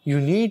 so you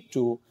need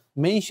to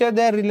measure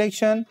their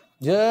relation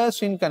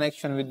just in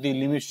connection with the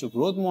limits to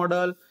growth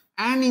model.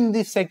 And in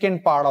the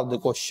second part of the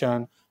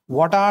question,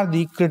 what are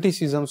the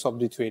criticisms of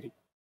the theory?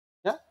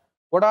 Yeah,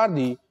 what are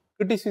the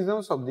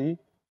criticisms of the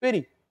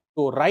theory?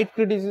 So right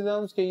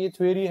criticisms के ये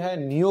theory है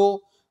neo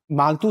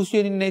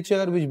Malthusian in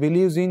nature, which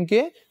believes in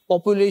के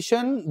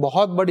population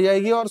बहुत बढ़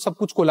जाएगी और सब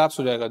कुछ collapse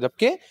हो जाएगा,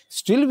 जबकि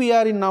still we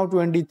are in now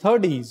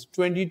 2030s,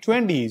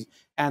 2020s,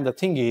 and the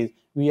thing is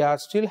we are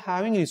still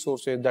having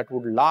resources that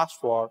would last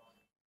for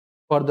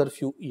further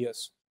few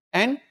years,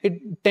 and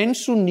it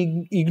tends to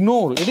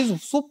ignore, it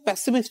is so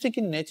pessimistic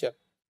in nature,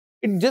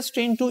 it just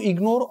tends to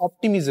ignore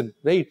optimism,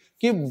 right?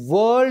 कि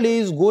world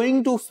is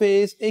going to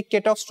face a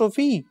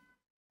catastrophe,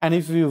 and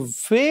if we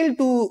fail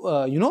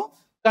to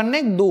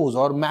connect those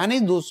or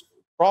manage those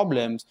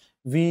problems,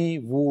 we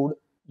would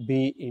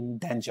be in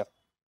danger.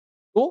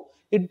 So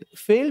it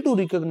failed to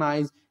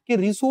recognize that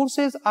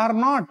resources are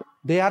not,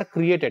 they are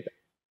created,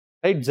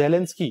 right?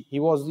 Zelensky,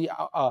 he was the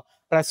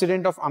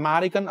president of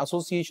American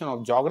Association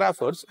of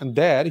Geographers, and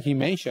there he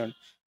mentioned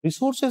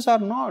resources are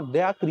not,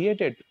 they are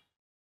created.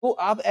 तो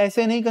आप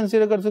ऐसे नहीं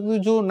consider कर सकते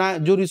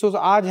जो resource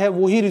आज है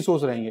वो ही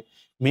रिसोर्स रहेंगे.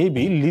 May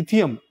be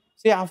lithium,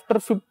 say after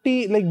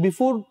 50, like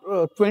before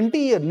 20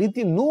 years,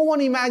 lithium, no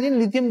one imagined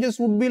lithium just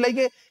would be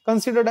like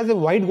considered as a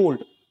white gold.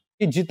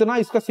 कि जितना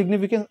इसका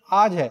सिग्निफिकेंस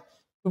आज है,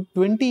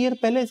 20 ईयर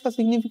पहले इसका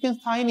सिग्निफिकेंस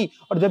था ही नहीं,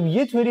 और जब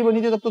ये थ्योरी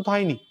बनी थी तब तो था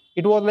ही नहीं.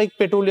 It was like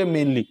petroleum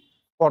mainly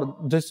for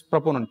this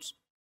proponents.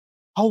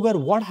 However,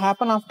 what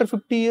happened after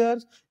 50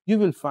 years? You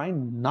will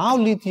find now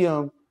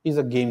lithium is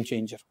a game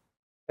changer,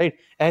 right?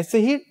 ऐसे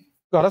ही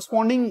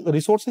corresponding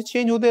resources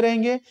change होते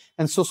रहेंगे,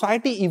 and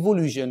society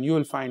evolution you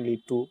will find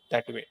lead to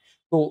that way.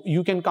 So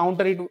you can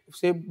counter it,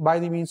 say, by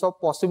the means of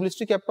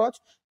possibilistic approach,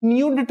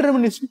 new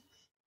deterministic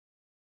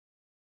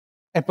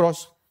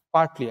approach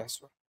partly as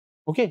well.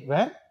 Okay,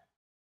 where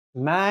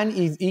man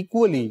is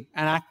equally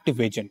an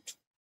active agent,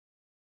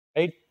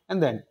 right?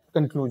 And then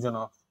conclusion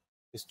of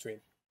this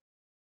trade.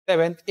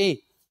 7th A,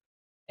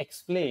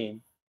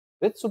 explain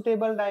with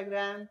suitable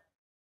diagram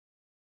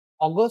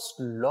August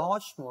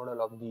Lodge model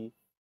of the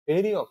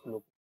area of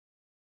loop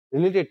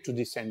related to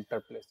the center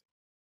place.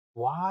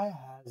 Why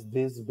has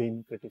this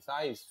been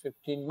criticized?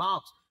 15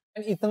 marks.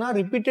 And इतना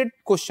repeated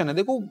question है.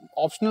 देखो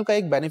optional का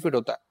एक benefit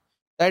होता है.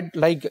 That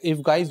like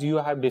if guys you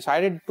have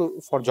decided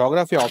to for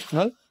geography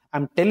optional,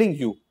 I'm telling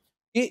you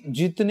कि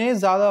जितने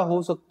ज़्यादा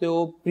हो सकते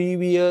हो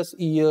previous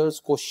years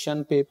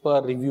question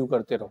paper review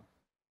करते रहो.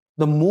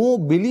 The more,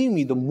 believe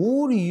me, the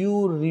more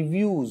you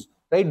reviews,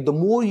 right? The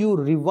more you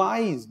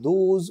revise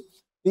those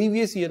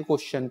previous year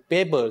question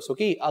papers,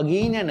 okay,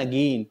 again and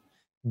again,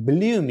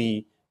 believe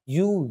me,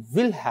 you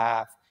will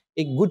have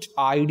a good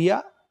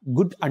idea,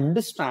 good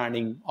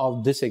understanding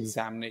of this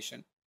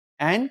examination,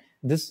 and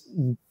this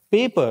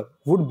paper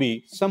would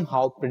be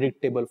somehow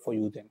predictable for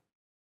you then.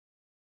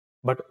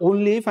 But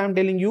only if I'm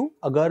telling you,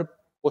 अगर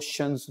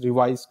questions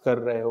revise कर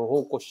रहे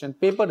हो, question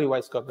paper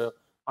revise कर रहे हो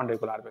on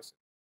regular basis.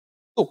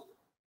 तो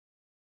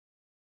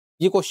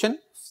ये question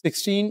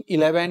 16,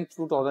 11,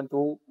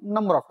 2002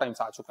 number of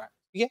times आ चुका है,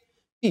 ठीक है?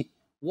 See,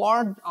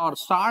 what or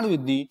start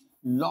with the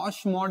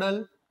Lodge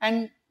model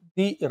and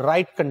the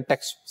right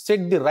context,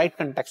 set the right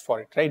context for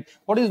it, right?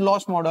 What is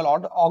Lodge model?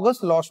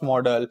 August Lodge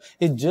model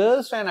is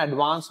just an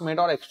advancement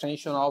or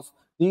extension of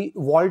the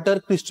Walter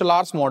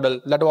Crystallar's model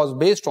that was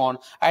based on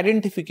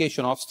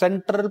identification of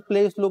central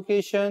place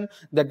location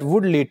that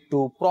would lead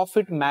to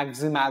profit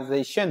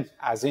maximization,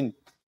 as in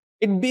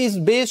it is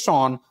based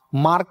on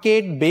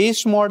market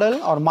based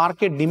model or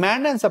market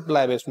demand and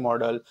supply based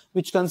model,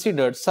 which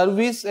considered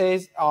service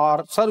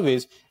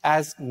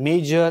as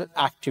major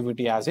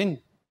activity. As in,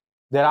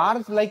 there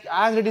are, like,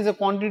 as it is a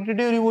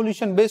quantitative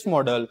revolution based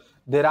model,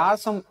 there are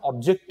some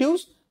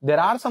objectives, there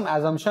are some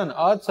assumption.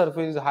 Earth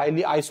surface is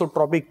highly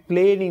isotropic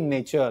plane in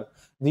nature.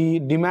 The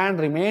demand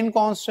remain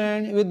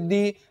constant with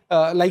the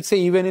like say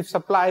even if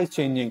supply is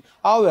changing.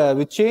 However,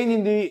 with change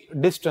in the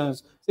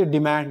distance, say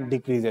demand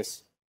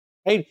decreases.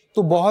 Right?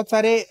 तो बहुत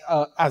सारे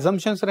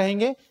assumptions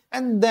रहेंगे.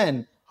 And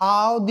then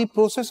how the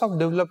process of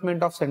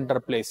development of center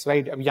place.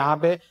 Right? अब यहाँ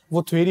पे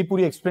वो theory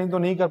पूरी explain तो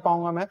नहीं कर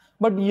पाऊंगा मैं.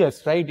 But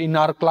yes, right, in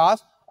our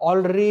class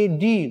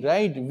already,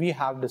 right, we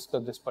have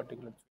discussed this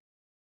particular.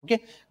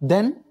 Okay,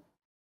 then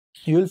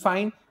you will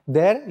find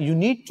there you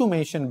need to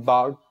mention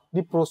about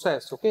the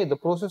process. Okay, the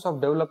process of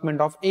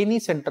development of any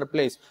center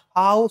place,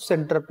 how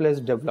center place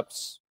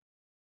develops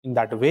in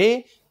that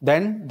way,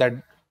 then that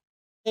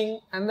thing,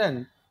 and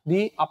then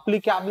the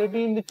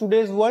applicability in the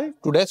today's world,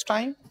 today's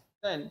time,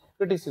 then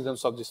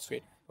criticisms of this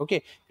theory.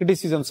 Okay,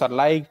 criticisms are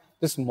like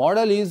this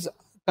model is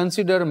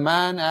consider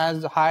man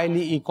as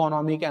highly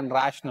economic and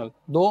rational,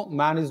 though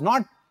man is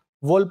not.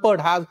 Wolpert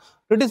has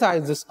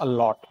criticized this a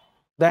lot.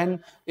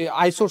 Then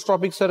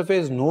isotropic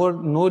surface,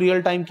 no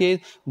real-time case.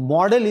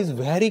 Model is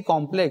very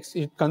complex.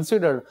 It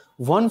considered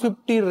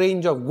 150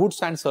 range of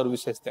goods and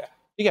services there.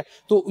 ठीक है,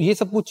 तो ये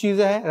सब कुछ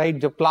चीजें हैं, right.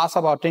 जब class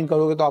आप अटेंड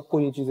करोगे तो आपको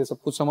ये चीजें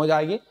सब कुछ समझ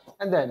आएगी.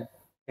 And then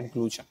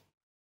conclusion.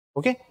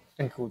 Okay,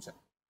 conclusion.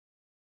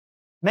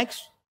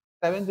 Next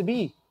 7th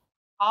B.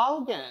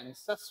 How can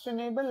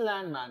sustainable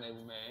land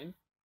management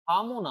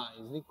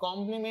harmonize the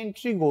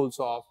complementary goals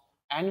of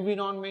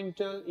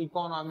environmental,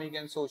 economic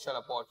and social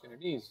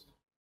opportunities?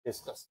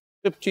 Discuss.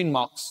 15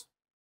 marks.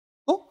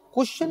 So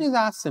question is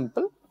as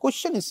simple.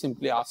 Question is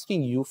simply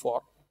asking you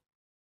for,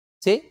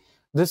 say,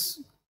 this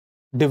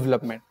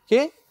development.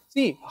 Okay.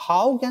 See,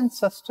 how can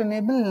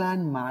sustainable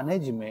land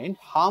management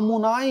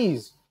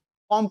harmonize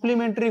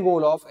complementary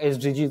goal of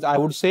SDGs? I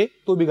would say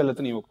तो भी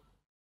गलत नहीं होगा.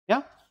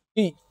 Yeah.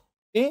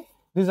 See,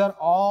 these are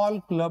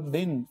all clubbed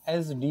in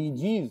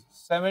SDGs.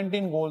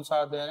 17 goals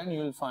are there, and you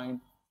will find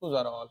those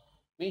are all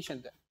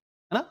mentioned there.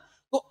 है ना?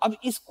 तो अब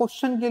इस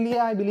क्वेश्चन के लिए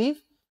I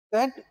believe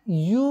that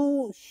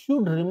you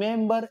should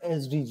remember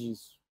SDGs.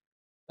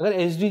 अगर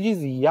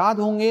SDGs याद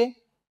होंगे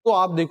तो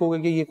आप देखोगे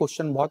कि ये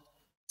क्वेश्चन बहुत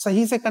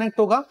सही से कनेक्ट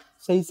होगा,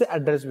 सही से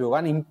एड्रेस भी होगा.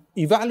 And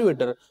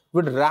evaluator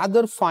would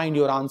rather find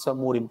your answer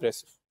more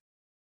impressive.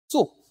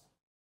 So,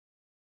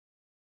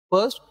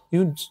 first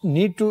you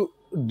need to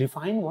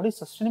define what is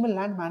sustainable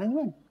land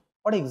management,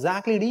 what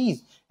exactly it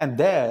is, and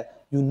there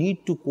you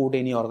need to quote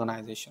any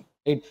organization.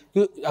 Right?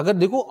 अगर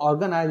देखो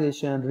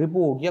organization,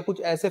 report या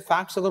कुछ ऐसे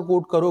facts अगर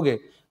quote करोगे,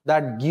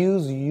 that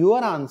gives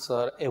your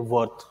answer a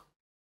worth,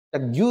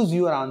 that gives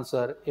your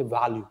answer a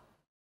value.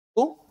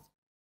 So,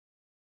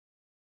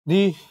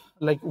 the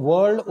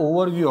world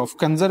overview of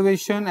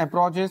conservation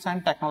approaches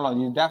and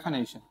technology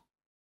definition.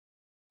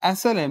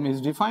 SLM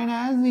is defined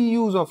as the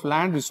use of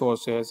land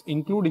resources,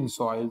 including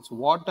soils,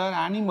 water,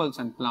 animals,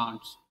 and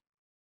plants,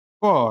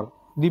 for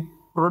the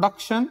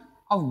production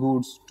of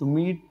goods to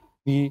meet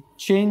the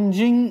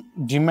changing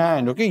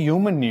demand, okay,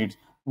 human needs,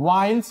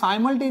 while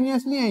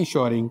simultaneously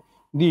ensuring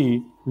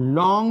the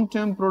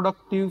long-term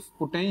productive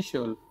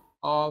potential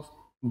of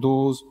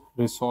those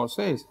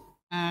resources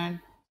and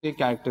the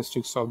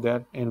characteristics of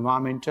their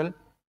environmental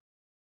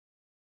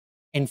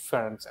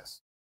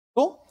inferences.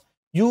 So,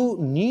 you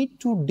need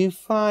to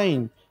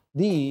define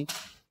the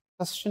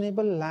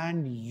sustainable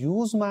land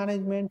use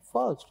management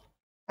first,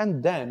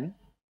 and then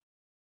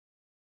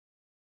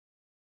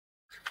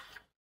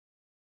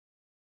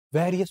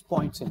various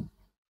points in,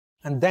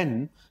 and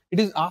then it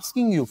is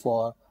asking you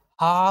for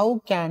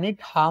how can it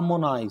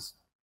harmonize.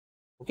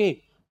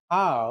 Okay,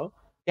 how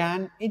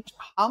can it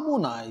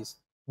harmonize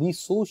the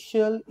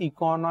social,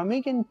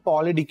 economic and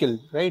political,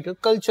 right,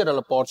 cultural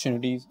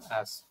opportunities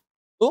as.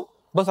 तो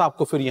बस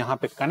आपको फिर यहाँ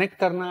पे connect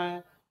करना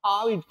है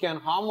how it can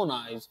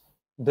harmonize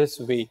this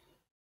way.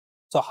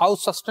 So how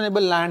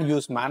sustainable land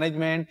use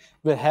management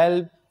will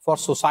help for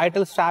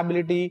societal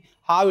stability,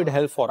 how it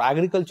helps for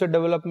agriculture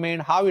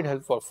development, how it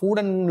helps for food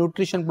and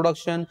nutrition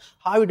production,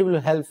 how it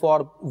will help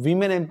for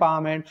women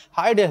empowerment,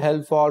 how it will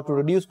help for to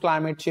reduce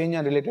climate change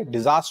and related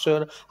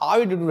disaster, how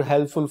it will be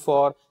helpful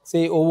for,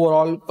 say,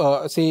 overall,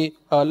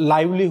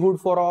 livelihood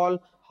for all,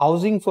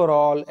 housing for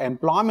all,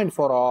 employment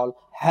for all,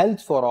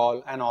 health for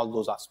all, and all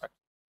those aspects.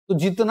 तो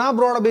जितना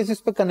broad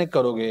basis पे connect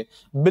करोगे,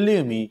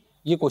 believe me,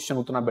 ये question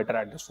उतना better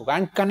address होगा.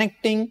 And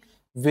connecting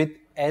with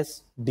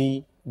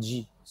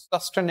SDG,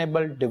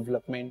 Sustainable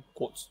Development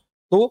Goals.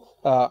 So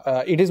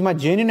it is my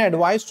genuine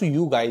advice to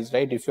you guys,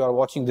 right? If you are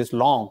watching this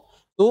long,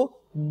 so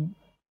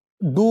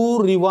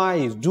do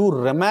revise, do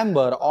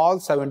remember all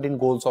 17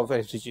 goals of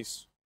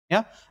SDGs.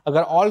 Yeah,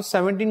 अगर all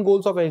 17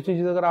 goals of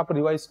SDGs अगर आप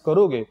revise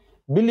करोगे,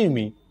 believe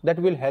me, that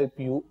will help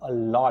you a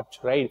lot,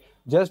 right?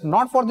 Just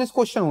not for this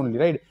question only,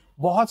 right?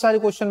 बहुत सारे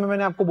question में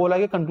मैंने आपको बोला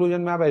कि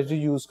कंक्लूजन में आप एचडी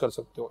यूज कर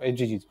सकते हो,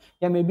 एचडी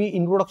या मे बी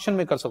इंट्रोडक्शन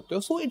में कर सकते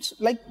हो. So it's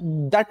like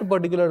that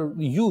particular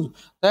use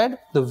that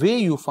the way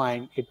you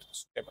find it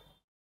suitable.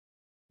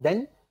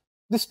 Then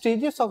the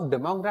stages of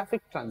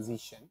demographic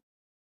transition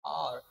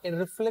R a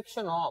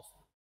reflection of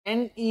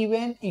an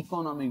even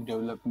economic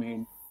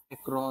development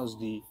across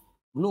the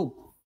globe.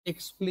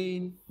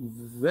 Explain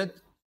with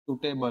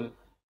suitable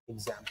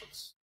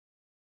examples.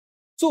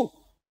 So,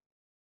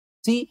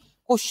 see,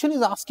 question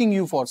is asking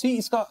you for, see,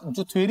 इसका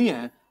जो theory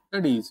है,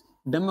 that is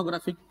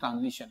demographic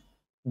transition,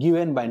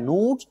 given by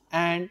Notes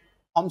and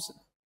Thompson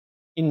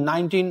in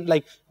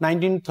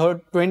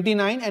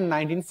 1929 and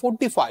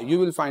 1945.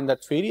 You will find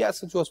that theory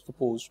as such was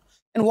proposed,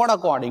 and what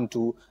according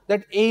to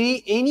that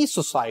any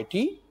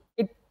society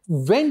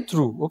went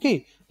through, okay,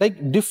 like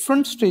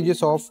different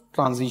stages of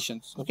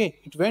transitions. Okay,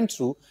 it went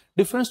through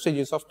different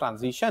stages of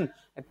transition,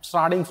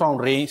 starting from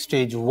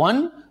stage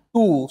 1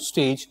 to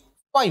stage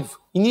 5.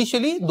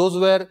 Initially those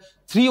were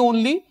 3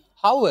 only,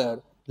 however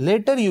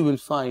later you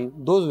will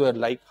find those were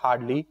like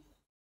hardly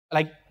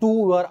like 2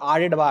 were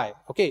added by,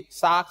 okay,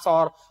 Sachs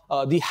or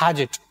the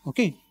Haggett.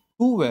 Okay,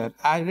 2 were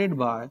added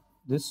by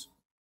this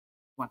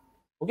one.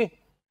 Okay,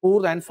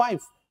 4 and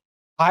 5.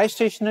 High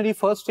stationery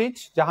first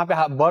stage जहां पे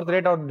birth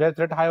rate और death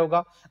rate high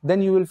होगा.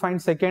 Then you will find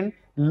second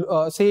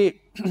से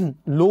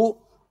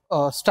लो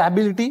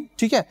stability,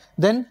 ठीक है.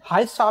 Then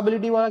high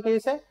stability वाला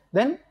case है,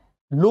 then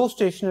low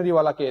stationery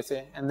वाला केस है,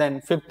 एंड देन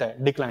फिफ्थ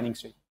है declining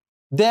stage.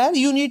 There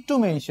you need to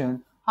mention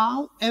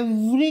how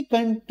every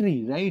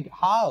country, right,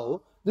 how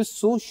the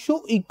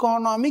socio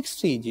economic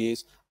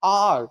stages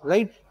are,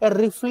 right, a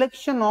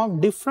reflection of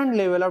different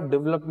level of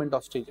development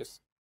of stages.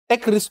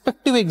 एक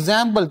respective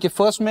example कि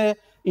first में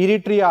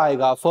Eritrea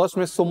आएगा, first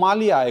में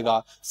Somalia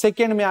आएगा,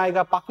 second में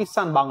आएगा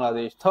Pakistan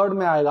Bangladesh, third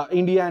में आएगा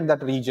India and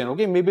that reason,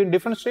 okay, may be in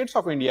different states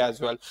of India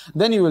as well.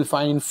 Then you will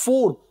find in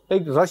fourth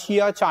like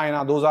Russia,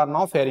 China, those are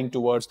now faring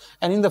towards,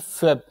 and in the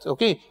fifth,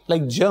 okay,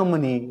 like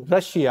Germany,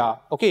 Russia,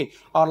 okay,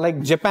 or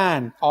like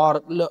Japan,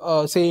 or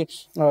say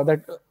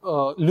that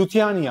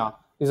Lithuania,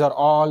 these are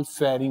all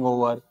faring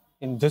over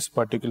in this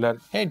particular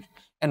head.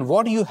 And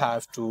what you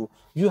have to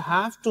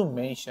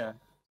mention,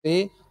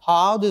 say,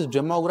 how these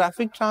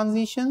demographic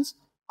transitions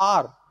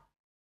are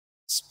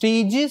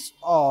stages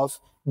of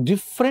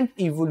different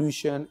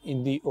evolution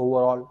in the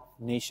overall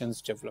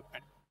nation's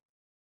development.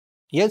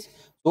 Yes,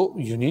 so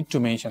you need to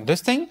mention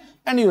this thing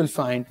and you will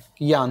find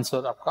कि ये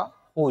answer आपका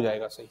हो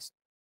जाएगा सही से.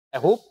 I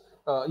hope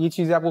ये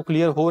चीजें आपको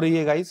क्लियर हो रही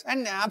है guys,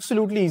 and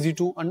absolutely easy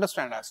to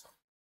understand as well.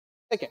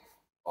 ठीक है.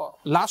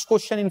 Last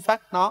question in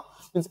fact now,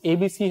 means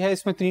ABC है,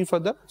 इसमें 3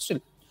 further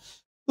still.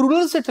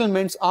 Rural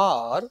settlements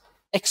are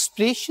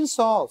expressions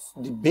of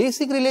the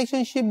basic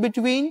relationship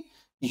between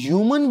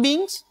human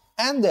beings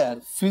and their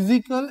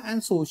physical and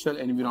social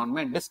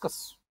environment. Discuss.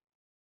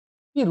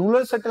 The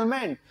rural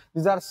settlement,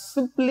 these are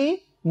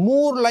simply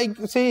more like,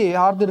 say,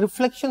 are the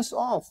reflections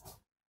of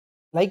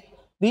like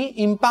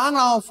the impact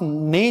of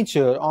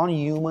nature on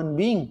human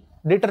being,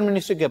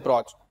 deterministic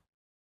approach.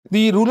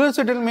 The rural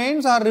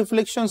settlements are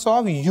reflections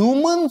of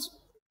humans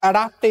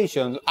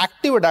adaptations,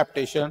 active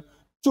adaptation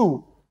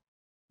to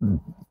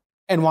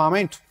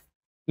environment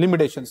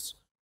limitations,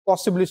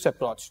 possibilist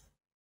approach.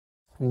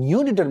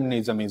 New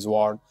determinism is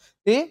what?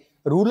 The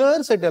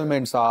rural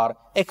settlements are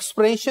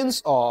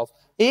expressions of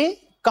a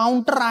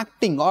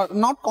counteracting, or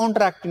not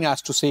counteracting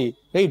as to say,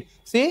 right,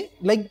 say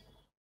like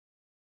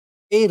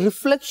a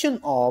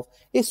reflection of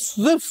a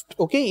swift,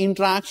 okay,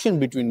 interaction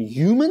between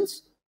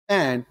humans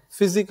and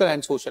physical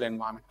and social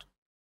environment,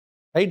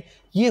 right.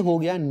 ये हो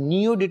गया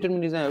new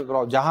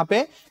determinism, जहां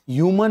पे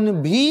human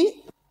भी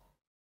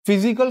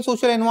physical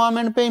social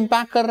environment पे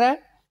impact कर रहा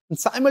है,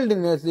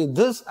 simultaneously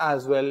this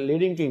as well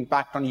leading to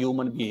impact on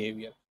human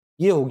behavior.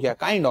 ये हो गया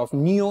kind of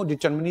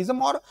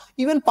neo-determinism or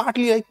even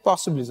partly like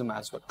possibilism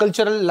as well.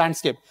 Cultural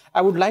landscape.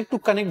 I would like to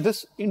connect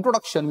this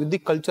introduction with the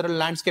cultural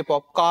landscape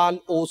of Carl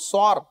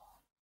Osor.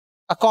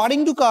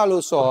 According to Carl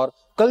Osor,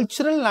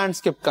 cultural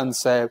landscape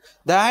concept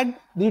that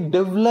the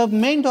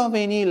development of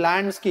any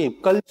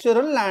landscape,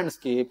 cultural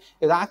landscape,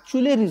 is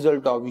actually a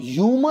result of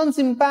humans'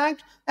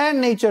 impact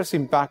and nature's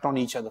impact on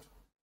each other.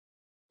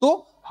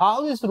 So,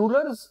 how this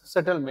rural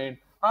settlement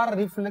are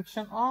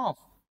reflection of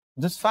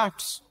these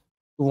facts.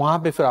 तो वहां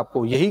पे फिर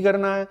आपको यही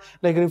करना है,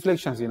 like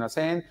reflections in a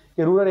sense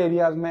कि rural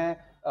areas में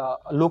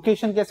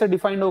लोकेशन कैसे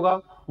डिफाइंड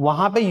होगा,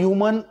 वहां पे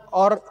ह्यूमन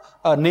और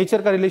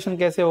नेचर का रिलेशन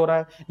कैसे हो रहा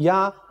है,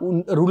 या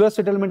रूरल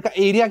सेटलमेंट का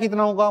एरिया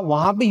कितना होगा,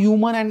 वहां पे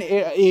ह्यूमन एंड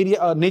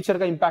एरिया नेचर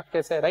का इंपैक्ट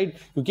कैसे है, राइट.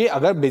 क्योंकि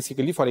अगर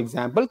बेसिकली फॉर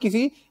एग्जांपल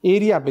किसी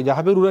एरिया पे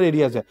जहां पे रूरल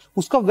एरियाज है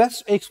उसका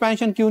वेस्ट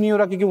एक्सपेंशन क्यों नहीं हो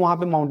रहा, क्योंकि वहां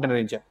पे माउंटेन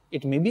रेंज है.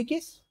 इट मे बी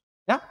केस,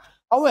 या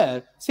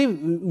however, see,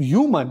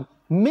 human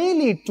may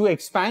lead to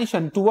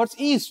expansion towards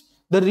east.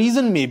 The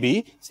reason may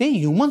be, say,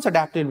 humans'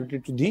 adaptability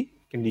to the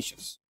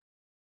conditions.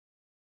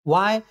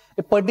 Why?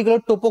 A particular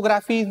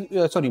topography,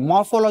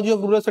 morphology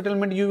of rural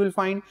settlement you will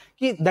find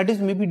कि that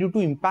is maybe due to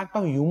impact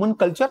of human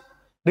culture,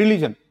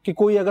 religion. कि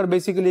कोई अगर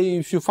basically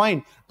if you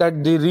find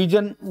that the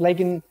region like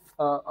in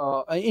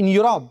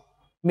Europe,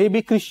 may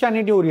be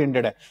Christianity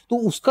oriented है, तो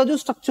उसका जो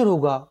structure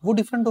होगा वो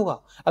डिफरेंट होगा।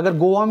 अगर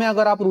गोवा में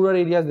अगर आप रूरल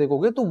एरियाज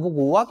देखोगे तो वो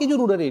गोवा की जो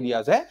रूरल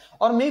एरियाज है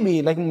और may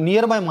be like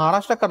near by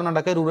Maharashtra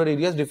Karnataka है, रूरल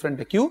एरियाज डिफरेंट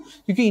है। क्यों?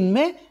 क्योंकि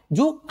इनमें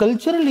जो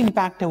कल्चरल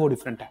इंपैक्ट है वो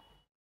डिफरेंट है,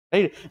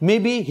 right?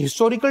 Maybe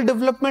historical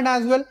development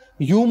as well,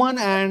 human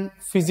and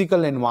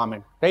physical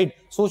environment, right?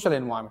 Social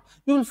environment.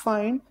 You will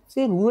find,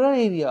 say, rural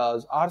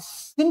areas are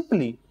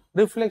simply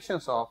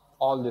reflections of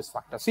all these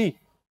factors. See,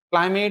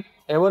 climate,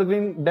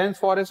 evergreen, dense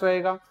forest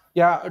रहेगा,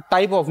 या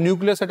type of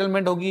nuclear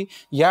settlement होगी,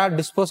 या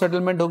dispersed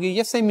settlement होगी,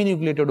 या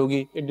semi-nucleated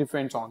होगी. It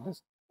depends on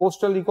this.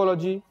 Coastal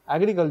ecology,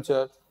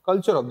 agriculture,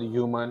 culture of the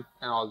human,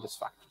 and all these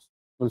factors.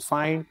 You will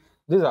find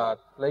these are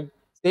like,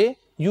 say,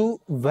 you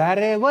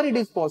wherever it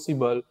is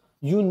possible,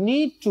 you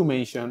need to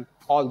mention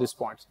all these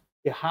points.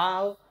 You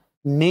have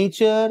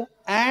nature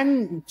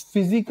and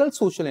physical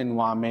social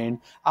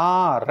environment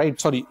are,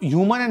 right, sorry,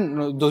 human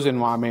and those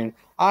environment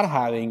are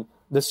having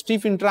the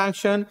stiff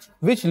interaction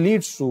which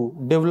leads to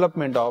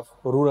development of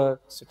rural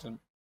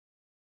settlement.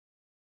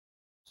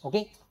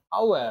 Okay.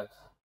 However,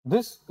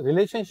 this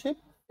relationship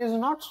is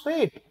not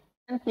straight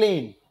and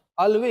plain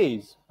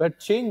always, but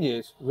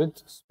changes with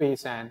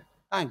space and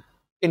time.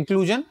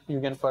 Conclusion, you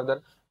can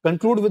further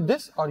conclude with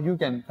this or you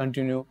can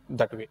continue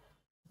that way.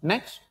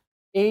 Next,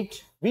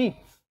 8B.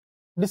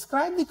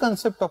 Describe the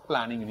concept of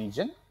planning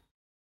region.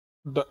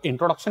 The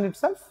introduction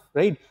itself,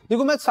 right?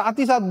 देखो मैं साथ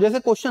ही साथ जैसे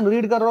question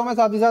read कर रहा हूं, मैं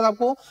साथ ही साथ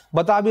आपको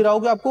बता भी रहा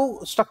हूं कि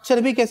आपको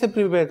स्ट्रक्चर भी कैसे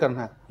प्रिपेयर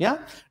करना है। या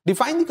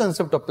define the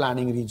concept of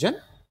planning reason,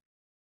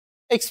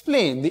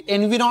 explain the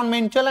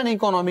environmental and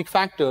economic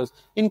factors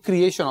in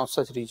creation of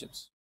such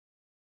regions.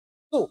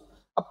 So,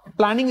 a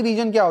planning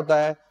region क्या होता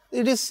है?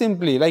 It is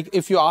simply like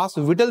if you ask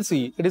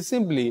Whittlesey, it is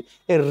simply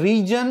a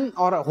region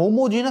or a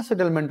homogeneous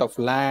settlement of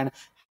land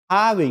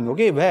having,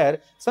 okay, where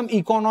some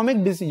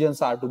economic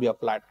decisions are to be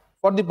applied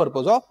for the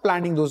purpose of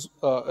planning those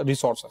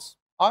resources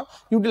or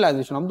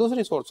utilization of those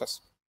resources.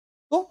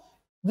 So,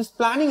 this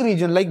planning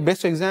region, like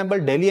best example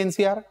Delhi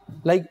NCR,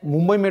 like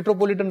Mumbai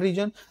metropolitan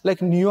region,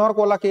 like New York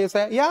वाला case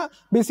है, या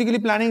basically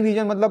planning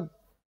region मतलब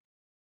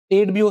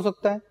state भी हो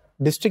सकता है,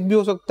 district भी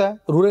हो सकता है,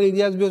 रूरल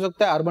एरियाज भी हो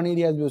सकता है, अर्बन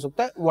एरियाज भी हो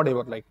सकता है,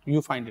 whatever, like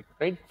you find it,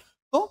 right?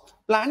 So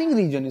planning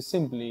region is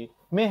simply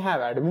may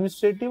have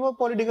administrative or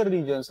political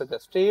regions such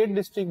as state,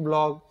 district,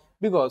 block,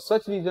 because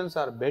such regions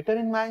are better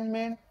in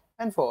management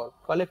and for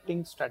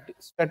collecting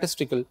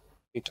statistical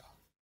data.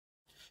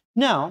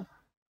 Now,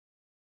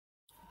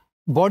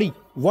 body,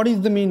 what is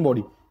the main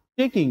body?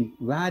 Taking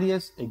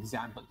various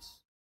examples,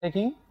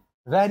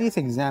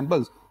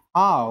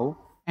 how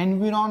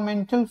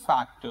environmental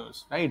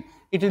factors, right,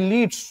 it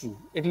leads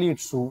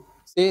to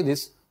say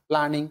this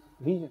planning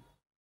region.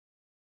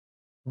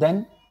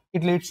 Then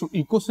it leads to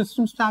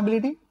ecosystem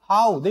stability.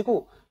 How? देखो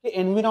कि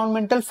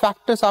environmental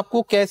factors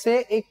आपको कैसे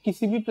एक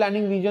किसी भी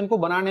planning region को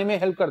बनाने में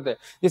help करते हैं।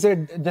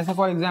 जैसे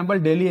for example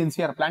Delhi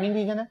NCR planning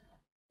region है,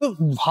 so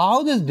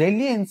how this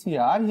Delhi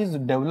NCR, his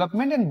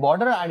development and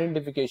border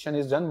identification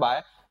is done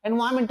by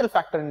environmental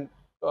factor in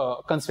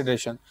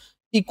consideration.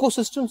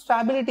 Ecosystem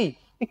stability,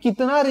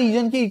 कितना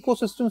रीजन की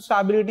इकोसिस्टम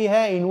स्टेबिलिटी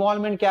है,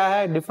 इन्वॉल्वमेंट क्या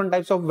है, different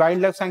types of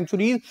wild life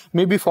sanctuaries,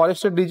 may be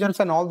forested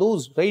regions and all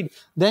those, right?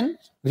 Then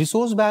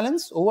resource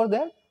balance over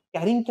there,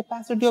 carrying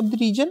capacity of the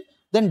reason,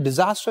 then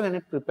disaster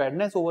and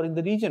preparedness over in the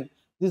reason.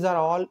 These are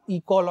all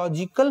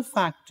ecological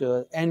factor,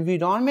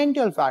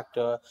 environmental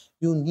factor.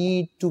 You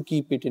need to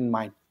keep it in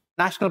mind.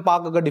 National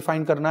park अगर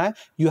define करना है,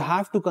 you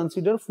have to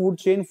consider food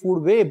chain,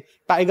 food web.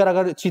 Tiger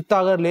अगर चीता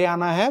अगर ले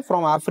आना है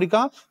from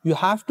Africa, you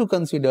have to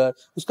consider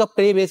उसका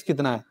प्रे बेस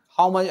कितना है,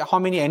 how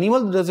many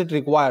animals does it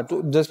require to,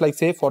 just like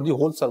say, for the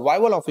whole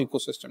survival of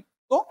ecosystem.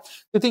 So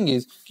the thing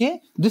is, okay,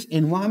 this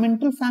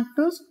environmental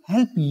factors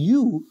help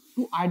you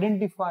to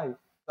identify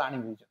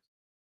planning regions.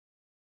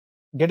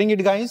 Getting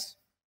it, guys?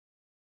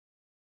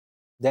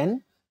 Then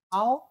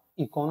how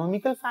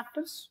economical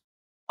factors?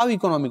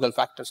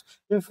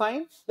 You'll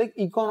find like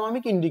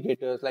economic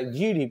indicators like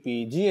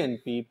GDP,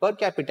 GNP, per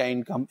capita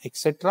income,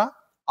 etc.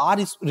 are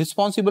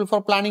responsible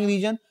for planning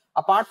region.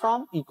 Apart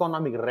from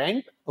economic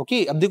rent, okay,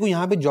 अब देखो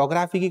यहाँ पे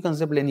geography की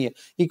concept लेनी है.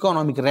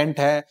 Economic rent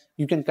है,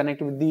 you can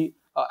connect with the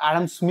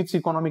Adam Smiths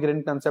economic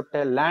rent concept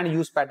है, land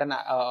use pattern,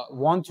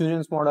 von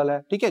थ्यूजेंस model है,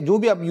 ठीक है, जो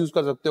भी आप यूज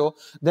कर सकते हो.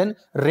 Then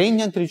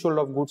range and threshold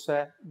of goods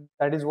है,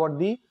 that is what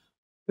the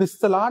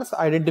Crystallar's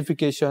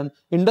identification,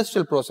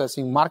 industrial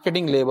processing,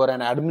 marketing, labor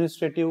and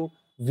administrative,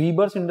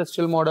 Weber's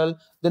industrial model,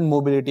 then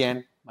mobility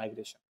and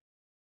migration.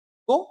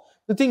 So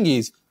the thing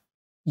is,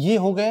 ये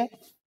हो गए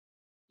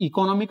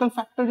economical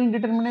factor in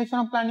determination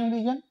of planning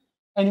region,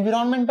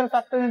 environmental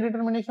factor in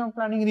determination of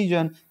planning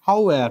region.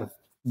 However,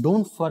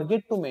 don't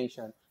forget to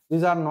mention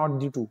these are not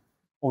the two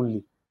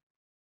only.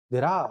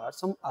 There are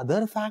some other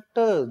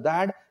factors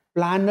that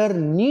planner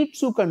needs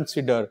to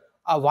consider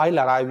while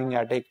arriving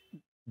at a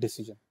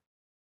decision.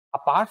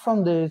 Apart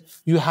from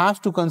this, you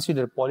have to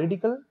consider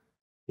political,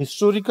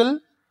 historical,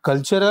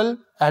 cultural,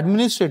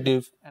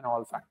 administrative and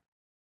all factors,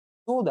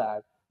 so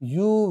that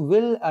you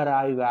will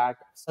arrive at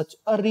such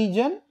a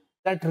region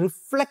that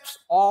reflects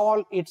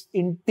all its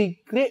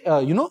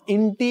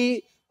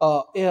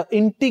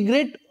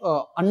integrate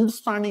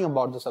understanding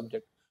about the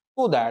subject,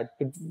 so that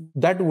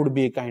that would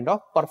be a kind of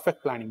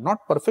perfect planning.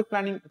 Not perfect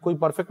planning, कोई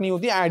perfect नहीं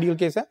होती, ideal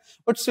case है,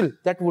 but still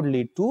that would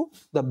lead to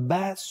the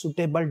best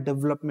suitable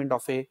development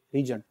of a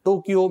region.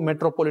 Tokyo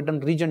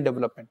metropolitan region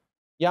development,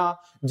 या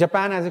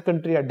Japan as a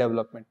country at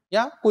development,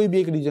 या कोई भी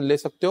एक reason ले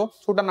सकते हो,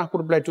 छोटा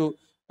नागपुर प्लेटू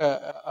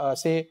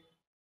से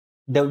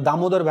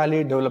दामोदर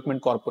वैली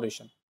डेवलपमेंट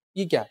कॉर्पोरेशन,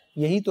 ये क्या,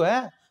 यही तो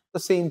है, the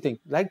same thing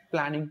like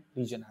planning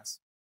reason as.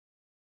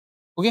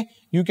 Okay,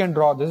 you can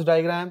draw this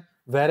diagram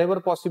wherever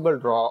possible,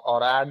 draw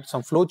or add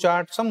some flow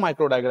chart, some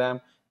micro diagram,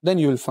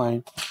 then you will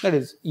find that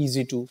is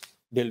easy to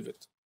deal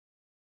with.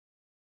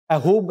 I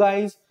hope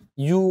guys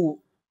you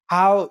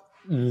have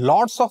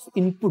lots of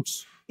inputs,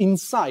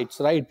 insights,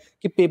 right,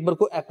 कि paper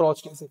को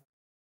approach कैसे.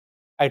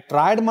 I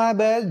tried my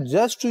best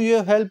just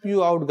to help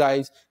you out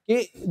guys.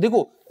 कि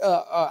देखो,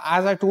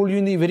 as I told you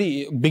in the very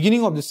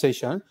beginning of this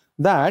session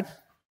that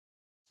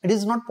it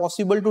is not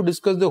possible to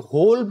discuss the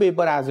whole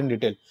paper as in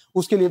detail.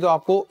 उसके लिए तो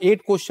आपको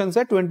 8 questions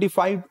है,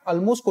 25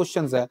 almost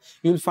questions है,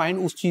 you will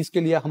find उस चीज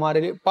के लिए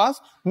हमारे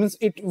पास means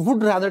it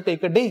would rather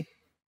take a day,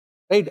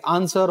 right,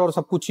 answer और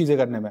सब कुछ चीजें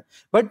करने में.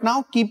 But now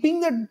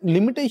keeping the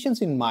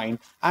limitations in mind,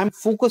 I am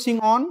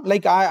focusing on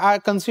like I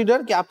consider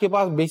कि आपके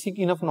पास basic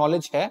enough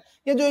knowledge है,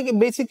 या जो एक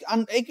basic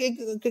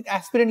एक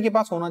aspirant के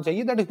पास होना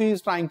चाहिए, that he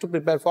is trying to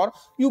prepare for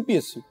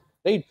UPSC,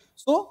 right?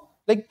 So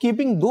like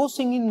keeping those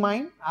things in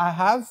mind, I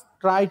have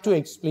tried to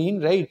explain,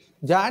 right,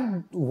 that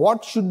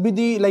what should be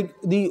the like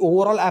the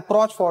overall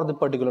approach for the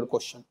particular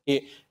question.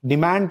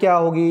 Demand क्या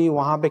होगी,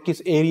 वहां पे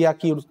किस area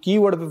की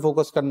keyword पे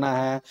focus करना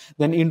है,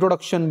 then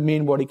introduction,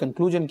 main body,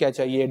 conclusion क्या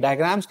चाहिए,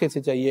 डायग्राम्स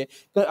कैसे चाहिए,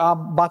 तो आप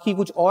बाकी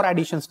कुछ और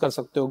एडिशंस कर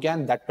सकते हो क्या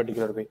in that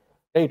particular way,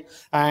 right?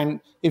 And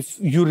if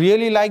you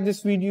really like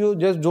this video,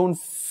 just don't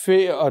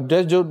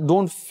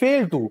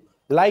fail to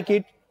like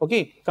it,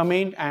 okay,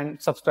 comment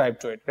and subscribe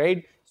to it,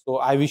 right? So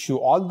I wish you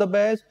all the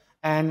best,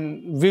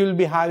 and we will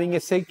be having a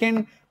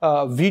second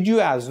video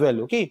as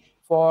well, okay,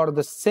 for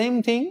the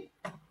same thing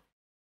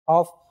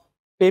of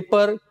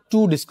paper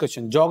 2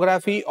 discussion,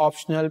 geography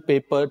optional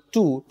paper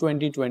 2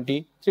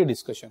 2023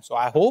 discussion. So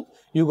I hope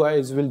you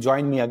guys will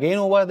join me again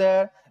over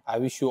there. I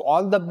wish you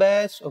all the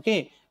best,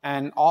 okay,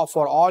 and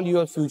for all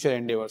your future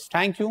endeavors.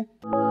 Thank you.